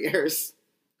those 3 years.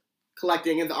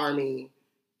 Collecting his army,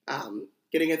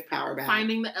 getting his power back.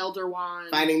 Finding the Elder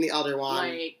Wand.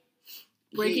 Like,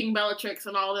 breaking Bellatrix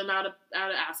and all them out of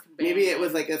Azkaban. Maybe it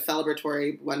was like a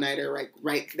celebratory one-nighter, like,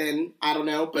 right then. I don't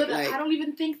know, but like, I don't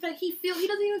even think that he doesn't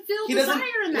even feel desire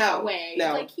in that way.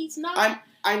 No. Like, he's not.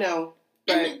 I know.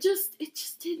 But and it just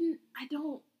didn't, I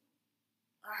don't.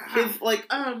 His, like,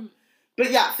 but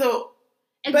yeah, so.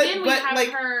 And then we have like,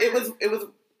 her. It was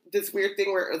this weird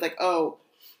thing where it was like, oh,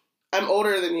 I'm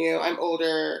older than you, I'm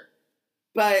older,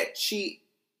 but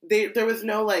there was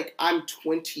no, like, I'm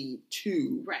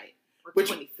 22. Right. Or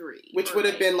 23. Which would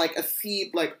have been, like, a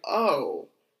seed, like, oh,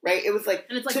 right? It was like,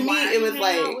 and it's like, to me, it was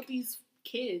like, out with these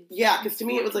kids? Yeah, because to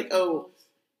me, it was like, oh,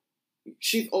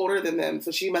 she's older than them,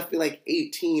 so she must be, like,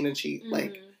 18, and she,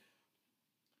 like,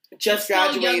 just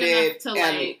graduated. To,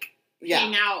 like,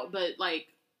 hang out, but, like,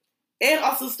 and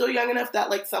also still young enough that,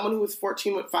 like, someone who was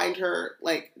 14 would find her,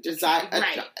 like,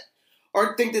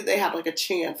 or think that they had, like, a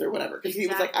chance or whatever. Because he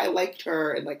was like, I liked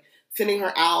her, and, like, sending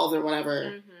her owls or whatever.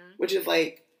 Mm-hmm. Which is,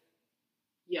 like...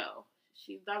 Yo.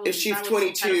 If she's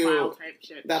 22,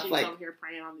 that's, like... Over here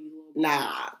praying on these little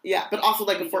nah. Yeah, but also,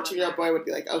 like, a 14-year-old boy would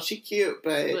be like, oh, she's cute,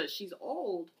 but she's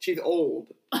old. She's old.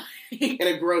 In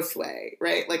a gross way,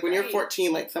 right? Like, when you're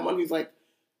 14, like, someone who's, like,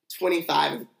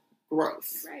 25 is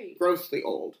gross. Right. Grossly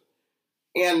old.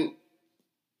 And,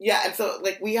 yeah, and so,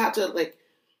 like, we had to, like...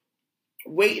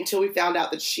 wait until we found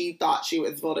out that she thought she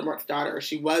was Voldemort's daughter, or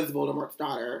she was Voldemort's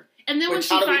daughter. And then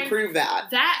how do we prove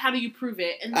that? How do you prove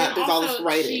it? And then there's also, all this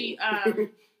writing.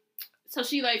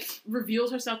 she like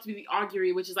reveals herself to be the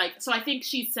Augury, which is like, so I think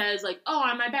she says like, oh,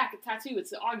 on my back, a tattoo,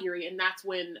 it's the Augury, and that's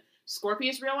when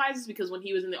Scorpius realizes, because when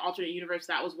he was in the alternate universe,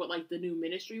 that was what like the new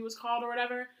ministry was called or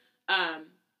whatever.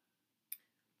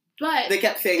 But they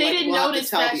kept saying, they didn't notice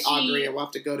to tell the Augury, or we'll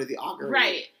have to go to the Augury.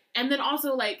 Right. And then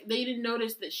also, like, they didn't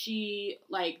notice that she,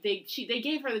 like, they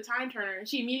gave her the Time Turner, and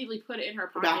she immediately put it in her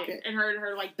pocket. And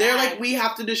her like, they're bag. like, we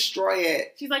have to destroy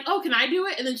it. She's like, oh, can I do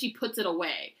it? And then she puts it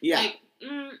away. Yeah. Like,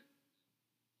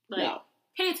 no.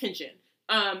 Pay attention.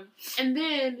 And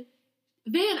then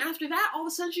after that, all of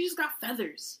a sudden, she just got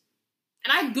feathers.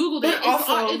 And I Googled it.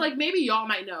 It's like, maybe y'all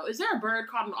might know. Is there a bird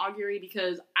called an augury?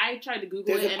 Because I tried to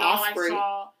Google it, and all I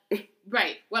saw...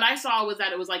 Right. What I saw was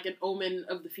that it was like an omen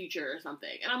of the future or something.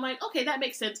 And I'm like, okay, that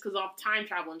makes sense because of time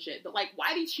travel and shit. But like,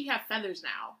 why did she have feathers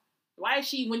now? Why is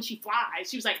she, when she flies,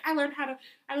 she was like, I learned how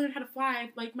to fly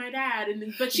like my dad, and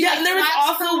then, but she and there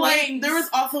was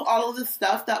also all of this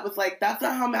stuff that was like, that's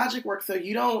not how magic works. So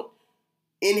you don't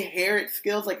inherit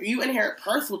skills, like you inherit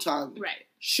Parseltongue, right?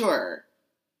 Sure.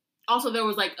 Also, there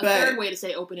was like a third way to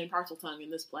say open in Parseltongue in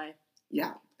this play.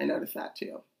 Yeah, I noticed that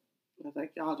too. I was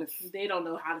like, y'all just... They don't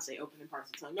know how to say open in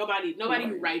Parseltongue. Nobody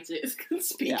who writes it can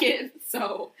speak it,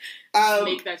 so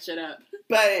make that shit up.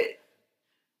 But,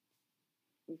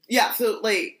 yeah, so,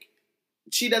 like,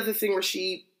 she does this thing where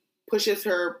she pushes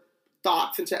her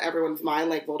thoughts into everyone's mind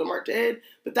like Voldemort did,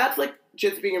 but that's, like,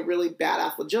 just being a really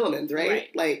badass Legilimens, right?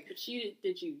 Like... But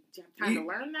did you have time to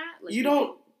learn that? Like, you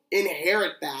don't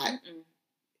inherit that. Mm-mm.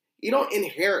 You don't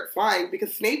inherit flying,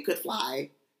 because Snape could fly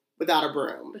without a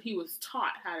broom. But he was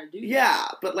taught how to do that. Yeah,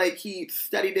 but, like, he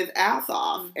studied his ass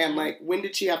off. Mm-hmm. And, like, when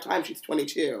did she have time? She's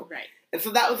 22. Right. And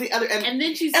so that was the other... And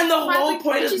then she's... And the whole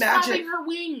point of magic... She's her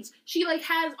wings. She, like,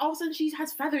 has... All of a sudden, she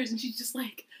has feathers, and she's just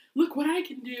like, look what I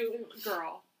can do.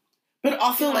 Girl. But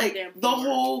also, like, the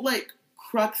whole, like,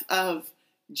 crux of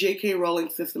J.K.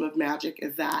 Rowling's system of magic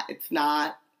is that it's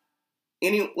not...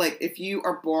 Like, if you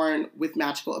are born with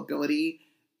magical ability,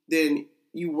 then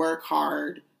you work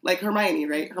hard... Like Hermione,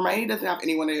 right? Hermione doesn't have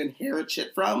anyone to inherit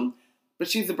shit from, but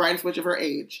she's the brightest witch of her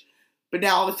age. But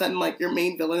now all of a sudden, like, your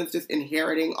main villain is just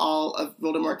inheriting all of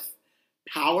Voldemort's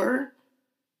power.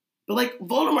 But, like,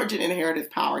 Voldemort didn't inherit his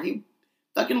power. He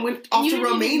fucking went off to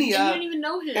Romania. And you didn't even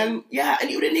know him. And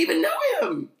you didn't even know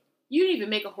him. You didn't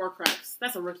even make a Horcrux.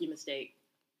 That's a rookie mistake.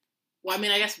 Well, I mean,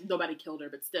 I guess nobody killed her,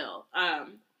 but still.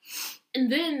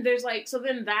 And then there's, like, so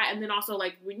then that, and then also,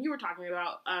 like, when you were talking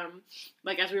about,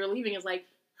 like, as we were leaving, is, like,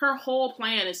 her whole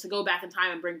plan is to go back in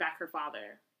time and bring back her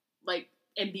father. Like,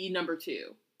 and be number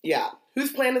 2. Yeah.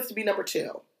 Whose plan is to be number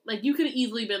 2? Like, you could have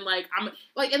easily been like, and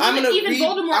then even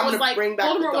Voldemort was like,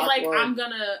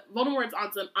 Voldemort's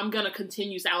on some, I'm gonna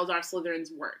continue Salazar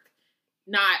Slytherin's work.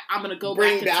 Not, I'm gonna go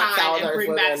back in time and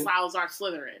bring back Salazar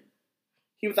Slytherin.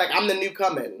 He was like, I'm the new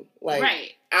coming. Like,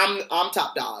 right. I'm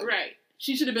top dog. Right.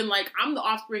 She should have been like, I'm the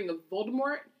offspring of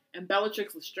Voldemort and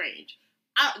Bellatrix Lestrange.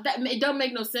 It doesn't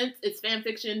make no sense. It's fan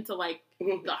fiction to, like,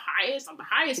 on the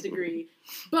highest degree.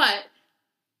 But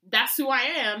that's who I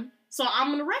am, so I'm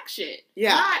going to wreck shit.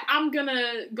 Yeah. Not, I'm going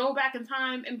to go back in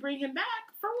time and bring him back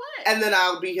for what? And then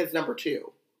I'll be his number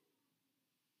 2.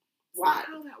 Why? That's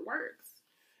not how that works.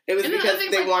 It was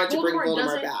because they wanted to bring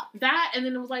Voldemort back. That, and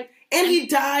then it was like... And he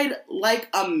died like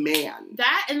a man.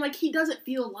 That, and, like, he doesn't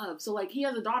feel love. So, like, he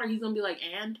has a daughter, he's going to be like,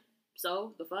 and...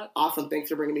 So, the fuck? Awesome, thanks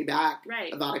for bringing me back.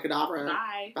 Right. Avada Kedavra.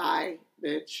 Bye. Bye,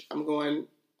 bitch. I'm going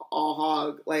all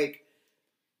hog. Like...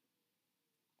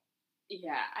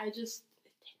 Yeah, it didn't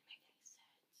make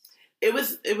any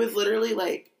sense. It was literally,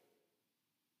 like,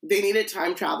 they needed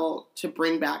time travel to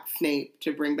bring back Snape,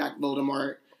 to bring back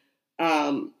Voldemort.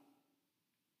 Again,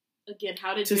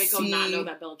 how did Draco not know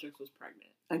that Bellatrix was pregnant?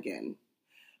 Again.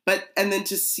 And then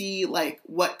to see, like,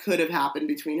 what could have happened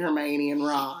between Hermione and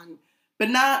Ron... But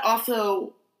not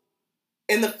also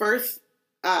in the first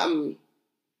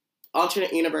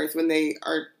alternate universe when they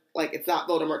are, like, it's not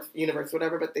Voldemort's universe or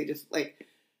whatever, but they just, like,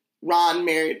 Ron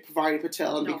married Pavarti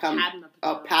Patil and become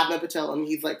Padma Patil, and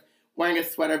he's, like, wearing a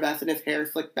sweater vest and his hair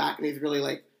is slicked back and he's really,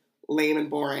 like, lame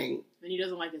and boring. And he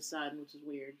doesn't like his son, which is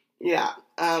weird. Yeah.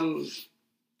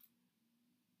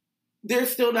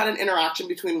 There's still not an interaction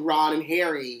between Ron and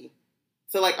Harry.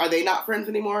 So, like, are they not friends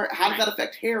anymore? How does that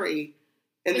affect Harry?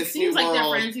 It seems like they're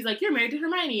friends. He's like, you're married to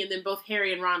Hermione. And then both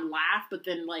Harry and Ron laugh, but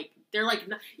then, like, they're, like,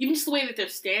 not, even just the way that they're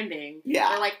standing,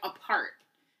 they're, like, apart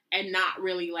and not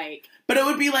really, like... But it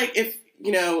would be like if,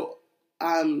 you know,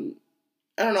 I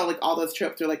don't know, like, all those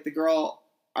tropes are, like, the girl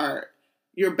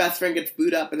your best friend gets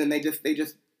booed up and then they just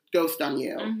ghost on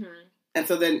you. Mm-hmm. And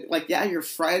so then, like, yeah, you're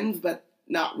friends, but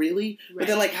not really. Right. But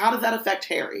then, like, how does that affect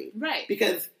Harry? Right.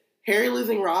 Because Harry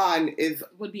losing Ron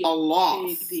would be a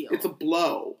loss. Big deal. It's a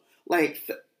blow. Like,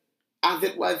 as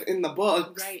it was in the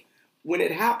books when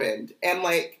it happened. And,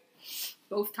 like...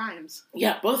 Both times.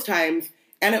 Yeah, both times.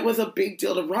 And it was a big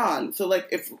deal to Ron. So, like,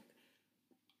 if...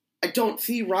 I don't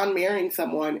see Ron marrying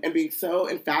someone and being so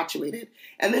infatuated.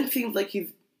 And then it seems like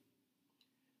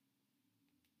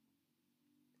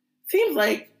Seems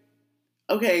like,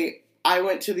 okay, I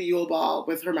went to the Yule Ball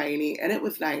with Hermione and it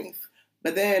was nice.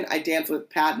 But then I danced with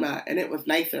Padma and it was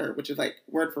nicer, which is, like,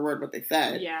 word for word what they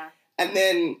said. Yeah. And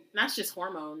then... That's just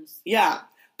hormones. Yeah.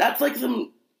 That's like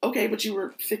some... Okay, but you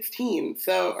were 16,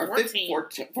 so... Or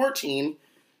 14.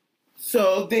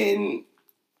 So then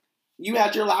you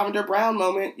had your Lavender Brown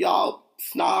moment. Y'all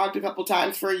snogged a couple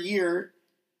times for a year.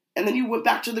 And then you went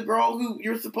back to the girl who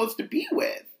you're supposed to be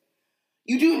with.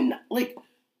 You do... Like...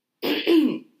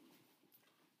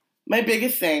 my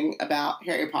biggest thing about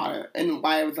Harry Potter and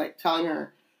why I was like telling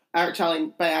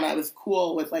Diana I was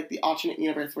cool with like the alternate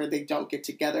universe where they don't get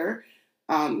together,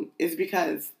 is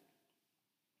because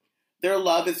their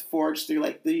love is forged through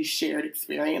like these shared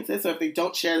experiences. So if they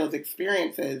don't share those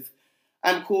experiences,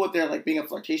 I'm cool with their like being a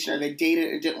flirtation or they dated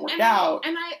and it didn't work out.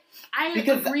 And I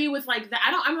agree with like that.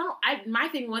 My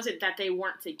thing wasn't that they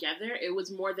weren't together. It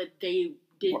was more that they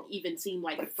didn't even seem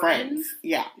like friends.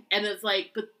 Yeah. And it's like,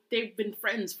 but they've been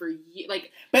friends for years.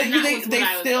 Like, but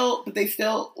they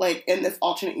still like in this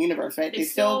alternate universe, right? They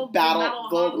still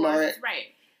battled Voldemort. Right.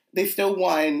 They still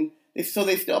won. They still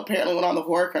apparently went on the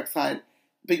Horcrux hunt.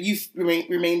 But you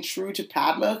remain true to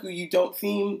Padma, who you don't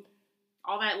seem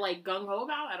all that like gung ho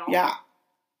about at all. Yeah.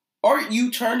 Or you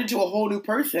turned into a whole new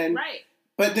person. Right.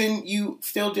 But then you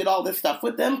still did all this stuff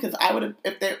with them. Because I would have,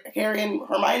 if Harry and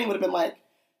Hermione would have been like,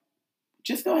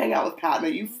 just go hang out with Padma.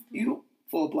 You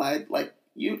full blood. Like,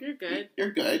 you're good. You're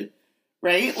good.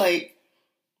 Right? Like,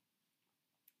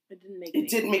 it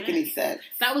didn't make any sense.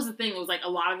 That was the thing. It was like a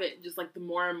lot of it, just like the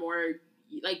more and more,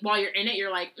 like while you're in it,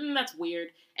 you're like, that's weird.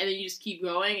 And then you just keep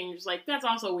going and you're just like, that's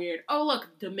also weird. Oh, look,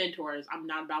 Dementors. I'm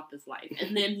not about this life.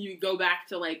 And then you go back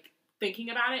to like,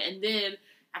 thinking about it, and then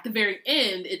at the very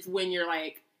end, it's when you're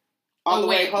like on the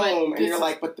way home, and you're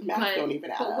like, but the math don't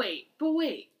even add up.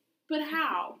 But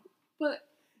how? But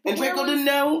and Draco didn't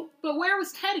know. But where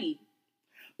was Teddy?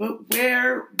 But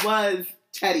where was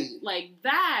Teddy? Like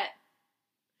that,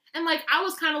 and like I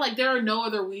was kind of like, there are no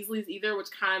other Weasleys either, which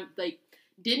kind of like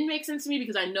didn't make sense to me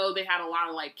because I know they had a lot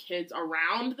of like kids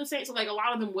around the same, so like a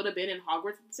lot of them would have been in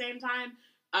Hogwarts at the same time.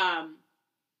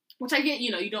 Which I get,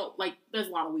 you don't, like, there's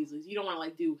a lot of Weasleys. You don't want to,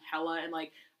 like, do hella, and,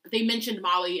 like, they mentioned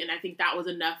Molly, and I think that was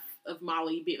enough of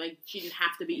Molly, like, she didn't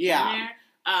have to be in there.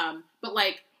 But,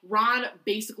 like, Ron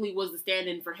basically was the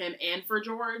stand-in for him and for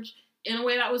George in a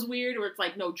way that was weird, where it's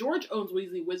like, no, George owns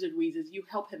Weasley Wizard Wheezes. You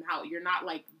help him out. You're not,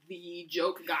 like, the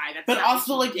joke guy. That's but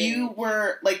also, like, you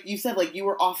were, like, you said, like, you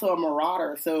were also a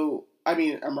marauder, so, I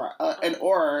mean, an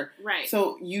Auror. Right.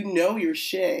 So, you know your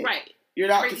shit. Right. You're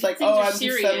not just like, oh,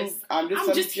 I'm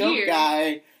just some joke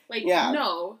guy. Like,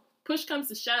 no. Push comes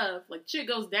to shove. Like, shit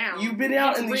goes down. You've been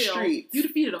out in the streets. You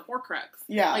defeated a Horcrux.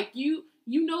 Yeah. Like, you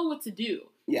know what to do.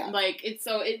 Yeah. Like, it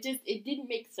didn't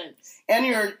make sense. And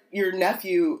your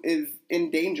nephew is in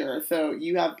danger, so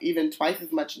you have even twice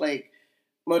as much, like,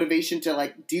 motivation to,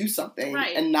 like, do something.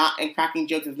 Right. And cracking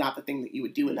jokes is not the thing that you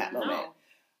would do in that moment.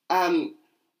 No.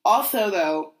 Also,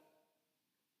 though,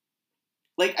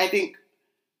 like, I think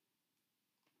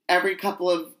every couple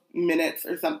of minutes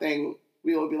or something,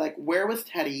 we will be like, where was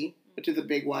Teddy? Which is a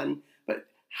big one. But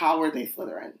how were they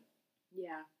Slytherin?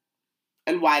 Yeah.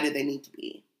 And why did they need to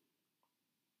be?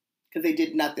 Because they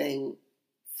did nothing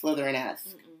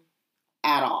Slytherin-esque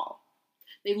at all.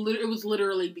 It was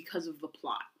literally because of the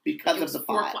plot. Because of the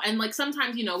plot. And, like,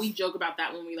 sometimes, we joke about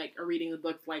that when we, like, are reading the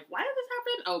book. Like, why did this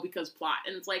happen? Oh, because plot.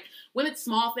 And it's like, when it's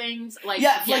small things, like...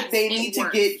 Yeah, it's like they need to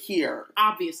get here.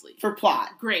 Obviously. For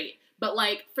plot. Great. But,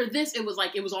 like, for this, it was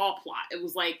all plot. It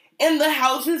was, like... And the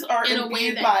houses are in a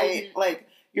way that by, like,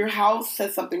 your house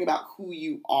says something about who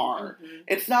you are. Mm-hmm.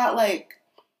 It's not like,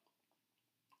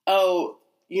 oh,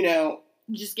 you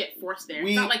just get forced there.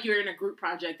 It's not like you're in a group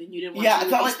project and you didn't want to it's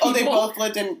not like, oh, they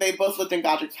both lived in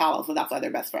Godric's Hollow, so that's why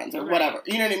they're best friends, or whatever.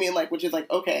 You know what I mean? Like, which is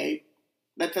like, okay,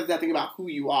 that says nothing about who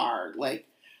you are. Like,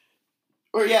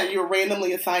 or you're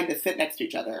randomly assigned to sit next to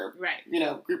each other.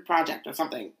 Right. Group project or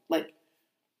something. Like,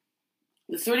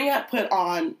 the sorting hat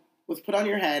was put on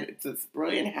your head. It's this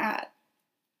brilliant hat.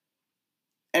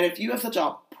 And if you have such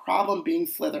a problem being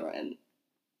Slytherin...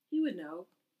 He would know.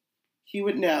 He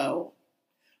would know.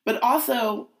 But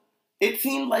also, it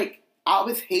seemed like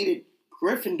Albus hated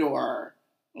Gryffindor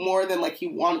more than, like, he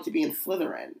wanted to be in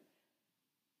Slytherin.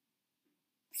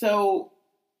 So...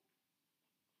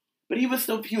 But he was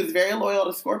very loyal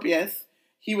to Scorpius.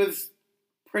 He was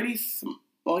pretty...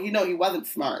 Well, he wasn't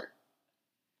smart.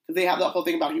 Because they have the whole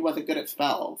thing about he wasn't good at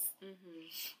spells.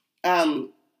 Mm-hmm.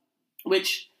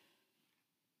 Which,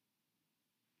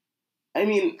 I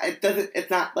mean,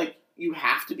 it's not like you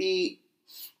have to be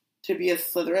a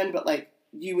Slytherin, but like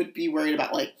you would be worried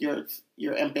about like your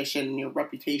ambition and your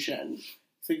reputation.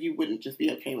 So you wouldn't just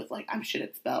be okay with like, I'm shit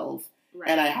at spells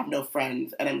and I have no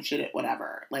friends and I'm shit at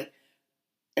whatever. Like,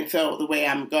 and so the way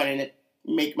I'm going to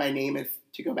make my name is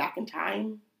to go back in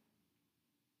time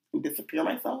and disappear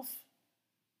myself.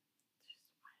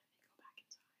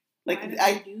 Like,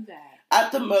 I do that?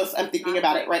 At the most, I'm thinking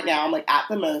about it right now. I'm like, at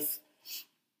the most,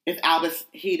 if Albus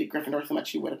hated Gryffindor so much,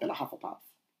 he would have been a Hufflepuff.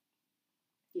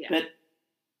 Yeah.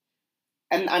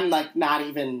 And I'm like, not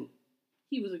even.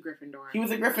 He was a Gryffindor. He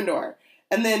was a Gryffindor.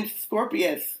 And then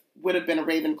Scorpius would have been a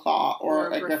Ravenclaw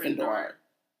or a Gryffindor.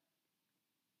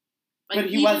 Like, but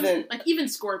he wasn't... Like, even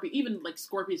Scorpius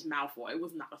Malfoy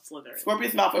was not a Slytherin.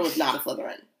 Scorpius Malfoy was not a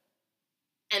Slytherin.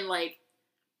 And, like,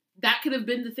 that could have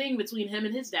been the thing between him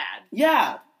and his dad.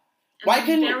 Yeah. Why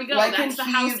couldn't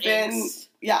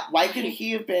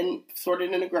he have been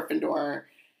sorted in a Gryffindor,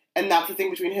 and that's the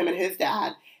thing between him and his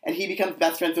dad, and he becomes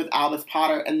best friends with Albus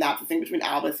Potter, and that's the thing between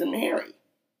Albus and Harry.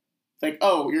 It's like,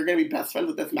 oh, you're going to be best friends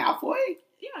with this Malfoy?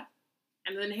 Yeah.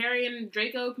 And then Harry and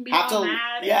Draco can be all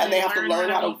mad. Yeah, and they have to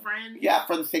learn how to be friends. Yeah,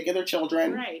 for the sake of their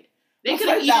children. Right. They could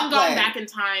have even gone back in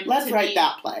time. Let's write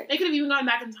that play. They could have even gone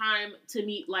back in time to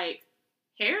meet, like,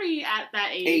 Harry at that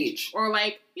age. Or,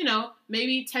 like, you know,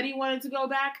 maybe Teddy wanted to go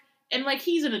back. And, like,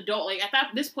 he's an adult. Like, at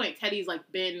this point, Teddy's,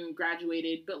 like, been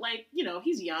graduated. But, like, you know,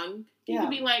 he's young. He could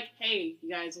be like, hey, you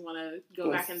guys want to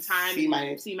go back in time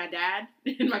and see my dad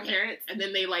and my parents? And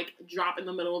then they, like, drop in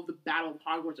the middle of the Battle of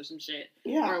Hogwarts or some shit.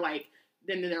 Yeah. Or, like,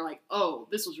 then they're like, oh,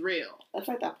 this was real. Let's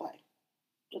write that play.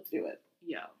 Let's do it.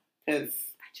 Yo. Because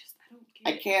I don't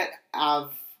get it. I can't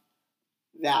have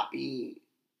that be...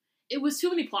 It was too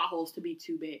many plot holes to be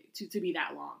too big, to be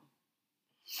that long.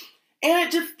 And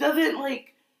it just doesn't,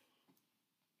 like...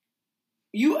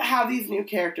 You have these new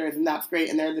characters, and that's great,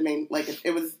 and they're the main... Like,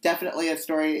 it was definitely a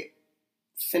story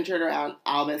centered around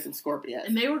Albus and Scorpius.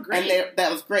 And they were great. And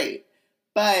that was great.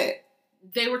 But...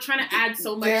 They were trying to add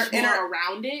so much more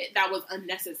around it that was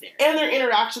unnecessary. And their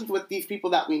interactions with these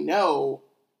people that we know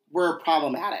were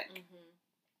problematic. Mm-hmm.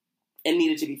 And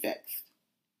needed to be fixed.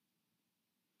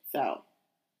 So...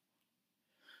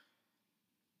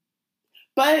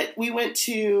 But we went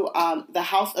to the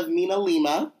house of Mina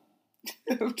Lima.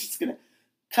 I'm just going to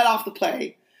cut off the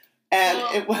play. And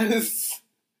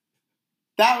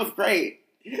that was great.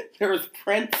 There was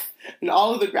prints and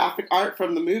all of the graphic art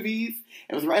from the movies.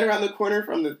 It was right around the corner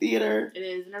from the theater. It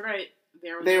is. And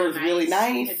they were really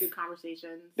nice. Had good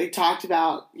conversations. They talked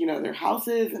about, you know, their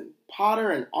houses and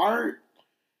Potter and art.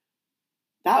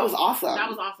 That was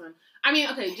awesome. I mean,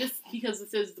 okay, just because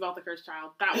this is about the cursed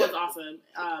child, that was awesome.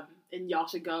 And y'all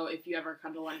should go if you ever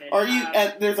come to London. Or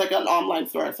there's like an online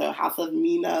store, so House of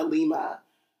Mina Lima,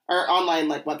 or online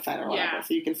like website or whatever,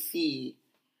 so you can see.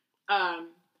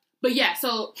 But yeah,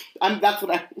 so that's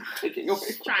what I'm taking away.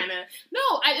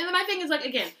 And my thing is, like,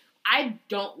 again, I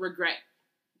don't regret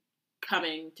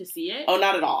coming to see it. Oh,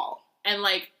 not at all. And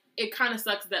like, it kind of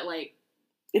sucks that like.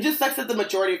 It just sucks that the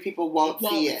majority of people won't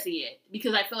see it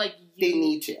because I feel like they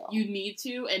need to. You need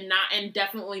to, and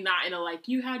definitely not in a like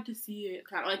you had to see it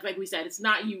kind of like we said. It's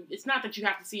not that you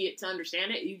have to see it to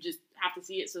understand it. You just have to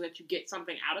see it so that you get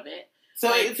something out of it. So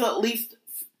it's at least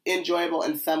enjoyable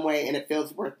in some way, and it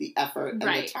feels worth the effort and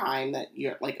the time that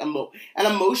you're like an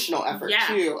emotional effort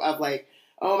too of like,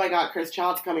 oh my god, Chris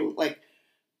Child's coming, like.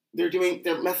 They're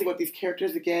messing with these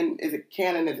characters again. Is it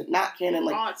canon? Is it not canon?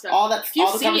 Like, all the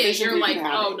conversations you're like,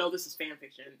 oh, no, this is fan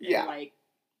fiction. And like,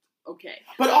 okay.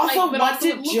 But what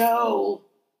did Jo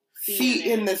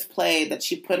see in this play that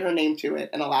she put her name to it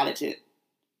and allowed it to,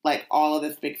 like, all of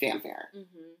this big fanfare?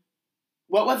 Mm-hmm.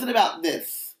 What was it about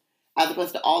this, as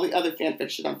opposed to all the other fan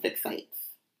fiction on fic sites?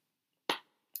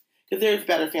 Because there's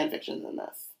better fan fiction than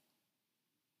this.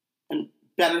 And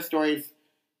better stories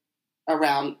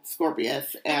around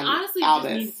Scorpius and honestly,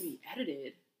 Albus. It just needs to be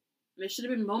edited. There should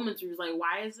have been moments where it was like,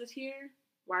 why is this here?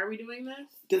 Why are we doing this?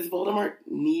 Does Voldemort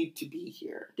need to be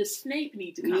here? Does Snape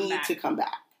need to come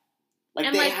back? Like,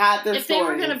 and they had their if stories.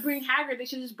 They were going to bring Hagrid, they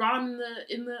should have just brought him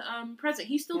in the present.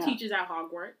 He still teaches at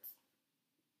Hogwarts.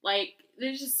 Like,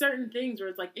 there's just certain things where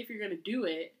it's like, if you're going to do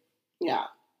it. Yeah.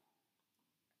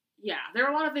 Yeah, there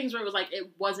were a lot of things where it was like, it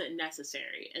wasn't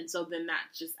necessary. And so then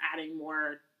that's just adding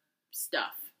more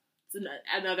stuff.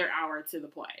 Another hour to the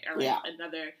play, or like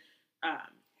another.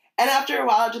 And after a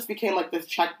while, it just became like this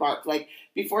check mark. Like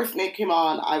before Snape came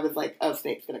on, I was like, "Oh,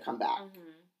 Snape's gonna come back." Mm-hmm.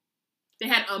 They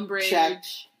had Umbridge. Check.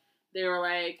 They were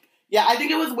like, yeah, I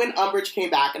think it was when Umbridge came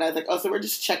back, and I was like, "Oh, so we're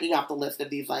just checking off the list of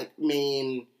these like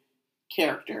main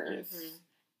characters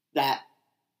that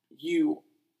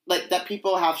that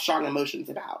people have strong emotions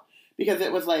about." Because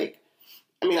it was like,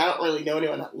 I mean, I don't really know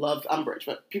anyone that loves Umbridge,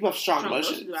 but people have strong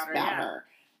emotions about her.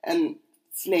 And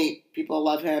Snape, people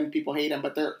love him, people hate him,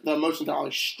 but the emotions are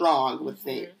always strong with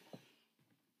Snape.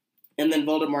 And then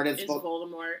Voldemort is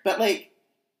Voldemort. But, like,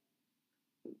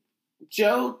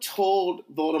 Jo told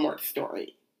Voldemort's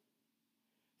story.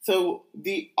 So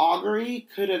the augury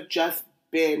could have just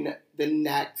been the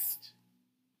next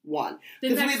one.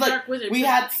 Because we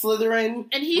had Slytherin,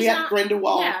 and we had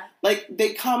Grindelwald. Yeah. Like,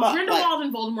 they come up. Grindelwald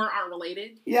and Voldemort aren't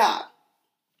related. Yeah.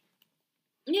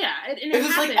 Yeah, it's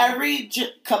just like every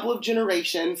couple of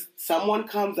generations, someone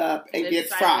comes up and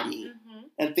gets froggy. Mm-hmm.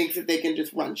 and thinks that they can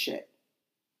just run shit.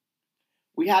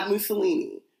 We had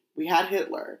Mussolini. We had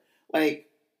Hitler. Like,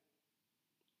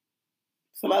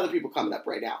 some other people coming up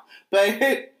right now.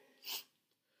 But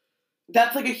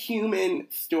that's like a human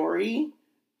story.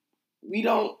 We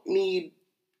don't need...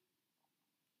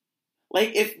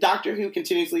 Like, if Doctor Who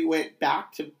continuously went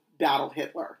back to battle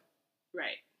Hitler.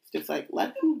 Right. It's just like,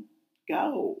 let him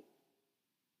go.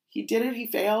 He did it. He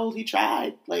failed. He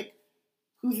tried. Like,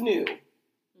 who's new?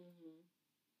 Mm-hmm.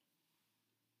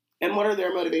 And what are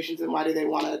their motivations and why do they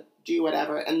want to do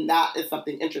whatever? And that is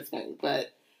something interesting.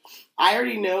 But I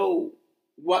already know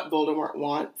what Voldemort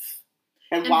wants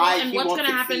and why he wants to And what's going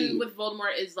to happen with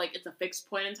Voldemort is, like, it's a fixed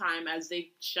point in time, as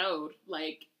they showed.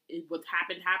 Like, what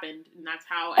happened, and that's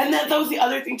how... And that was the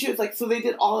other thing, too. It's like, so they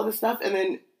did all of this stuff and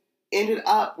then ended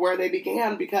up where they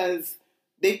began because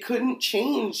they couldn't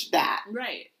change that.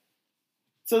 Right.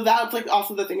 So that's, like,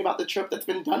 also the thing about the trope that's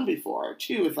been done before,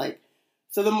 too, is, like...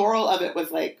 So the moral of it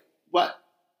was, like, what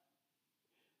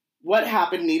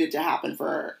happened needed to happen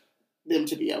for them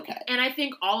to be okay. And I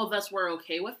think all of us were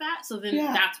okay with that, so then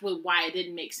that's why it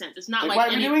didn't make sense. It's not like... why are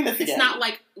we doing this again? It's not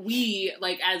like we,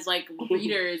 like, as, like,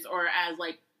 readers or as,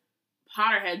 like,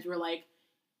 Potterheads were like,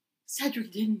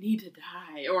 Cedric didn't need to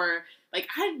die, or like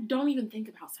I don't even think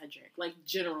about Cedric, like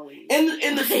generally.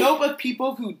 In the scope of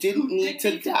people who didn't need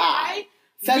to die,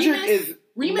 Cedric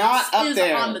Remus not up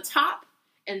there. On the top,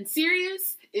 and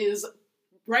Sirius is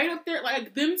right up there,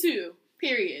 like them two.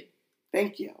 Period.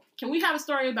 Thank you. Can we have a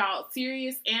story about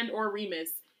Sirius and or Remus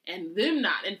and them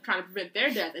not and trying to prevent their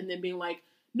death, and then being like,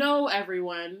 no,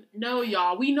 everyone, no,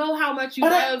 y'all, we know how much you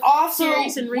love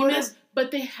Sirius and Remus.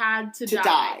 But they had to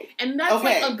die. And that's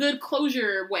like a good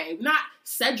closure way. Not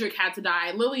Cedric had to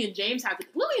die. Lily and James had to...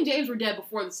 Lily and James were dead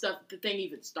before the thing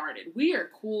even started. We are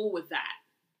cool with that.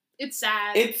 It's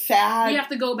sad. It's sad. We have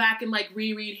to go back and, like,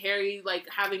 reread Harry, like,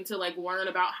 having to, like, learn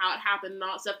about how it happened and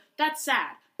all that stuff. That's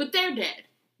sad. But they're dead.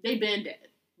 They've been dead.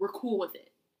 We're cool with it.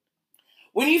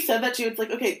 When you said that, too, it's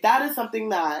like, okay, that is something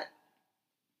that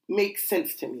makes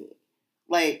sense to me.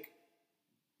 Like,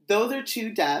 those are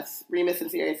two deaths, Remus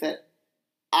and Sirius, that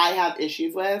I have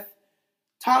issues with.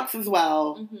 Tonks as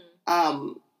well.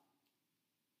 Mm-hmm.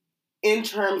 In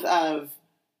terms of,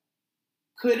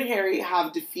 could Harry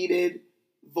have defeated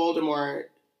Voldemort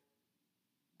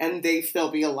and they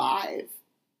still be alive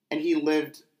and he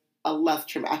lived a less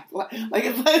traumatic life? Like,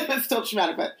 it's still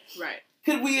traumatic, but right.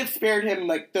 Could we have spared him,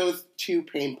 like, those 2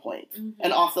 pain points? Mm-hmm.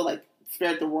 And also, like,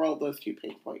 spared the world those 2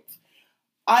 pain points?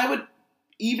 I would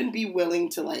even be willing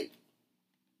to, like,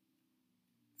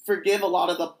 forgive a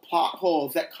lot of the plot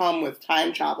holes that come with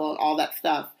time travel and all that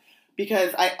stuff,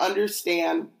 because I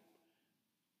understand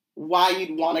why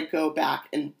you'd want to go back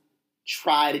and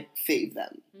try to save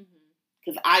them.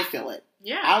 Because I feel it.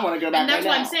 Yeah. I want to go back. And that's right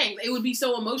what now. I'm saying. It would be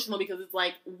so emotional because it's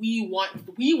like, we want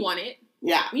it.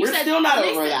 Yeah. We're still not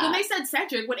over that. When they said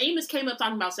Cedric, when Amos came up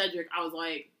talking about Cedric, I was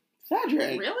like,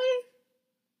 Cedric? Really?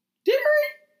 Did he?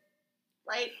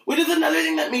 Like, which is another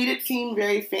thing that made it seem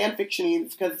very fan-fiction-y,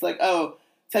 because it's like, oh,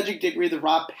 Cedric Diggory, the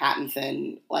Rob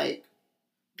Pattinson, like,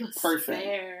 the person.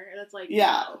 Spare. And it's like,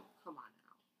 yeah. No, come on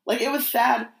now. Like, it was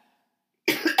sad.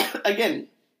 Again,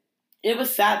 it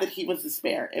was sad that he was the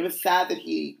Spare. It was sad that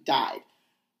he died.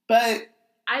 But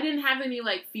I didn't have any,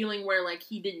 like, feeling where, like,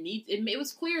 he didn't need... It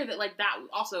was clear that, like, that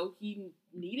also he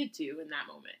needed to in that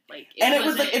moment. Like, it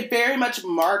was, like, it very much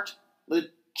marked the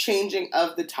changing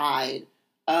of the tide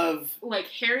of, like,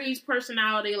 Harry's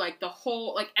personality, like, the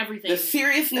whole, like, everything. The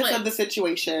seriousness, like, of the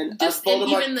situation, just, of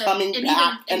Voldemort coming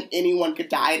back, and anyone could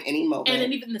die at any moment. And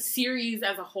then even the series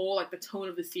as a whole, like, the tone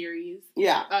of the series.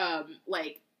 Yeah.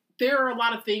 Like, there are a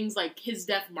lot of things, like, his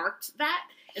death marked that,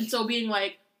 and so being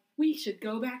like, we should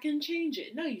go back and change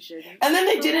it. No, you shouldn't. And then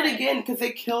they did it again, because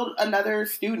they killed another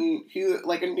student, who,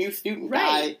 like, a new student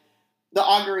guy. The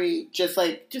augury just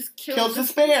kills the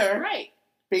Spare. Right.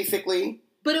 Basically.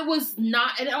 But it was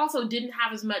not, and it also didn't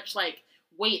have as much, like,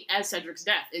 weight as Cedric's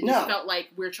death. It just felt like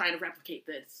we're trying to replicate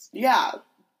this. Yeah.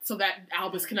 So that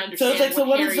Albus can understand. So it's like, what so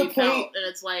what Harry is the point and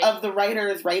it's like, of the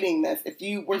writers writing this? If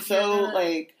you were so,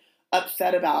 like,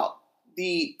 upset about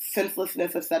the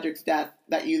senselessness of Cedric's death,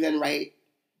 that you then write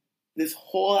this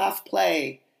whole ass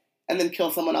play and then kill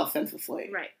someone else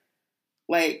senselessly. Right.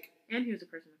 Like. And he was a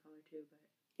person of color too, but.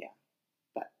 Yeah.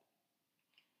 But.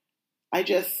 I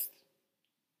just.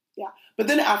 Yeah. But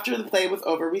then after the play was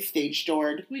over, we stage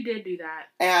doored. We did do that.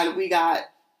 And we got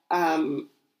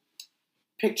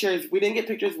pictures. We didn't get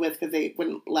pictures with because they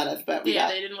wouldn't let us, but we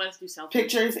got they didn't let us do selfies.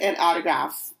 Pictures and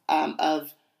autographs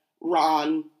of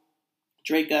Ron,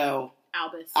 Draco,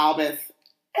 Albus,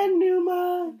 and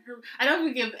Numa. I know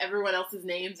we give everyone else's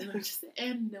names, and I'm just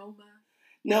and Noma.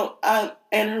 No, and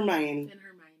Hermione. And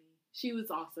Hermione. She was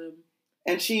awesome.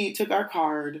 And she took our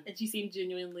card. And she seemed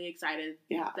genuinely excited.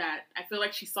 Yeah. That I feel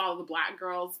like she saw the black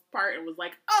girl's part and was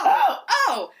like,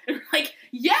 oh. And we're like,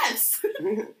 yes.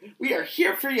 We are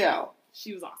here for you.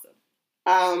 She was awesome.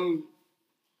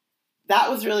 That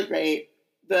was really great.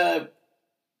 The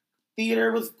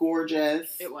theater was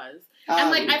gorgeous. It was.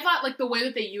 And, like, I thought, like, the way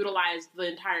that they utilized the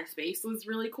entire space was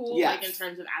really cool. Yes. Like, in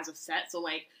terms of as a set. So,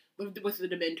 like, with the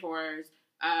Dementors,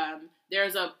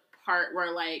 there's a part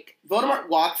where, like... Voldemort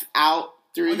walks out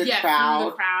through the crowd. Through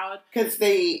the crowd. Because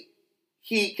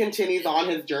he continues on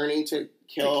his journey to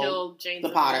kill James the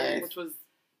Potters. Which was...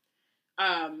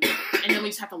 and then we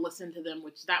just have to listen to them,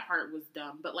 which that part was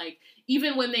dumb. But, like,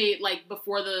 even when they, like,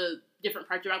 before the different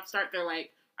parts are about to start, they're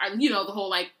like, you know, the whole,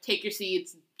 like, take your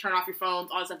seats, turn off your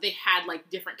phones, all that stuff. They had, like,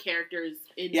 different characters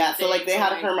in Yeah, so, like, they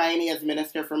had Hermione as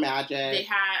Minister for Magic. They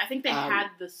had, I think they had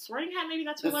the Sorting Hat, maybe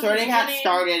that's what it was. The Sorting Hat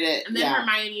started it, and then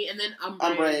Hermione, and then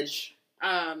Umbridge.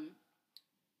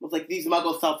 Was like, these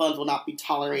Muggle cell phones will not be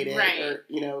tolerated, right. Or,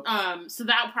 you know. So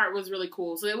that part was really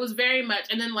cool. So it was very much,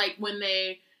 and then, like, when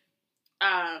they,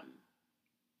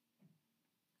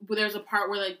 there's a part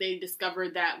where, like, they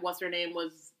discovered that what's-her-name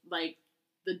was, like,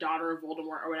 the daughter of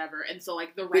Voldemort or whatever, and so,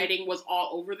 like, the writing was all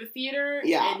over the theater,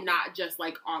 and not just,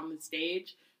 like, on the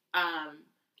stage.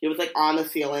 It was, like, on the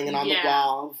ceiling and on the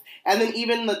walls. And then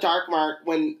even the Dark Mark,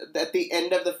 when, at the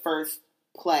end of the first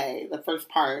play, the first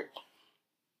part,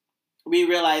 we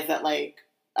realized that, like,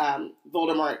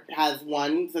 Voldemort has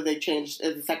won, so they changed,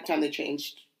 the second time they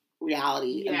changed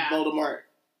reality, and Voldemort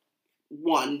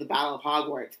won the Battle of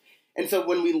Hogwarts. And so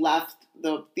when we left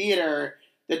the theater,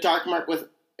 the Dark Mark was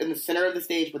in the center of the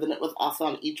stage, but then it was also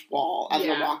on each wall as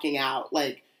we're walking out.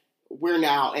 Like, we're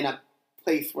now in a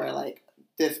place where, like,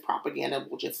 this propaganda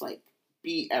will just, like,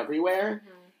 be everywhere.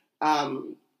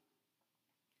 Mm-hmm.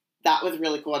 That was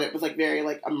really cool. And it was, like, very,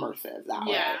 like, immersive that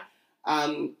way.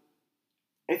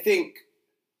 I think...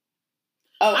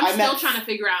 I'm still trying to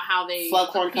figure out how they...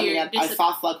 Slughorn coming out. I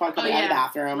saw Slughorn coming out of the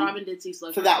bathroom. Robin did see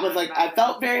Slughorn. So that was, like, I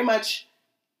felt very much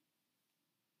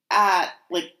at,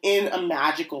 like, in a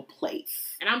magical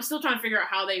place. And I'm still trying to figure out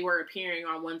how they were appearing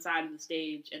on one side of the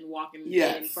stage and walking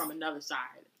in from another side.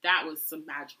 That was some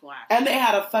magical action. And they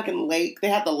had a fucking lake. They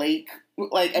had the lake.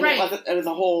 Like, and it was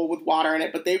a hole with water in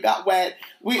it, but they got wet.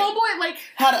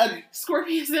 Had a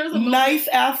Scorpius. There was a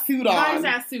nice-ass suit on.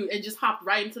 Nice-ass suit. And just hopped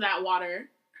right into that water.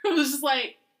 It was just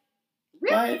like,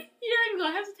 really? You're not even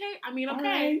going to hesitate? I mean, okay.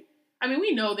 Right. I mean,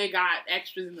 we know they got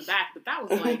extras in the back, but that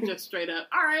was, like, just straight up,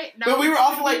 all right. But we were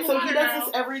also like, so he does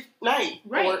this every night.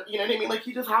 Right. Or, you know what I mean? Like,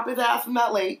 he just hopped his ass in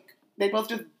that lake. They both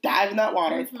just dive in that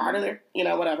water. Mm-hmm. It's part of their, you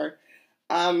know, whatever.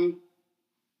 They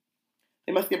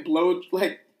must get those,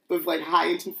 like,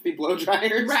 high-intensity blow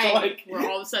dryers. Right. So, like, where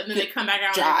all of a sudden they come back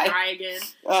out and dry again.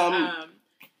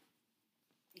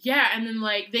 Yeah, and then,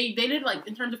 like, they did, like,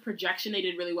 in terms of projection, they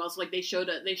did really well. So, like, they showed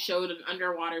an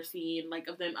underwater scene, like,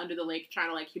 of them under the lake trying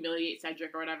to, like, humiliate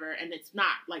Cedric or whatever. And it's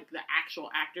not, like, the actual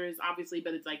actors, obviously,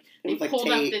 but it's, like, they pulled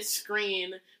up this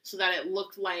screen so that it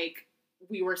looked like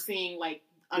we were seeing, like,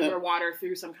 underwater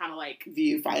through some kind of, like...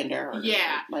 viewfinder.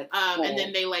 And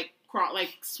then they, like,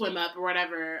 swim up or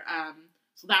whatever.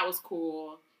 So that was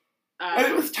cool. And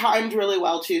it was timed really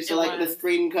well, too. So, like, the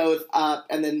screen goes up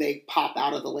and then they pop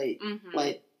out of the lake. Mm-hmm.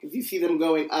 Like, because you see them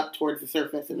going up towards the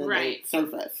surface and then they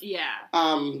surface. Yeah.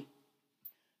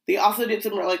 They also did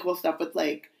some really cool stuff with,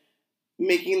 like,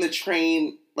 making the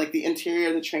train, like, the interior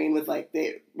of the train was, like,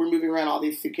 they were moving around all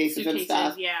these suitcases and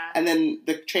stuff. Yeah. And then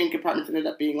the train compartments ended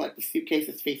up being, like, the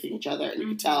suitcases facing each other. And you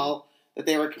could tell that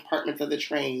they were compartments of the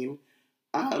train.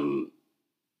 The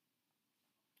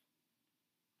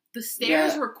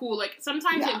stairs were cool. Like,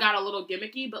 sometimes it got a little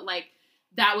gimmicky, but, like,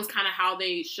 that was kind of how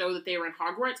they showed that they were in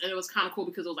Hogwarts, and it was kind of cool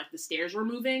because it was, like, the stairs were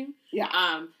moving. Yeah.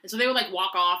 And so they would, like,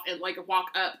 walk off and, like,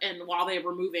 walk up, and while they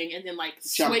were moving, and then, like,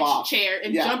 switch chair,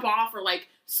 and jump off, or, like,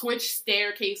 switch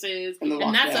staircases, and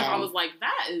that stuff, I was like,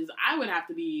 I would have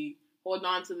to be holding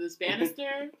on to this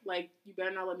banister, like, you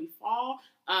better not let me fall.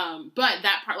 But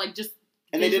that part, like, just...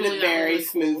 And they did it very really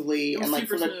smoothly, and, like,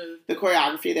 so the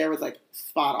choreography there was, like,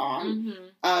 spot on.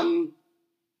 Mm-hmm.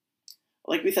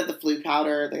 Like we said, the flute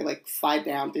powder, they, like, slide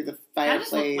down through the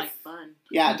fireplace. That just looked like fun.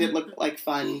 Yeah, it did look like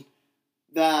fun.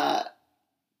 The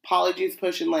Polyjuice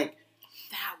Potion, like...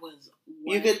 That was...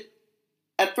 You could...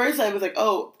 At first, I was like,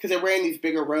 oh, because they're wearing these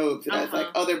bigger robes. And I was like,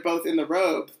 oh, they're both in the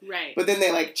robes. Right. But then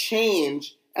they, like,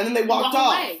 change. And then they walked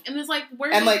off. Away. And it's like,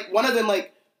 where... And, like, one of them,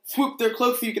 like, swooped their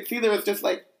cloak so you could see there was just,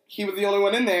 like, he was the only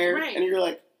one in there. Right. And you're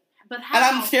like... But how... And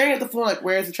I'm staring at the floor like,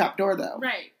 where's the trap door, though?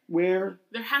 Right. Where?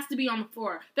 There has to be on the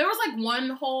floor. There was like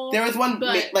one hole. There was one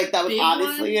like that was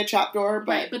obviously a trapdoor,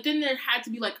 but right. But then there had to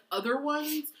be like other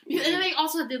ones, and then they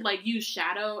also did like use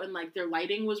shadow, and like their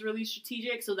lighting was really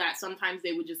strategic, so that sometimes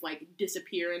they would just like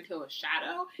disappear into a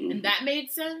shadow, and that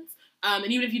made sense. And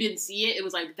even if you didn't see it, it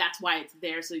was like, that's why it's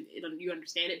there, so you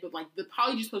understand it. But, like, the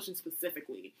Polyjuice Potion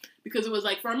specifically, because it was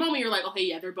like, for a moment, you're like, okay,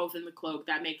 yeah, they're both in the cloak.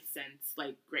 That makes sense.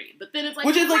 Like, great. But then it's like,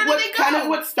 which is like what kind of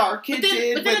what Star Kid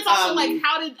did. But then it's also like,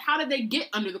 how did they get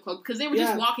under the cloak? Because they were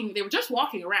just walking. They were just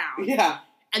walking around. Yeah.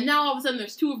 And now all of a sudden,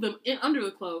 there's two of them under the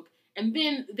cloak, and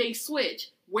then they switch.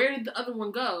 Where did the other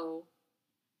one go?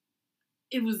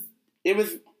 It was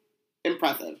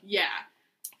impressive. Yeah.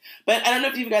 But I don't know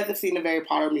if you guys have seen a Harry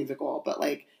Potter musical, but,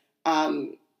 like,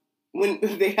 when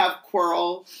they have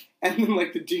Quirrell, and then,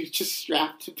 like, the dude just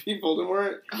strapped to be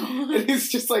Voldemort, and he's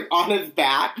just, like, on his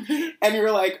back, and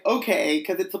you're like, okay,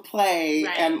 because it's a play,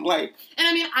 right. And, like... And,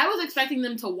 I mean, I was expecting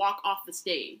them to walk off the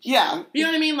stage. Yeah. You know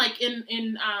what I mean? Like,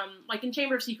 in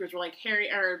Chamber of Secrets, where, like,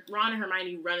 Ron and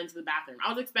Hermione run into the bathroom,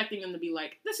 I was expecting them to be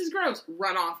like, this is gross,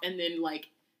 run off, and then, like,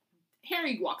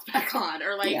 Harry walks back on,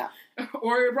 or like,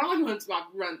 or Ron walks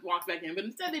back in, but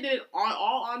instead they did it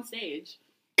all on stage.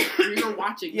 We were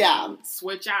watching them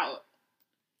switch out,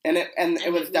 and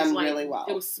it was done like, really well.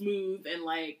 It was smooth and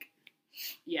like,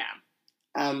 yeah.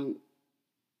 So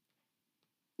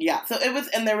it was,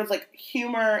 and there was like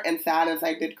humor and sadness.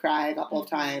 I did cry a couple of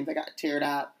times. I got teared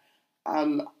up.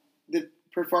 The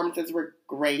performances were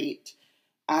great,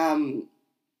 and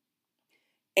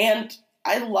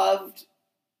I loved.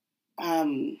 I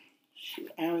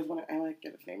want to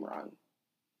get his name wrong.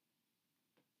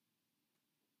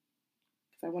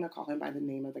 Because I want to call him by the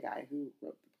name of the guy who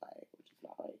wrote the play, which is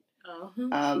not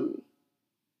right.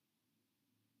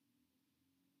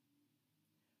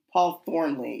 Paul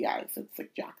Thornley. Yeah, it's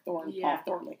like Jack Thorne. Yeah. Paul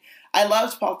Thornley. I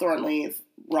loved Paul Thornley's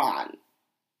Ron.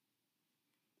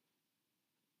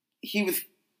 He was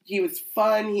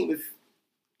fun. He was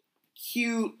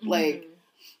cute. Like,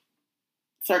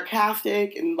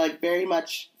 sarcastic, and like very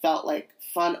much felt like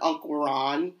fun Uncle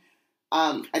Ron.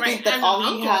 I think that's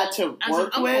all he had to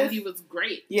work with. He was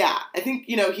great. Yeah, I think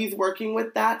he's working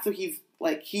with that, so he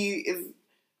is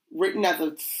written as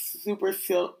a super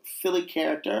silly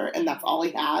character, and that's all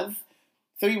he has.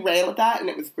 So he ran with that, and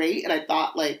it was great. And I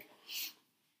thought like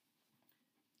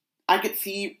I could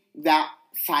see that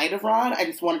side of Ron. I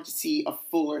just wanted to see a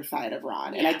fuller side of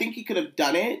Ron, and I think he could have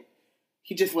done it.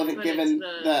 He just wasn't given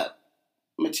the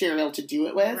material to do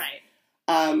it with. Right.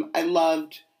 I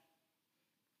loved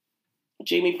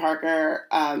Jamie Parker.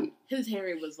 His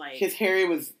Harry was like...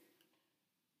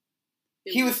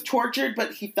 He was tortured,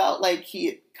 but he felt like he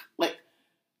had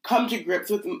come to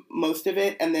grips with most of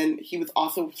it, and then he was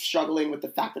also struggling with the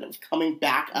fact that it was coming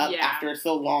back up after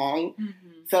so long. Mm-hmm.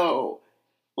 So,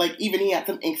 like, even he had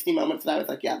some angsty moments that I was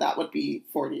like, yeah, that would be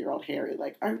 40-year-old Harry.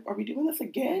 Like, are we doing this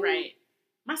again? Right.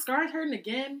 My scar's hurting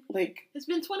again. Like, it's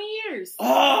been 20 years.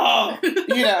 Oh,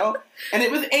 and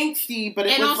it was angsty, but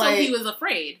it was also he was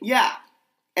afraid. Yeah,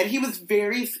 and he was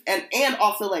very, and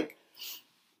also like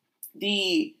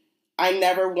I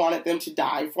never wanted them to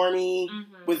die for me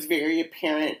was very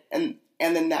apparent, and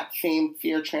then that same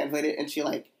fear translated into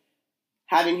like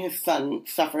having his son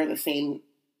suffer the same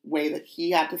way that he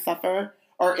had to suffer,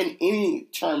 or in any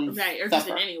terms, right, or suffer.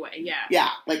 Just in any way, yeah,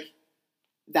 like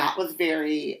that was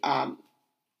very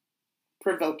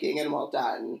provoking and well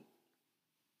done.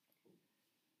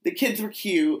 The kids were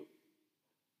cute.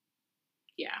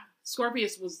 Yeah.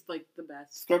 Scorpius was like the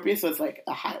best. Scorpius was like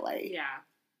a highlight. Yeah.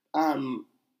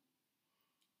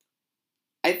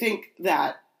 I think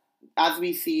that as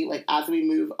we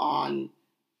move on,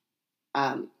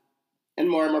 and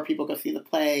more people go see the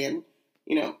play, and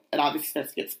it obviously starts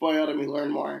to get spoiled and we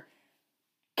learn more.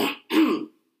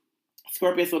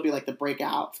 Scorpius will be like the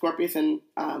breakout. Scorpius and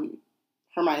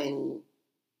Hermione.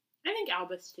 I think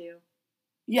Albus too.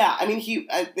 Yeah, I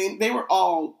mean they were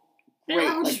all great. They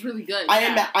were all just really good.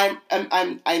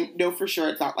 I know for sure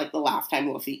it's not like the last time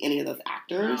we'll see any of those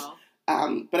actors.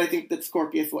 No. But I think that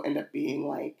Scorpius will end up being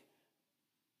like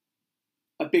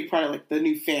a big part of like the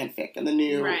new fanfic and the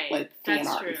new like fan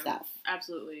art and stuff.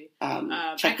 Absolutely.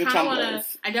 Check the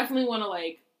Tumblrs. I definitely want to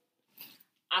like.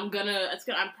 It'll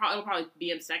probably be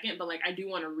in second, but like I do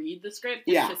want to read the script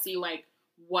just to see like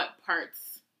what parts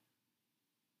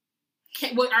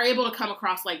are able to come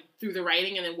across like through the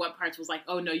writing, and then what parts was like,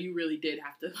 oh no, you really did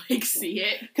have to like see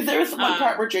it. Because there was one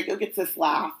part where Draco gets this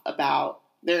laugh about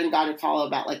they're in Godric's Hollow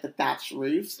about like the thatched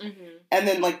roofs, and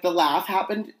then like the laugh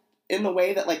happened in the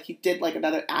way that like he did like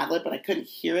another ad-lib, but I couldn't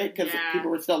hear it because people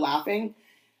were still laughing.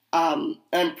 And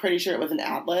I'm pretty sure it was an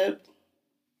ad-lib,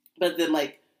 but then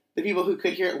like the people who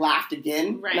could hear it laughed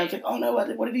again. Right. And I was like, oh no,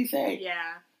 what did he say?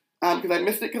 Yeah. Because I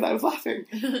missed it because I was laughing.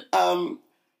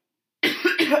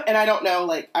 And I don't know,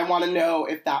 like, I want to know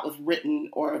if that was written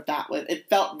or if that was, it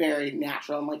felt very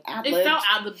natural and like ad-libbed. It felt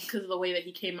ad-libbed because of the way that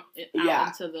he came out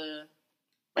into the,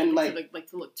 and like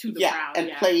to look to the crowd.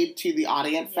 And played to the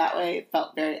audience that way. It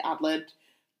felt very ad-libbed.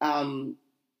 But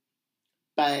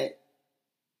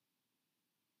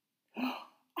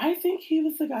I think he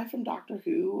was the guy from Doctor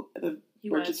Who, the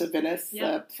Burgess of Venice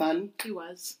son. He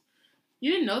was.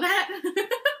 You didn't know that?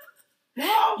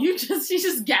 No. You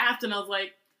just gasped, and I was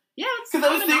like, yeah, because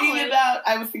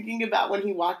I was thinking about when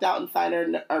he walked out and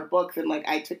signed our books, and like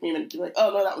I took me a minute to be like,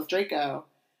 oh no, that was Draco,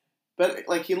 but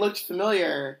like he looked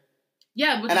familiar.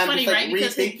 Yeah, which is funny, just, right?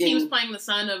 Because he was playing the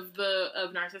son of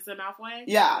Narcissa Malfoy.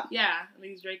 Yeah, yeah, I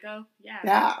think he's Draco. Yeah,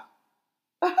 yeah,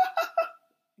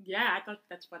 yeah. I thought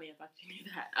that's funny. I thought you knew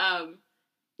that.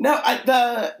 No,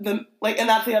 the like, and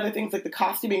that's the other thing. Like the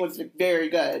costuming was like, very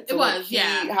good. So, it was, he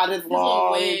had his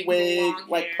long wig,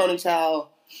 like ponytail.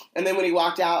 And then when he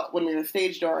walked out, when we were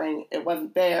stage dooring, it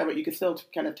wasn't there, but you could still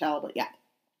kind of tell. But yeah,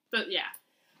 but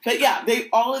yeah,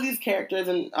 all of these characters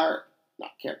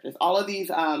all of these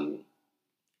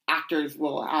actors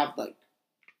will have like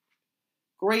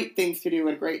great things to do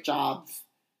and great jobs,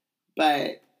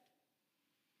 but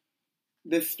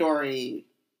this story,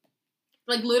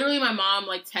 like literally, my mom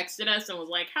like texted us and was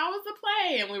like, "How was the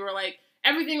play?" And we were like,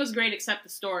 "Everything was great except the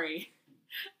story."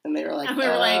 And they were like, how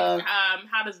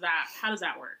does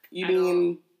that work? You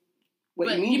mean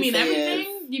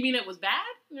everything? You mean it was bad?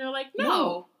 And they're like,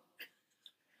 no.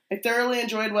 I thoroughly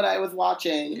enjoyed what I was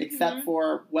watching, except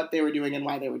for what they were doing and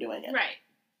why they were doing it. Right.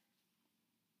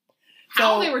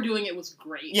 How they were doing it was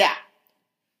great. Yeah.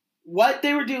 What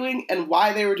they were doing and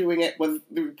why they were doing it was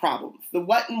the problems. The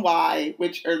what and why,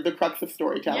 which are the crux of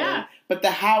storytelling. Yeah. But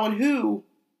the how and who,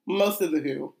 most of the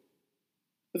who,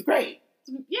 was great.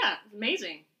 Yeah, it's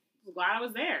amazing. I'm glad I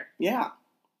was there. Yeah.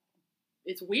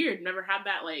 It's weird. Never had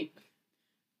that, like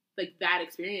that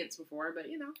experience before, but,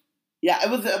 you know. Yeah,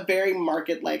 it was a very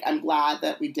marked, like, I'm glad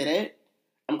that we did it.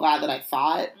 I'm glad that I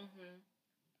saw it.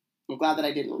 Mm-hmm. I'm glad that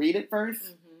I didn't read it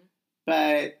first.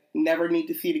 But never need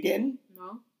to see it again.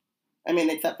 No. I mean,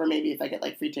 except for maybe if I get,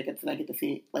 like, free tickets and I get to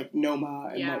see, like,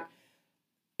 Noma. And, like,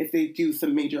 if they do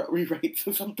some major rewrites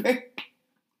or something.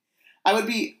 I would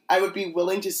be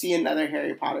willing to see another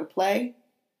Harry Potter play.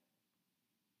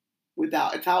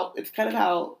 It's kind of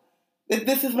how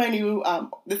this is my new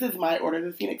this is my Order of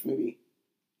the Phoenix movie.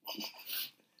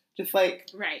 Just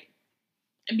like right,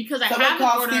 and because I have the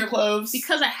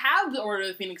Order of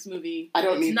the Phoenix movie,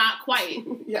 it's not quite.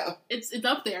 Yeah, it's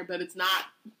up there, but it's not.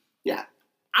 Yeah,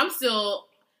 I'm still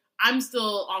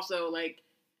also like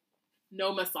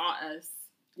Noma saw us.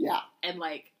 Yeah, and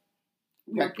like.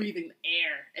 We were breathing the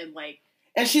air and like,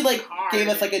 and she like gave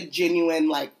us like a genuine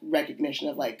like recognition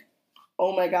of like,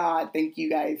 oh my god, thank you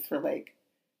guys for like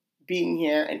being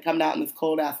here and coming out in this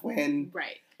cold ass wind.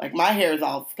 Right. Like my hair is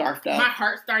all scarfed up. My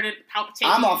heart started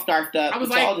palpitating. I'm all scarfed up. I was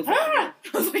like, I was like,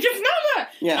 it's Noma.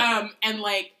 Yeah. And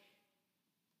like,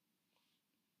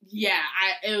 yeah,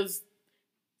 it was.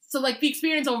 So like the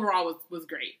experience overall was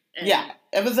great. And yeah,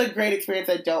 it was a great experience.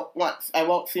 I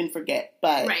won't soon forget.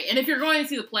 But right, and if you're going to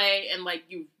see the play and like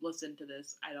you listen to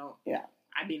this, Yeah.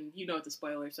 I mean, you know it's a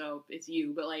spoiler, so it's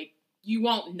you. But like, you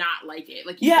won't not like it.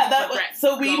 Like, we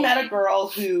met a girl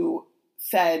who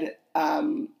said,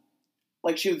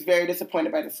 like she was very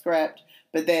disappointed by the script,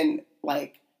 but then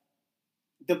like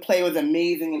the play was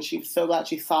amazing, and she was so glad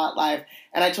she saw it live.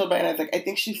 And I told Brian, I was like, I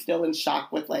think she's still in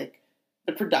shock with like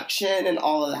the production and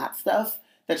all of that stuff.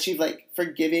 That she's like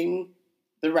forgiving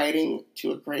the writing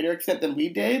to a greater extent than we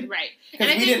did, right? And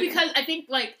I think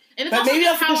like, and it's but also maybe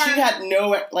that's because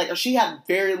she had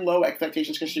very low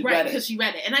expectations because she read it. Because she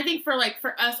read it, and I think for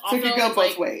us also, so it could go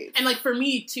both ways. And like for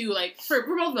me too, like for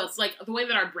both of us, like the way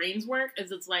that our brains work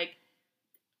is it's like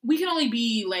we can only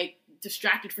be like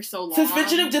distracted for so long.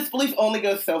 Suspension of disbelief only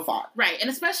goes so far, right? And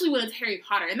especially when it's Harry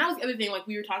Potter, and that was the other thing. Like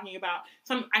we were talking about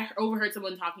I overheard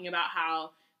someone talking about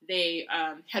how they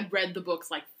had read the books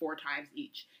like 4 times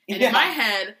each. And in my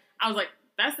head, I was like,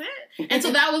 that's it? And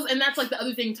so that's like the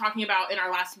other thing talking about in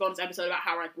our last bonus episode about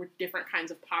how like we're different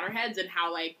kinds of Potterheads and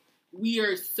how like we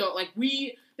are so like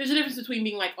there's a difference between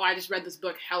being like, oh, I just read this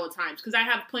book hella times. Because I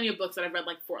have plenty of books that I've read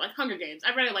like Hunger Games.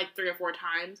 I've read it like 3 or 4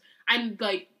 times. I'm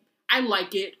like, I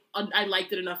like it. I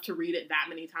liked it enough to read it that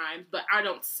many times, but I'm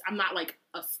not like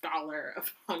a scholar of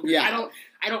Hunger. Yeah.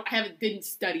 Didn't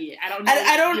study it. I don't know.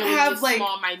 I don't really have like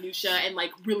small minutia and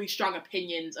like really strong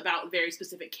opinions about very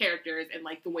specific characters and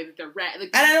like the way that they're read. Like,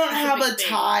 and I don't have a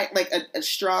tie, like a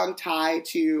strong tie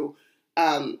to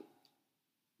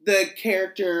the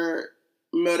character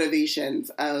motivations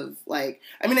of, like,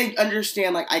 I mean, I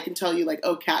understand, like, I can tell you, like,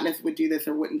 oh, Katniss would do this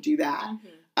or wouldn't do that.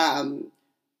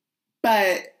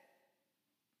 But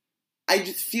I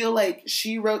just feel like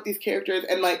she wrote these characters,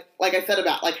 and, like I said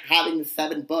about, like, having the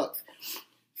 7 books,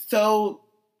 so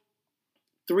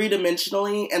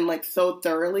three-dimensionally and, like, so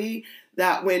thoroughly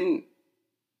that when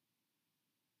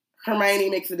Hermione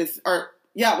makes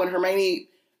when Hermione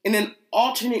in an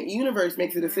alternate universe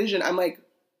makes a decision, I'm like,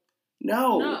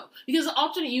 no. Because the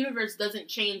alternate universe doesn't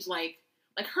change, like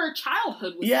her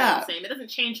childhood was still the same. It doesn't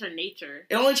change her nature.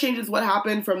 It only changes what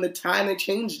happened from the time they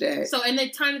changed it. So, and the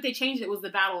time that they changed it was the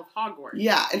Battle of Hogwarts.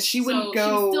 Yeah, and she wouldn't go...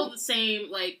 she was still the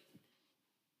same, like,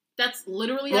 that's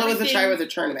literally everything. Well, it was a Triwizard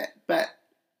Tournament, but...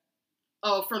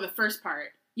 Oh, for the first part.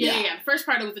 Yeah. The first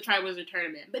part, it was the Triwizard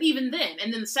Tournament. But even then,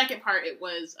 and then the second part, it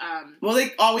was, well,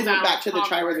 they always went back to the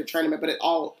Triwizard Tournament, but it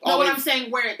all... No, what I'm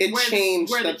saying, where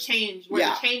the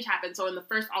change happened. So in the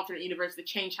first alternate universe, the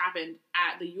change happened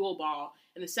at the Yule Ball.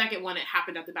 In the second one, it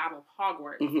happened at the Battle of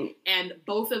Hogwarts. Mm-hmm. And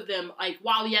both of them, like,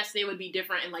 while, yes, they would be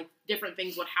different, and, like, different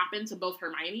things would happen to both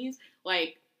Hermione's,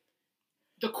 like,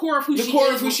 the core of who she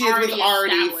is was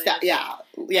already established. Yeah.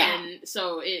 And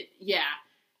so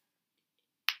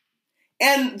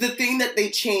And the thing that they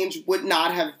changed would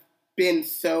not have been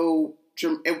so...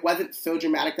 It wasn't so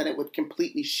dramatic that it would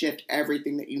completely shift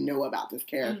everything that you know about this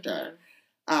character.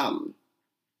 Mm-hmm.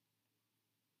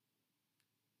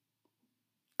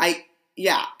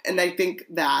 And I think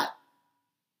that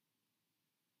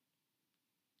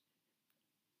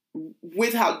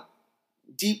with how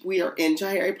deep we are into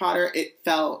Harry Potter, it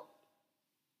felt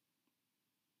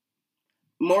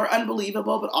more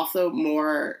unbelievable, but also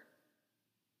more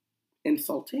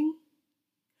insulting.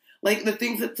 Like,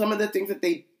 some of the things that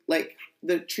they, like,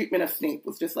 the treatment of Snape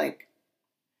was just like,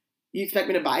 you expect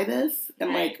me to buy this?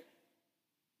 And like,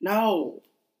 no.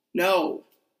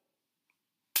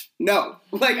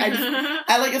 Like,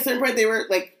 at like a certain point, they were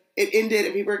like, it ended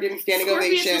and people were getting standing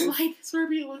ovations.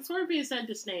 Scorpius said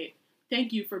to Snape,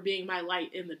 "Thank you for being my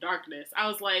light in the darkness." I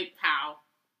was like, how?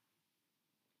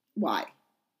 Why?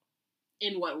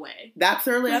 In what way? That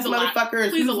surly ass motherfucker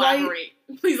is Please elaborate.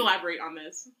 Please elaborate on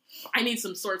this. I need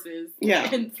some sources. Yeah.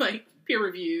 And, like,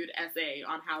 peer-reviewed essay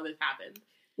on how this happened.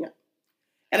 Yeah.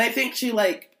 And I think she,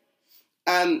 like,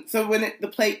 so when the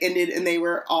play ended and they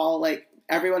were all, like,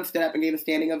 everyone stood up and gave a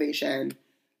standing ovation,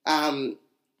 then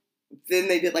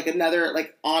they did, like, another,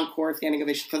 like, encore standing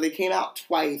ovation. So they came out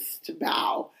twice to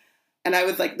bow. And I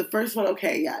was like, the first one,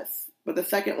 okay, yes. But the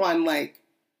second one, like,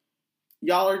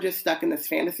 y'all are just stuck in this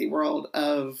fantasy world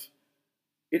of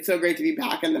it's so great to be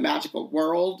back in the magical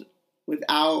world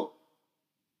without,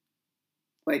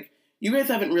 like, you guys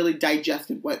haven't really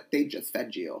digested what they just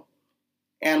fed you.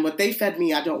 And what they fed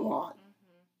me, I don't want.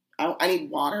 Mm-hmm. I need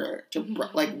water to,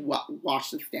 like,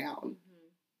 wash this down.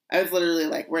 Mm-hmm. I was literally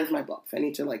like, where's my books? I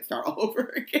need to, like, start all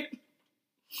over again.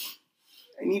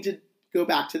 I need to go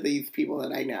back to these people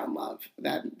that I now love.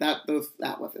 That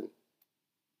wasn't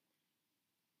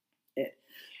it.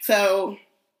 So,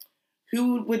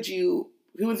 who was your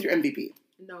MVP?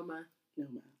 Noma.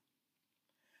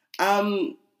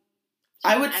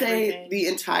 I would say the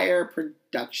entire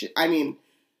production. I mean,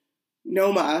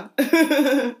 Noma,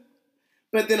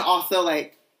 but then also,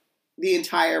 like, the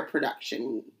entire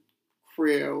production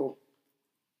crew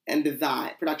and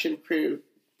design. Production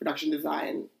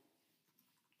design.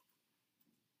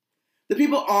 The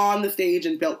people on the stage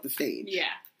and built the stage.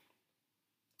 Yeah.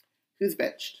 Who's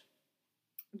benched?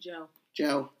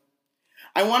 Joe.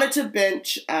 I wanted to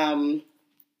bench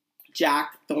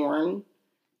Jack Thorne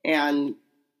and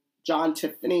John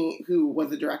Tiffany, who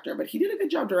was the director, but he did a good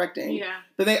job directing. Yeah.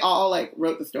 But they all, like,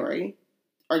 wrote the story.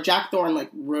 Or Jack Thorne, like,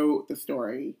 wrote the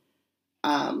story.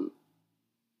 But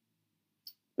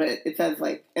it says,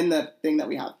 like, in the thing that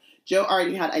we have, Joe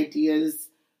already had ideas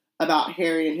about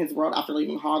Harry and his world after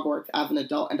leaving Hogwarts as an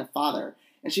adult and a father,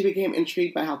 and she became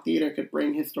intrigued by how theater could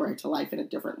bring his story to life in a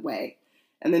different way.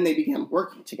 And then they began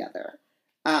working together.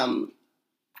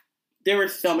 There were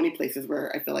so many places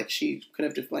where I feel like she could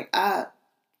have just been like,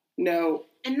 no.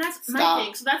 And that's stop. My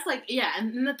thing. So that's like, yeah.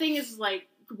 And the thing is, like,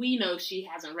 we know she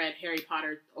hasn't read Harry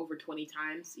Potter over 20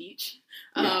 times each.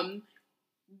 Yeah.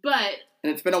 But.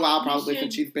 And it's been a while probably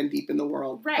since she's been deep in the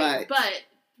world. Right. But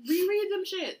reread them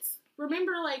shits.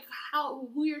 Remember, like,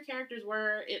 who your characters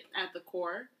were at the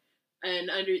core.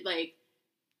 And under, like.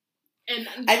 And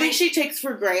I think she takes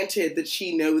for granted that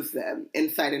she knows them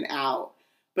inside and out.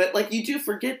 But, like, you do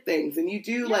forget things, and you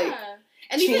do, like,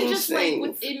 and change even just, things.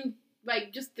 like, within,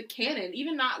 like, just the canon,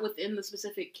 even not within the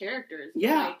specific characters.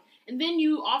 Yeah. Like, and then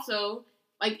you also,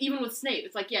 like, even with Snape,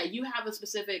 it's like, yeah, you have a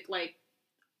specific, like,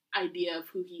 idea of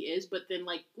who he is, but then,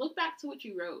 like, look back to what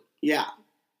you wrote. Yeah.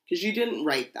 Because you didn't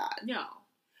write that. No.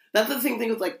 That's the same thing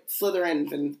with, like,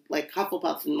 Slytherins and, like,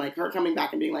 Hufflepuffs and, like, her coming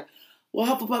back and being like, well,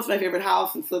 Hufflepuff's my favorite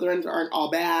house and Slytherins aren't all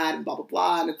bad and blah, blah,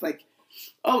 blah. And it's like,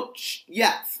 oh,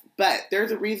 yes. But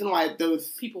there's a reason why those...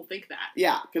 people think that.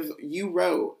 Yeah, because you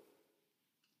wrote...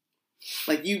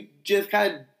 Like, you just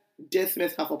kind of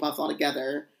dismissed Hufflepuffs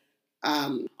altogether.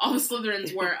 All the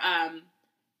Slytherins were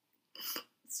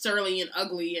surly and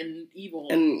ugly and evil.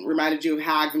 And reminded you of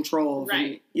hags and trolls.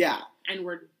 Right. And, yeah. And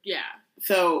we're... Yeah.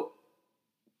 So,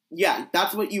 yeah,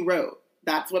 that's what you wrote.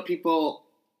 That's what people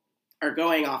are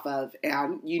going off of.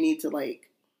 And you need to,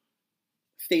 like,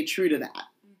 stay true to that.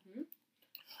 Mm-hmm.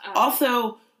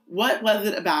 Also, what was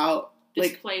it about... This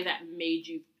like, play that made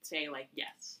you say, like,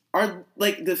 yes? Or,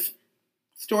 like, this...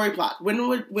 story plot.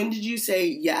 When did you say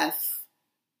yes?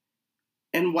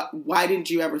 And why didn't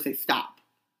you ever say stop?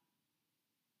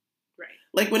 Right.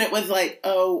 Like when it was like,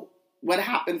 oh, what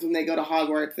happens when they go to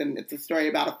Hogwarts and it's a story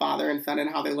about a father and son and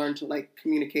how they learn to like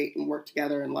communicate and work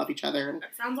together and love each other. And,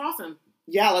 that sounds awesome.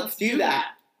 Yeah, let's do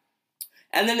that.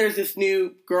 And then there's this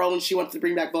new girl and she wants to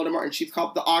bring back Voldemort and she's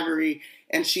called the Augury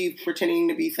and she's pretending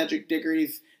to be Cedric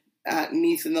Diggory's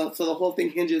niece, and so the whole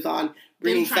thing hinges on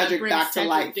bringing Cedric back to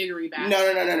life. Back.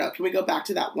 No. Can we go back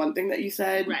to that one thing that you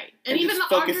said? Right. And even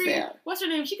the Augury, what's her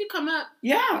name? She could come up.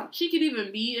 Yeah. She could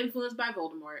even be influenced by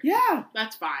Voldemort. Yeah.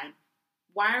 That's fine.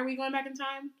 Why are we going back in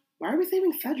time? Why are we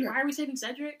saving Cedric? Why are we saving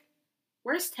Cedric?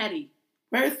 Where's Teddy?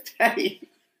 Where's Teddy?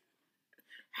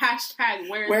 Hashtag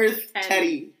Where's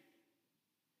Teddy?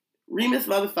 Remus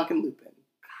motherfucking Lupin.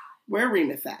 Where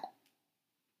Remus at?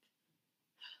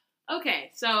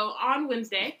 Okay, so on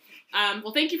Wednesday,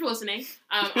 well, thank you for listening.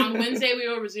 On Wednesday, we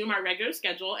will resume our regular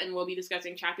schedule, and we'll be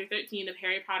discussing Chapter 13 of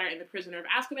Harry Potter and the Prisoner of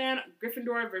Azkaban,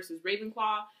 Gryffindor versus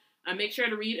Ravenclaw. Make sure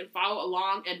to read and follow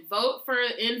along, and vote for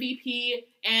MVP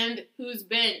and who's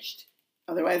benched.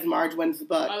 Otherwise, Marge wins the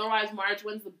book.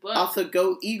 Also,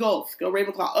 go Eagles. Go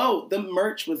Ravenclaw. Oh, the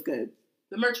merch was good.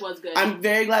 The merch was good. I'm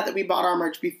very glad that we bought our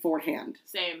merch beforehand.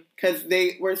 Same. Because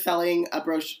they were selling a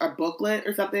booklet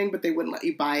or something, but they wouldn't let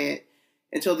you buy it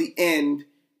until the end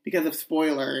because of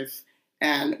spoilers.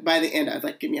 And by the end, I was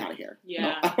like, get me out of here. Yeah.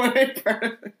 No, I want it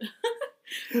first.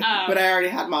 But I already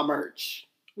had my merch.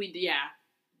 Yeah.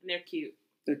 And they're cute.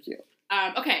 They're cute.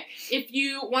 Okay. If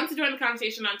you want to join the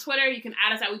conversation on Twitter, you can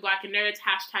add us at We Black and Nerds,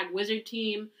 #Wizard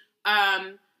Team.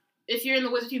 If you're in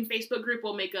the Wizard Team Facebook group,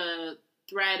 we'll make a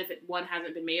thread if one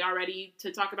hasn't been made already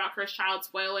to talk about Cursed Child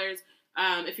spoilers.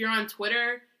 If you're on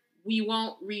Twitter, we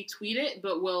won't retweet it,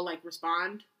 but we'll like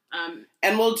respond.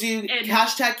 And we'll do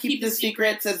 #keep the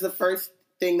secrets as the first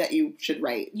thing that you should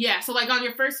write. Yeah, so like on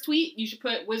your first tweet, you should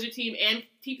put Wizard Team and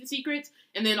Keep the Secrets,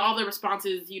 and then all the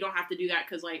responses, you don't have to do that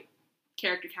because like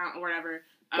character count or whatever.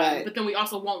 But then we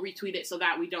also won't retweet it so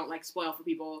that we don't like spoil for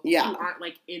people who aren't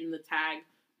like in the tag.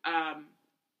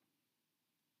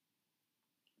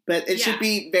 But it should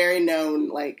be very known,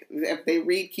 like, if they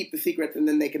read Keep the Secrets, and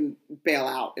then they can bail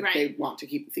out if they want to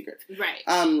keep the secrets. Right.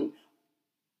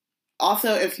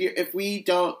 Also, if we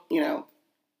don't,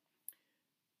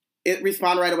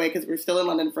 respond right away, because we're still in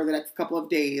London for the next couple of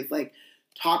days, like,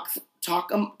 talk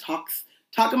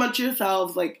amongst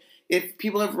yourselves, like, if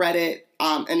people have read it,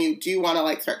 and you do want to,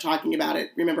 like, start talking about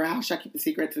it, remember #Keep the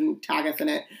Secrets and tag us in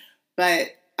it. But,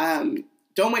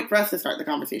 don't wait for us to start the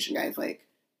conversation, guys, like,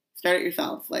 start it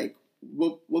yourself. Like,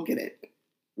 we'll get it.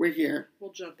 We're here.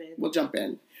 We'll jump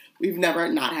in. We've never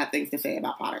not had things to say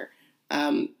about Potter.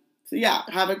 So yeah,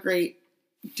 have a great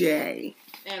day.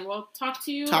 And we'll talk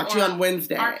to you. On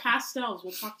Wednesday. Our past selves.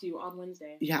 We'll talk to you on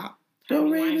Wednesday. Yeah. Go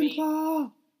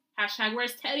Ravenclaw.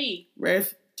 #Where's Teddy?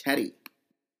 Where's Teddy?